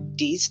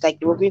this. Like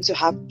they were going to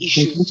have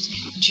issues.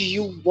 Do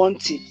you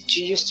want it?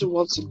 Do you still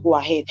want to go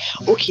ahead?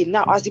 Okay,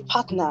 now as a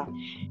partner,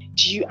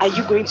 are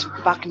you going to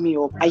back me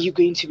up? Are you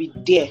going to be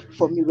there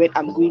for me when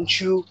I'm going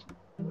through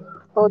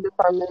All the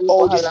family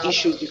all these wahala.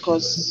 issues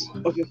because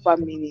of your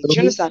family? Do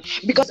you understand?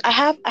 Because I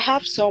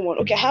have someone.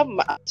 Okay, I have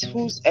my aunt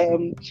who's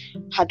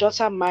her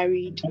daughter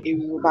married a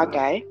Yoruba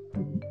guy.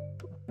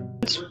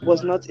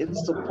 Was not in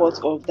support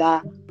of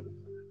that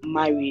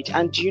marriage,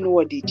 and do you know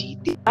what they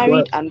did? They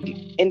married and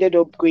they ended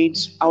up going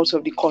out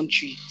of the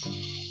country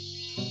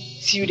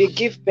till they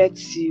gave birth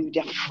to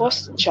their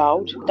first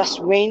child. That's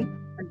when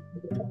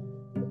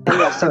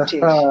they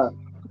accepted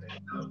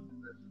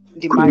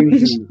the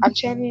marriage. I'm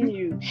telling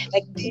you,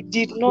 like they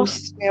did not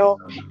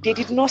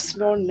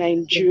smell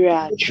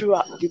Nigeria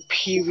throughout the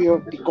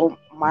period they got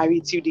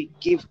married till they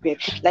gave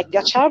birth. Like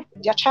their child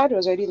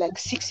was already like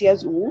 6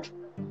 years old.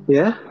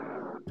 Yeah.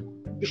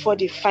 Before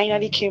they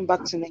finally came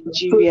back to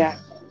Nigeria,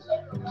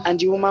 and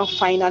the woman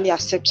finally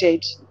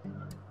accepted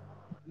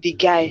the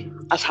guy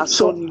as her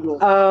son-in-law.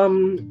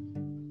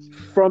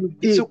 From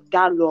It took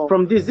that long.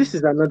 From this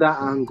is another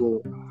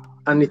angle,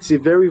 and it's a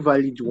very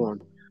valid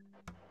one.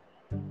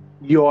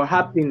 Your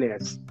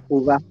happiness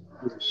over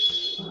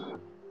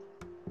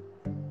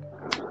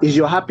is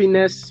your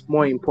happiness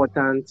more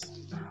important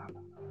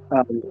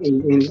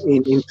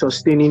in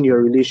sustaining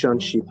your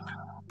relationship?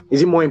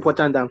 Is it more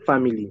important than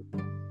family?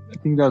 I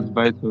think that's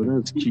vital.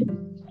 That's key.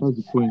 That's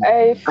the point.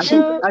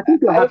 I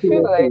think your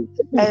happiness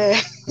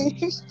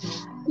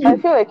I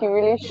feel like you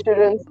really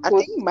shouldn't I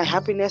put think my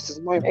happiness is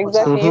more important.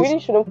 exactly. You really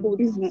shouldn't put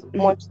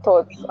much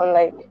thoughts on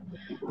like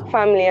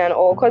family and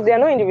all because they are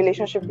not in the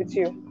relationship with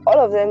you. All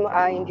of them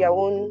are in their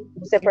own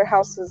separate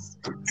houses,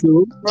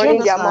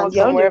 running their mouths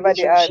from wherever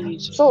they are.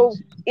 So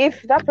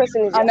if that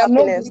person is your And I'm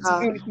not happiness,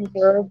 going to be with you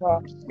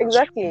forever.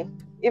 exactly.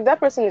 If that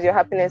person is your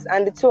happiness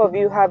and the two of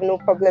you have no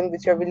problem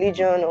with your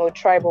religion or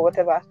tribe or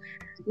whatever,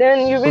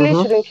 then you really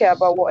shouldn't care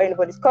about what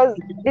anybody's. Because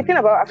the thing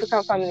about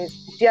African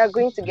families, they are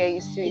going to get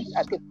used to it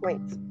at a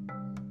point.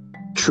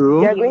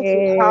 True. They are going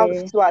to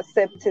have to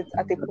accept it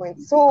at a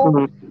point.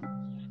 So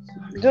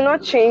do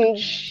not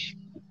change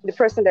the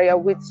person that you're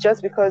with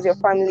just because your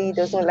family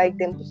does not like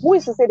them. Who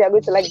is to say they're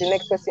going to like the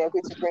next person you're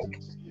going to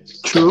bring?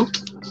 True.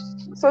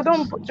 So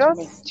don't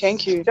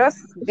thank you. Just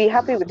be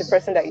happy with the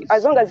person that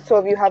as long as the two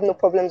of you have no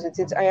problems with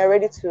it and you're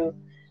ready to,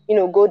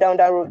 go down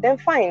that road, then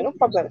fine, no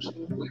problem.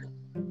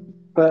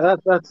 But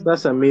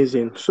that's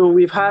amazing. So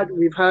we've had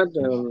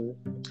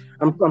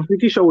I'm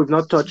pretty sure we've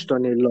not touched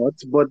on a lot,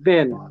 but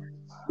then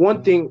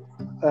one thing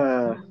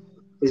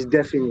is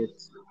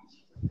definite.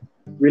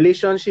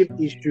 Relationship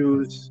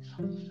issues,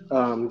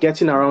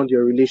 getting around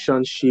your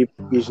relationship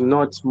is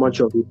not much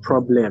of a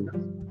problem,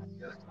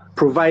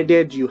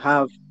 provided you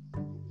have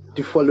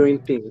the following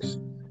things: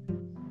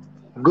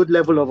 good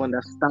level of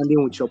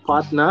understanding with your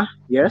partner,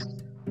 yes,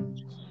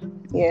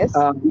 Yes.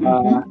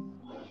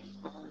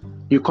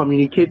 You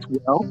communicate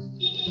well,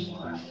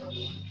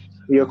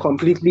 you're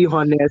completely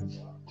honest,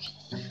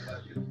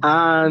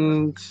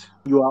 and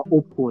you are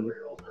open.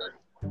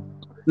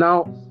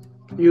 Now,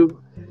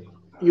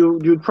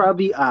 you'd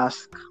probably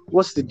ask,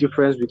 what's the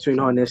difference between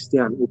honesty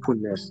and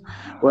openness?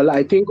 Well,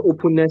 I think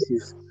openness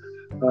is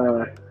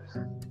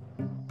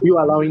you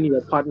allowing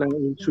your partner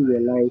into your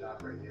life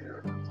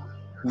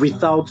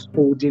without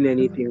holding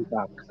anything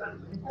back.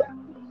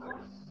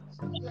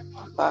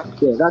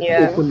 Yeah, that's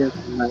Yeah. openness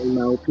in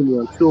my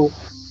opinion. So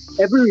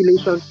every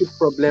relationship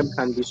problem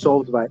can be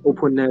solved by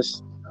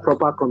openness,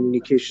 proper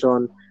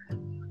communication,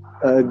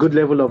 a good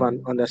level of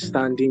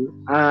understanding,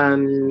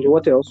 and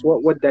what else?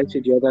 What did I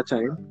say the other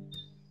time?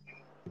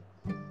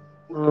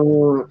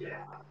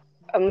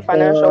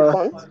 Financial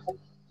funds.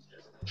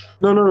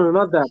 No,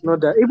 not that, not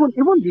that. Even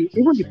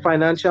the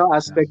financial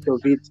aspect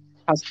of it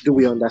has to do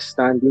with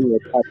understanding your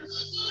partner.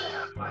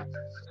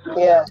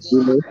 Yeah.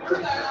 You know.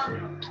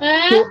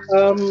 So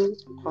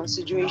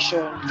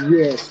Consideration.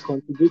 yes,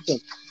 contribution.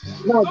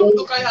 Now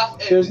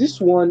there's this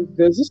one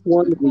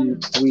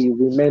we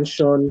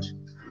mentioned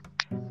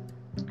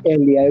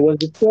earlier. It was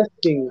the first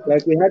thing.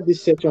 Like we had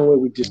this section where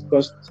we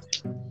discussed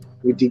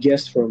with the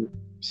guests from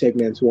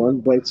segment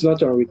 1, but it's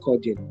not on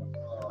recording.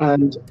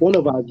 And one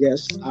of our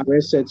guests,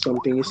 Aaron, said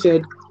something. He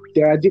said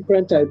there are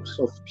different types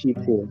of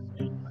people.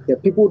 There are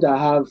people that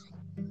have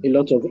a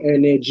lot of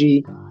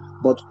energy,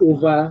 but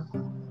over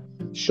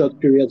short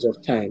periods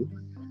of time.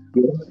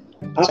 You know,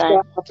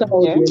 after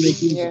all the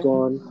energy is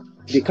gone,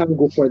 they can't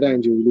go further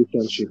in the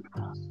relationship.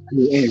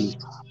 The end.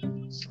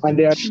 And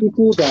there are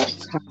people that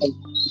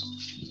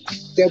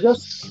they're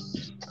just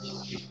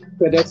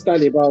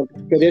pedestrian about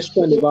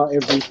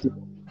everything.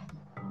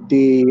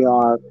 They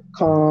are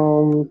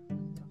calm.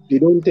 They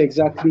don't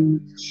exactly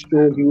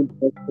show you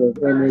lots of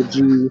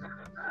energy.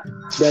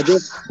 They're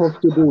just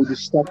comfortable with the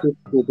status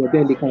quo, but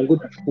then they can go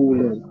to full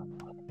length.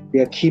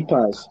 They're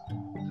keepers.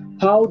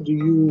 How do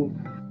you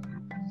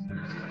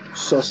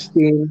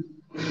sustain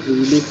a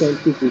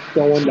relationship with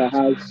someone that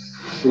has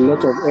a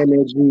lot of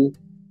energy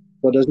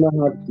but does not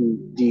have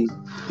the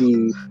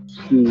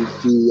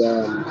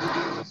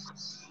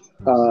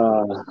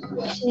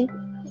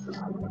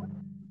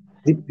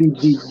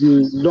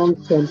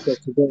long-term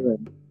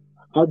perseverance?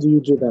 How do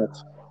you do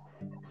that?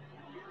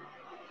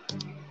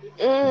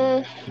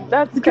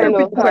 That's Could you kind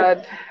repeat of the question?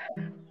 hard.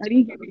 I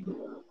didn't hear you.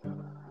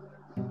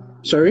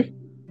 Sorry?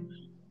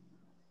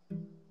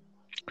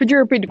 Could you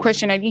repeat the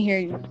question? I didn't hear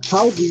you.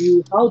 How do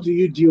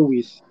you deal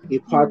with a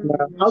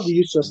partner? How do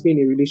you sustain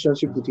a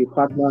relationship with a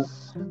partner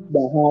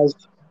that has,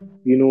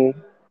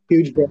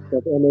 huge bursts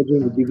of energy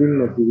in the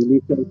beginning of the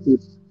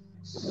relationship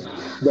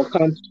but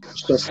can't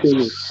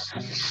sustain it?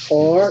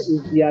 Or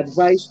is the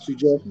advice to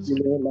just,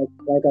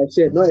 like I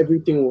said, not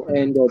everything will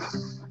end up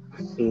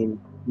in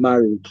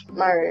marriage.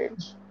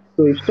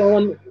 So if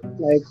someone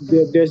like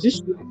there's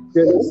this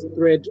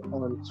thread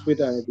on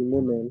Twitter at the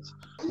moment.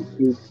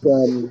 It's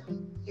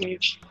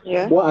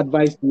what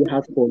advice do you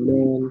have for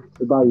men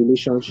about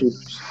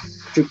relationships,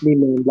 strictly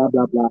men, blah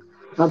blah blah.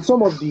 And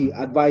some of the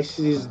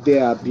advices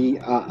there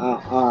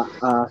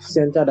are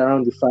centered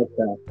around the fact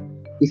that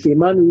if a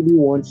man really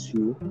wants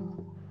you,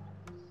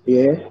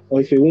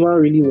 or if a woman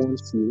really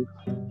wants you,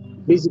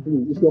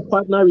 basically, if your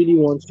partner really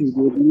wants you,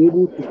 they'll be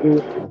able to go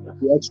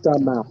the extra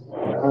mile.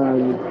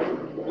 And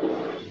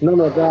none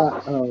of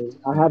that,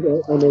 I have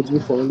energy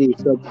for only a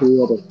short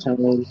period of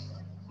time.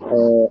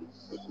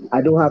 I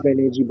don't have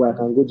energy, but I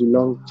can go the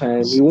long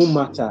time. It won't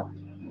matter.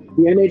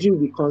 The energy will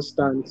be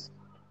constant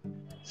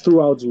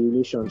throughout the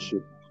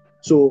relationship.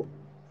 So,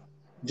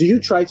 do you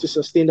try to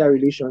sustain that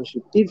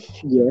relationship? If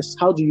yes,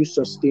 how do you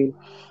sustain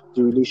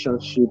the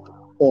relationship?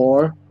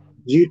 Or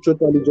do you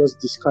totally just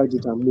discard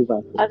it and move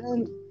on?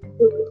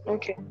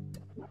 Okay.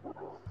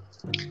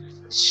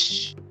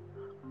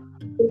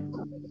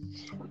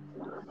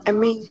 I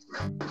mean,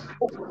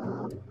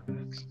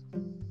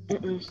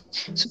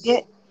 so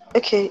yeah,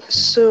 okay.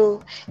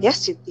 So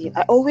yesterday,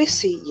 I always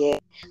say,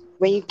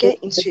 when you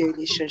get into a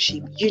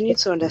relationship, you need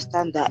to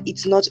understand that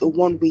it's not a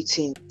one-way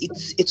thing;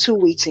 it's a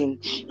two-way thing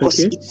because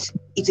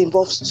it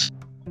involves two.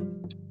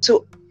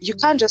 So you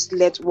can't just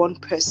let one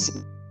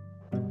person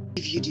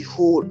give you the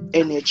whole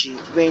energy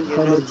when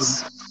you're not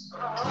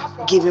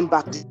giving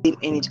back the same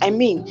energy. I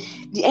mean,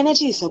 the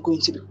energy is not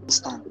going to be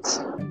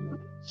constant.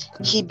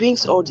 He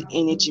brings all the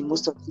energy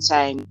most of the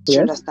time. Do you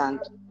understand?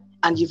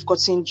 And you've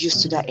gotten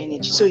used to that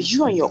energy. So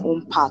you on your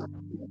own path,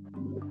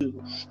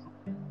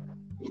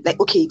 like,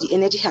 okay, the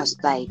energy has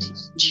died.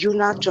 Do you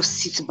not just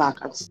sit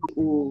back and say,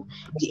 oh,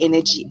 the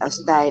energy has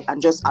died,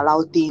 and just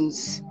allow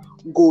things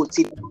go?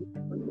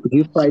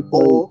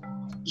 Or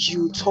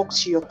you talk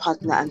to your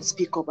partner and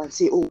speak up and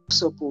say, oh,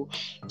 so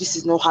this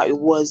is not how it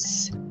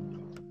was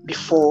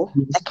before.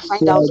 Like,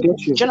 find out. Do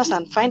you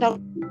understand? Find out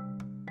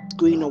what's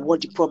going on,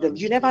 what the problem.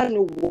 You never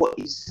know what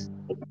is,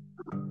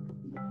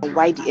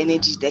 why the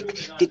energy. Like,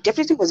 there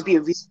definitely must be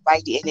a reason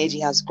why the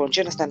energy has gone. Do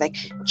you understand? Like,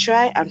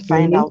 try and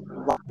find out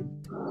why.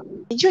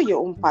 Enjoy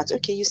your own part.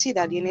 Okay, you see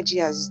that the energy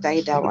has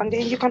died out, and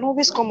then you can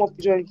always come up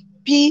with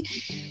be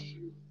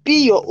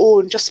your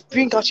own. Just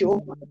bring out your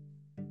own.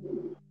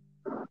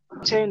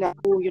 Telling that,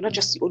 oh, you're not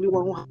just the only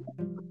one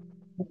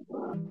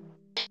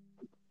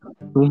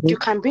who you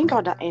can bring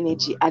out that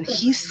energy, and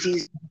he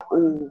sees,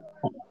 oh,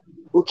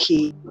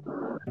 okay,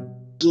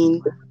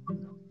 again,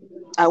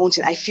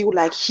 I feel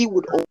like he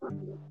would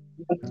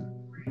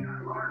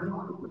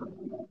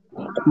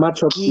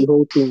match up the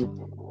whole thing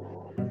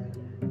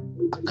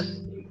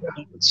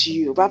to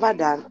you rather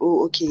than,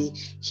 oh, okay,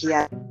 he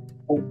has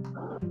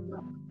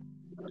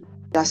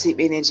that same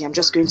energy. I'm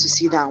just going to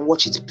sit down and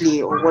watch it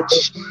play, or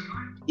watch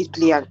it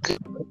play and to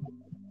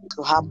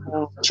happen.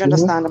 Do you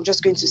understand? I'm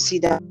just going to see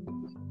that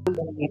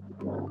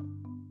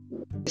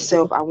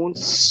myself. I won't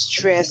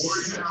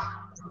stress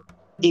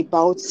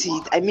about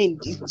it. I mean,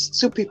 it's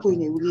two people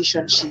in a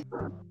relationship.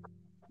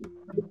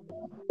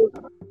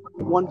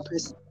 One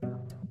person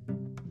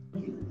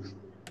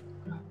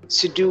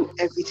to do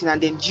everything,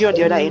 and then you on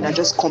the other end are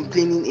just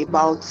complaining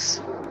about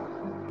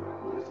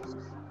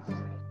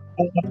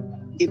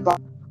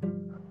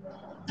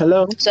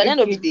hello. So at the end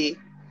of the day,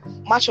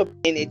 match up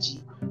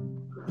energy.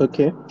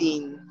 Okay.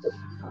 Then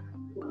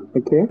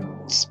okay.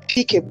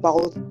 Speak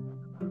about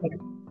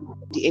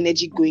the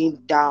energy going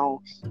down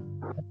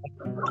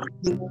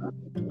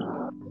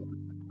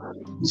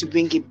to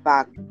bring it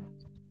back.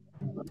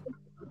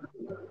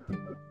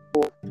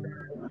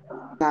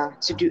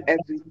 To do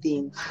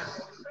everything.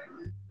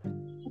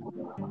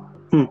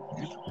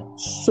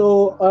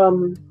 So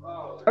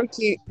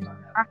Okay.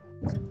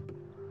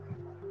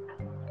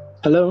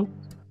 Hello.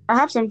 I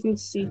have something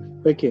to say.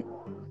 Okay.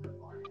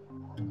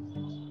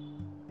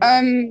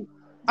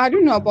 I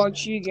don't know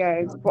about you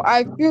guys, but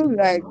I feel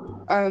like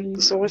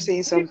someone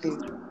saying something.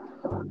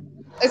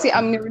 Let's say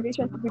I'm in a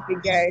relationship with a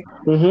guy.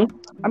 Mm-hmm.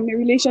 I'm in a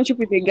relationship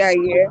with a guy,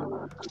 yeah.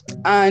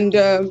 And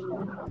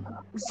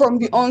from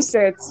the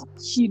onset,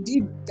 he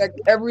did like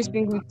every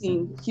single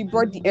thing. He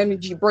brought the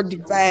energy, brought the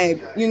vibe.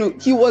 You know,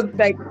 he was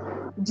like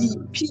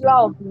the pillar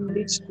of the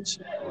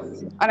relationship.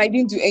 And I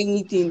didn't do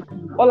anything.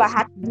 All I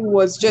had to do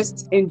was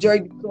just enjoy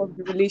the flow of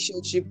the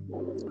relationship.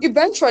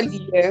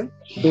 Eventually, yeah,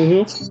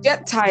 you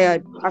get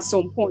tired at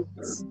some point.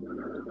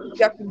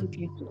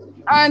 Definitely.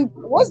 And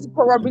what's the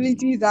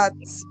probability that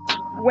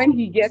when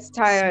he gets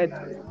tired,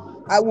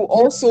 I will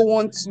also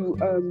want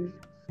to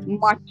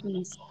match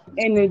his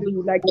energy,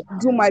 like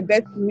do my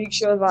best to make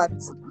sure that,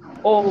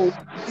 oh,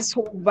 this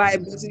whole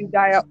vibe doesn't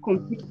die out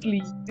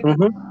completely.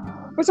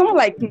 For someone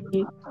like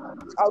me,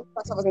 I'll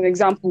pass up as an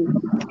example.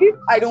 If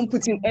I don't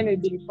put in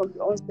energy from the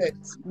onset,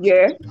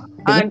 yeah,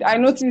 and I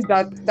notice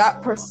that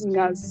that person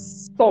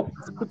has stopped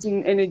putting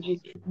in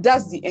energy,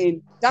 that's the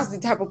end. That's the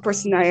type of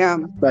person I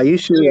am. Are you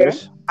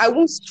serious? Yeah? I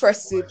won't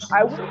stress it.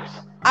 I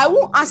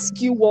won't ask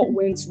you what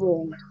went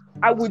wrong.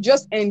 I will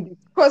just end it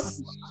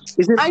because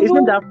isn't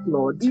that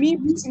flawed? Me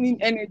putting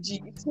in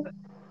energy.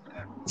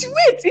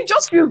 It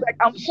just feels like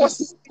I'm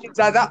forcing things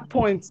at that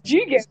point. Do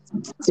you get?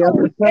 So I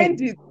will end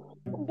it.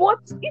 But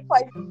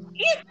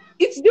if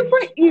it's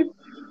different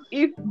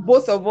if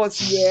both of us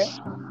here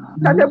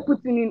started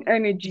putting in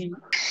energy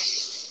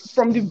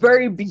from the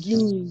very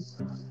beginning,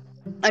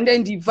 and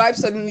then the vibe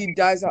suddenly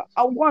dies out,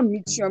 I want to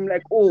meet you. I'm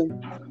like, oh,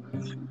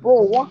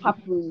 bro, what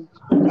happened?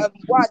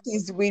 Why are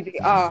things the way they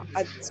are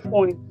at this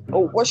point?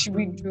 Or what should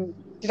we do?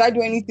 Did I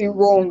do anything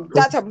wrong?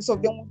 That type of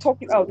stuff. Then we'll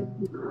talk it out.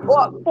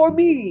 But for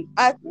me,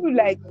 I feel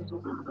like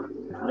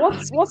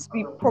what's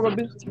the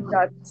probability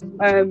that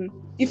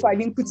if I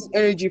didn't put in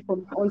energy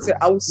from the onset,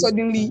 I would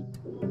suddenly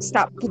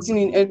start putting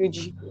in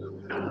energy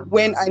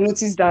when I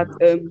notice that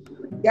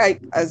guy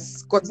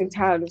has gotten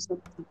tired or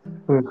something.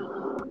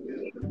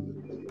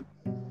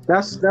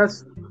 That's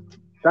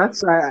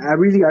I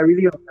really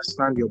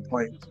understand your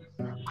point,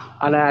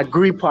 and I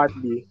agree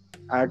partly.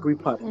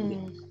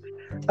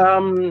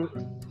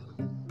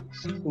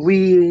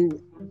 We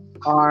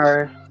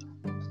are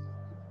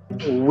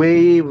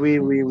way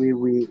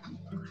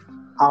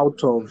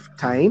out of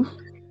time,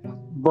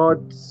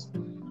 but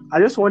I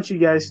just want you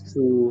guys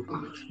to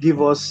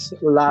give us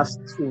last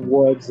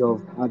words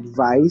of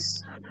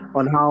advice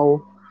on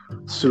how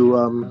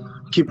to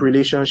keep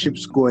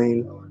relationships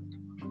going,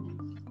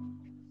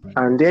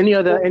 and any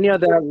other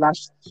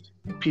last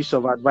piece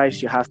of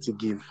advice you have to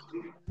give.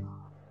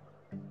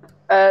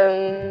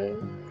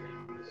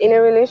 In a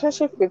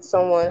relationship with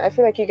someone, I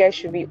feel like you guys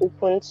should be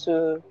open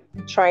to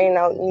trying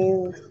out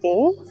new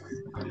things,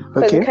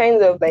 because it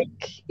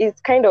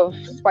kind of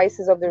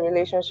spices up the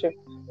relationship.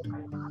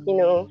 You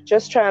know,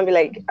 just try and be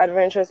like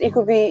adventurous. It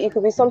could be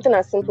something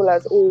as simple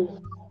as, oh,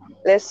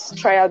 let's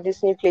try out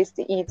this new place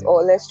to eat,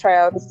 or let's try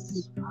out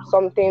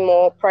something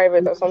more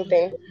private or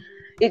something.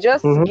 It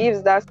just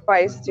gives that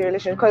spice to your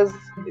relationship, because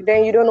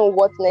then you don't know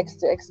what next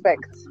to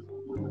expect.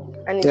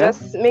 And it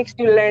just makes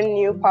you learn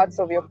new parts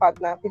of your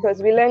partner,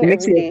 because we learn every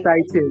day. It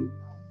makes you excited.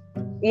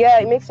 Yeah,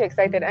 it makes you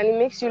excited, and it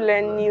makes you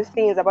learn new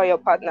things about your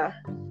partner.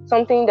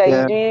 Something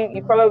that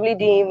you probably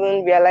didn't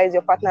even realize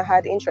your partner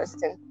had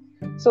interest in.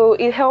 So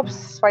it helps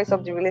spice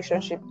up the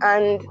relationship,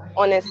 and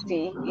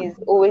honesty is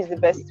always the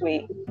best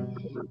way.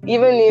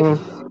 Even if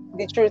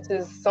the truth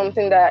is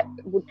something that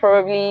would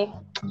probably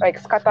like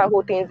scatter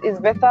whole things. It's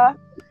better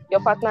your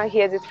partner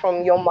hears it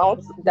from your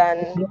mouth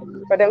than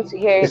for them to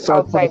hear A it third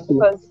outside, party.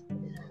 because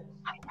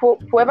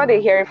whoever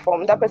they hear it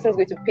from, that person is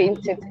going to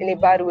paint it in a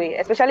bad way,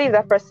 especially if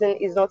that person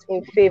is not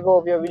in favor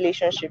of your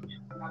relationship.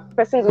 The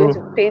person is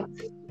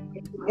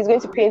going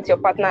to paint your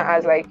partner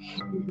as like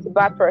a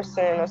bad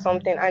person or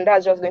something, and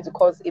that's just going to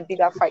cause a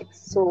bigger fight.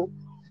 So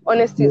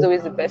honesty is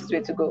always the best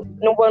way to go.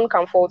 No one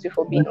can fault you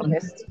for being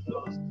honest.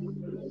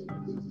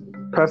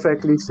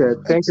 Perfectly said.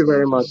 Thank you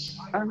very much.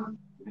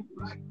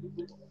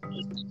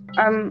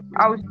 Um,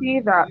 I would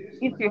say that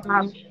if you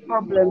have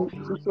problems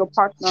with your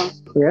partner,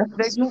 Yeah.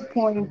 there's no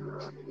point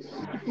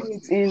keeping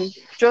it in.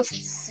 Just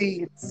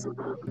say it.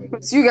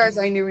 Because you guys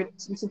are in a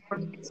relationship for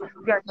a reason.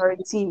 You guys are a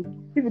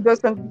team. If he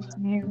does something to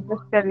you,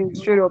 just tell him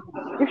straight up.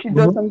 If she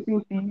does something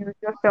to you,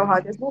 just tell her.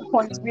 There's no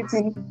point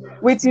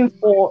waiting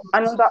for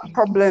another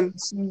problem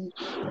to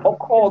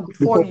occur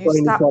before Before you pouring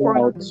it start all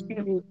pouring out. out your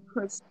feelings.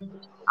 Because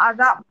at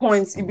that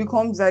point, it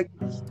becomes like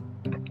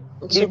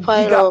a To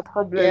pile bigger up.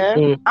 problem.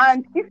 Yeah.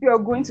 And if you're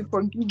going to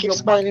forgive your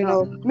Keeps piling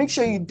partner, up. make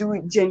sure you do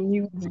it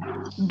genuinely.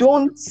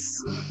 Don't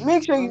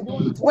make sure you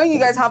don't, when you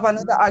guys have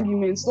another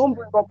argument, don't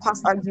bring up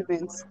past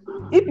arguments.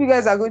 If you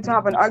guys are going to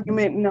have an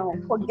argument now,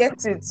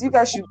 forget it. You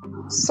guys should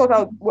sort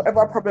out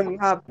whatever problem you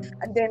have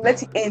and then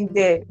let it end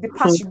there. The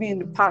past should be in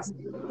the past.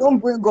 Don't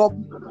bring up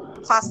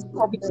past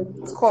problems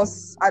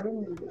because I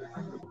don't know.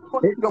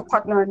 Forgive your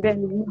partner and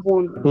then move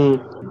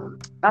on.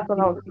 That's what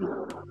I would say.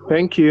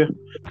 Thank you.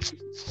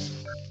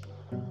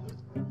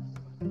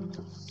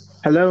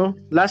 Hello.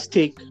 Last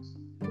take.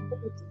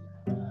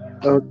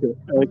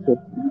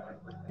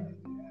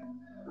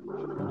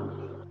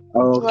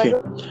 Okay.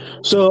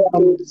 So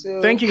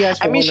So thank you guys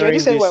I for mean, she already honoring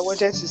said what I this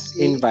wanted to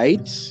say.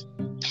 invite.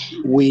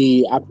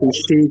 We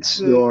appreciate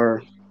So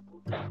your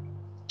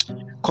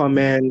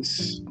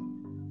comments.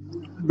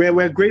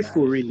 We're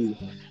grateful, really,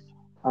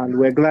 and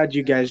we're glad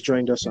you guys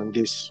joined us on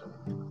this.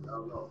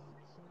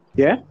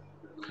 Yeah.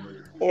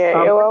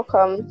 Yeah, you're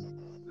welcome.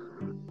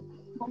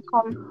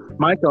 Welcome.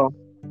 Michael,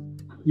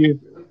 Yeah.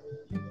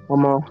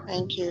 Omo,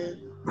 thank you.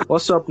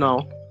 what's up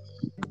now?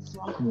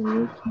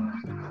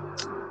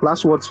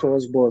 Last words for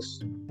us, boss.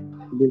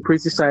 You've been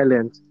pretty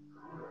silent.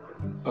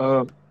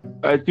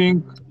 I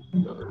think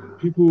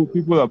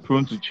people are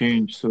prone to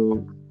change.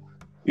 So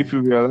if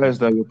you realize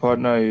that your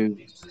partner is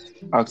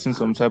acting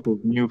some type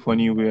of new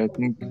funny way, I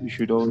think you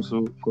should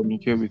also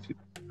communicate with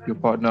your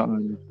partner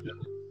and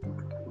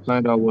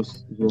find out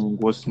what's wrong,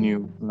 what's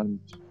new, and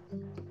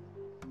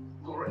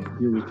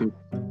deal with it.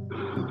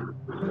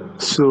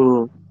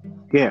 So,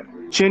 yeah,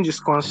 change is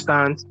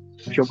constant.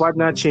 If your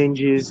partner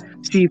changes,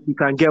 see if you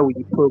can get with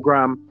the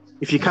program.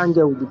 If you can't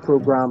get with the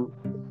program,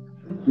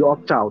 you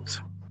opt out.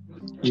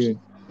 Yeah.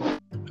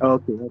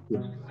 Okay.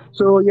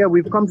 So, yeah,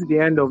 we've come to the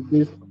end of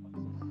this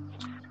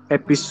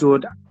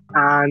episode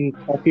and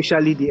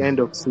officially the end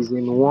of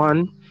season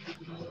 1.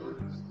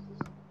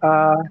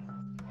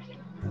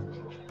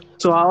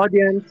 To our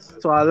audience,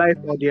 to our live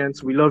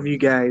audience, we love you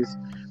guys.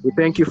 We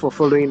thank you for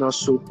following us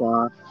so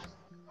far,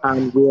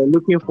 and we're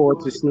looking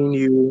forward to seeing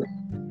you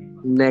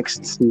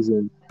next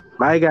season.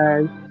 Bye,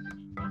 guys.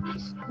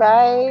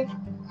 Bye.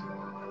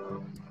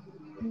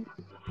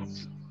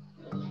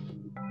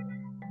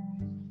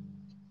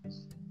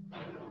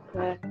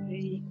 Bye.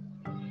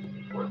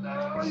 What the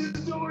hell are you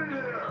doing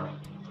here?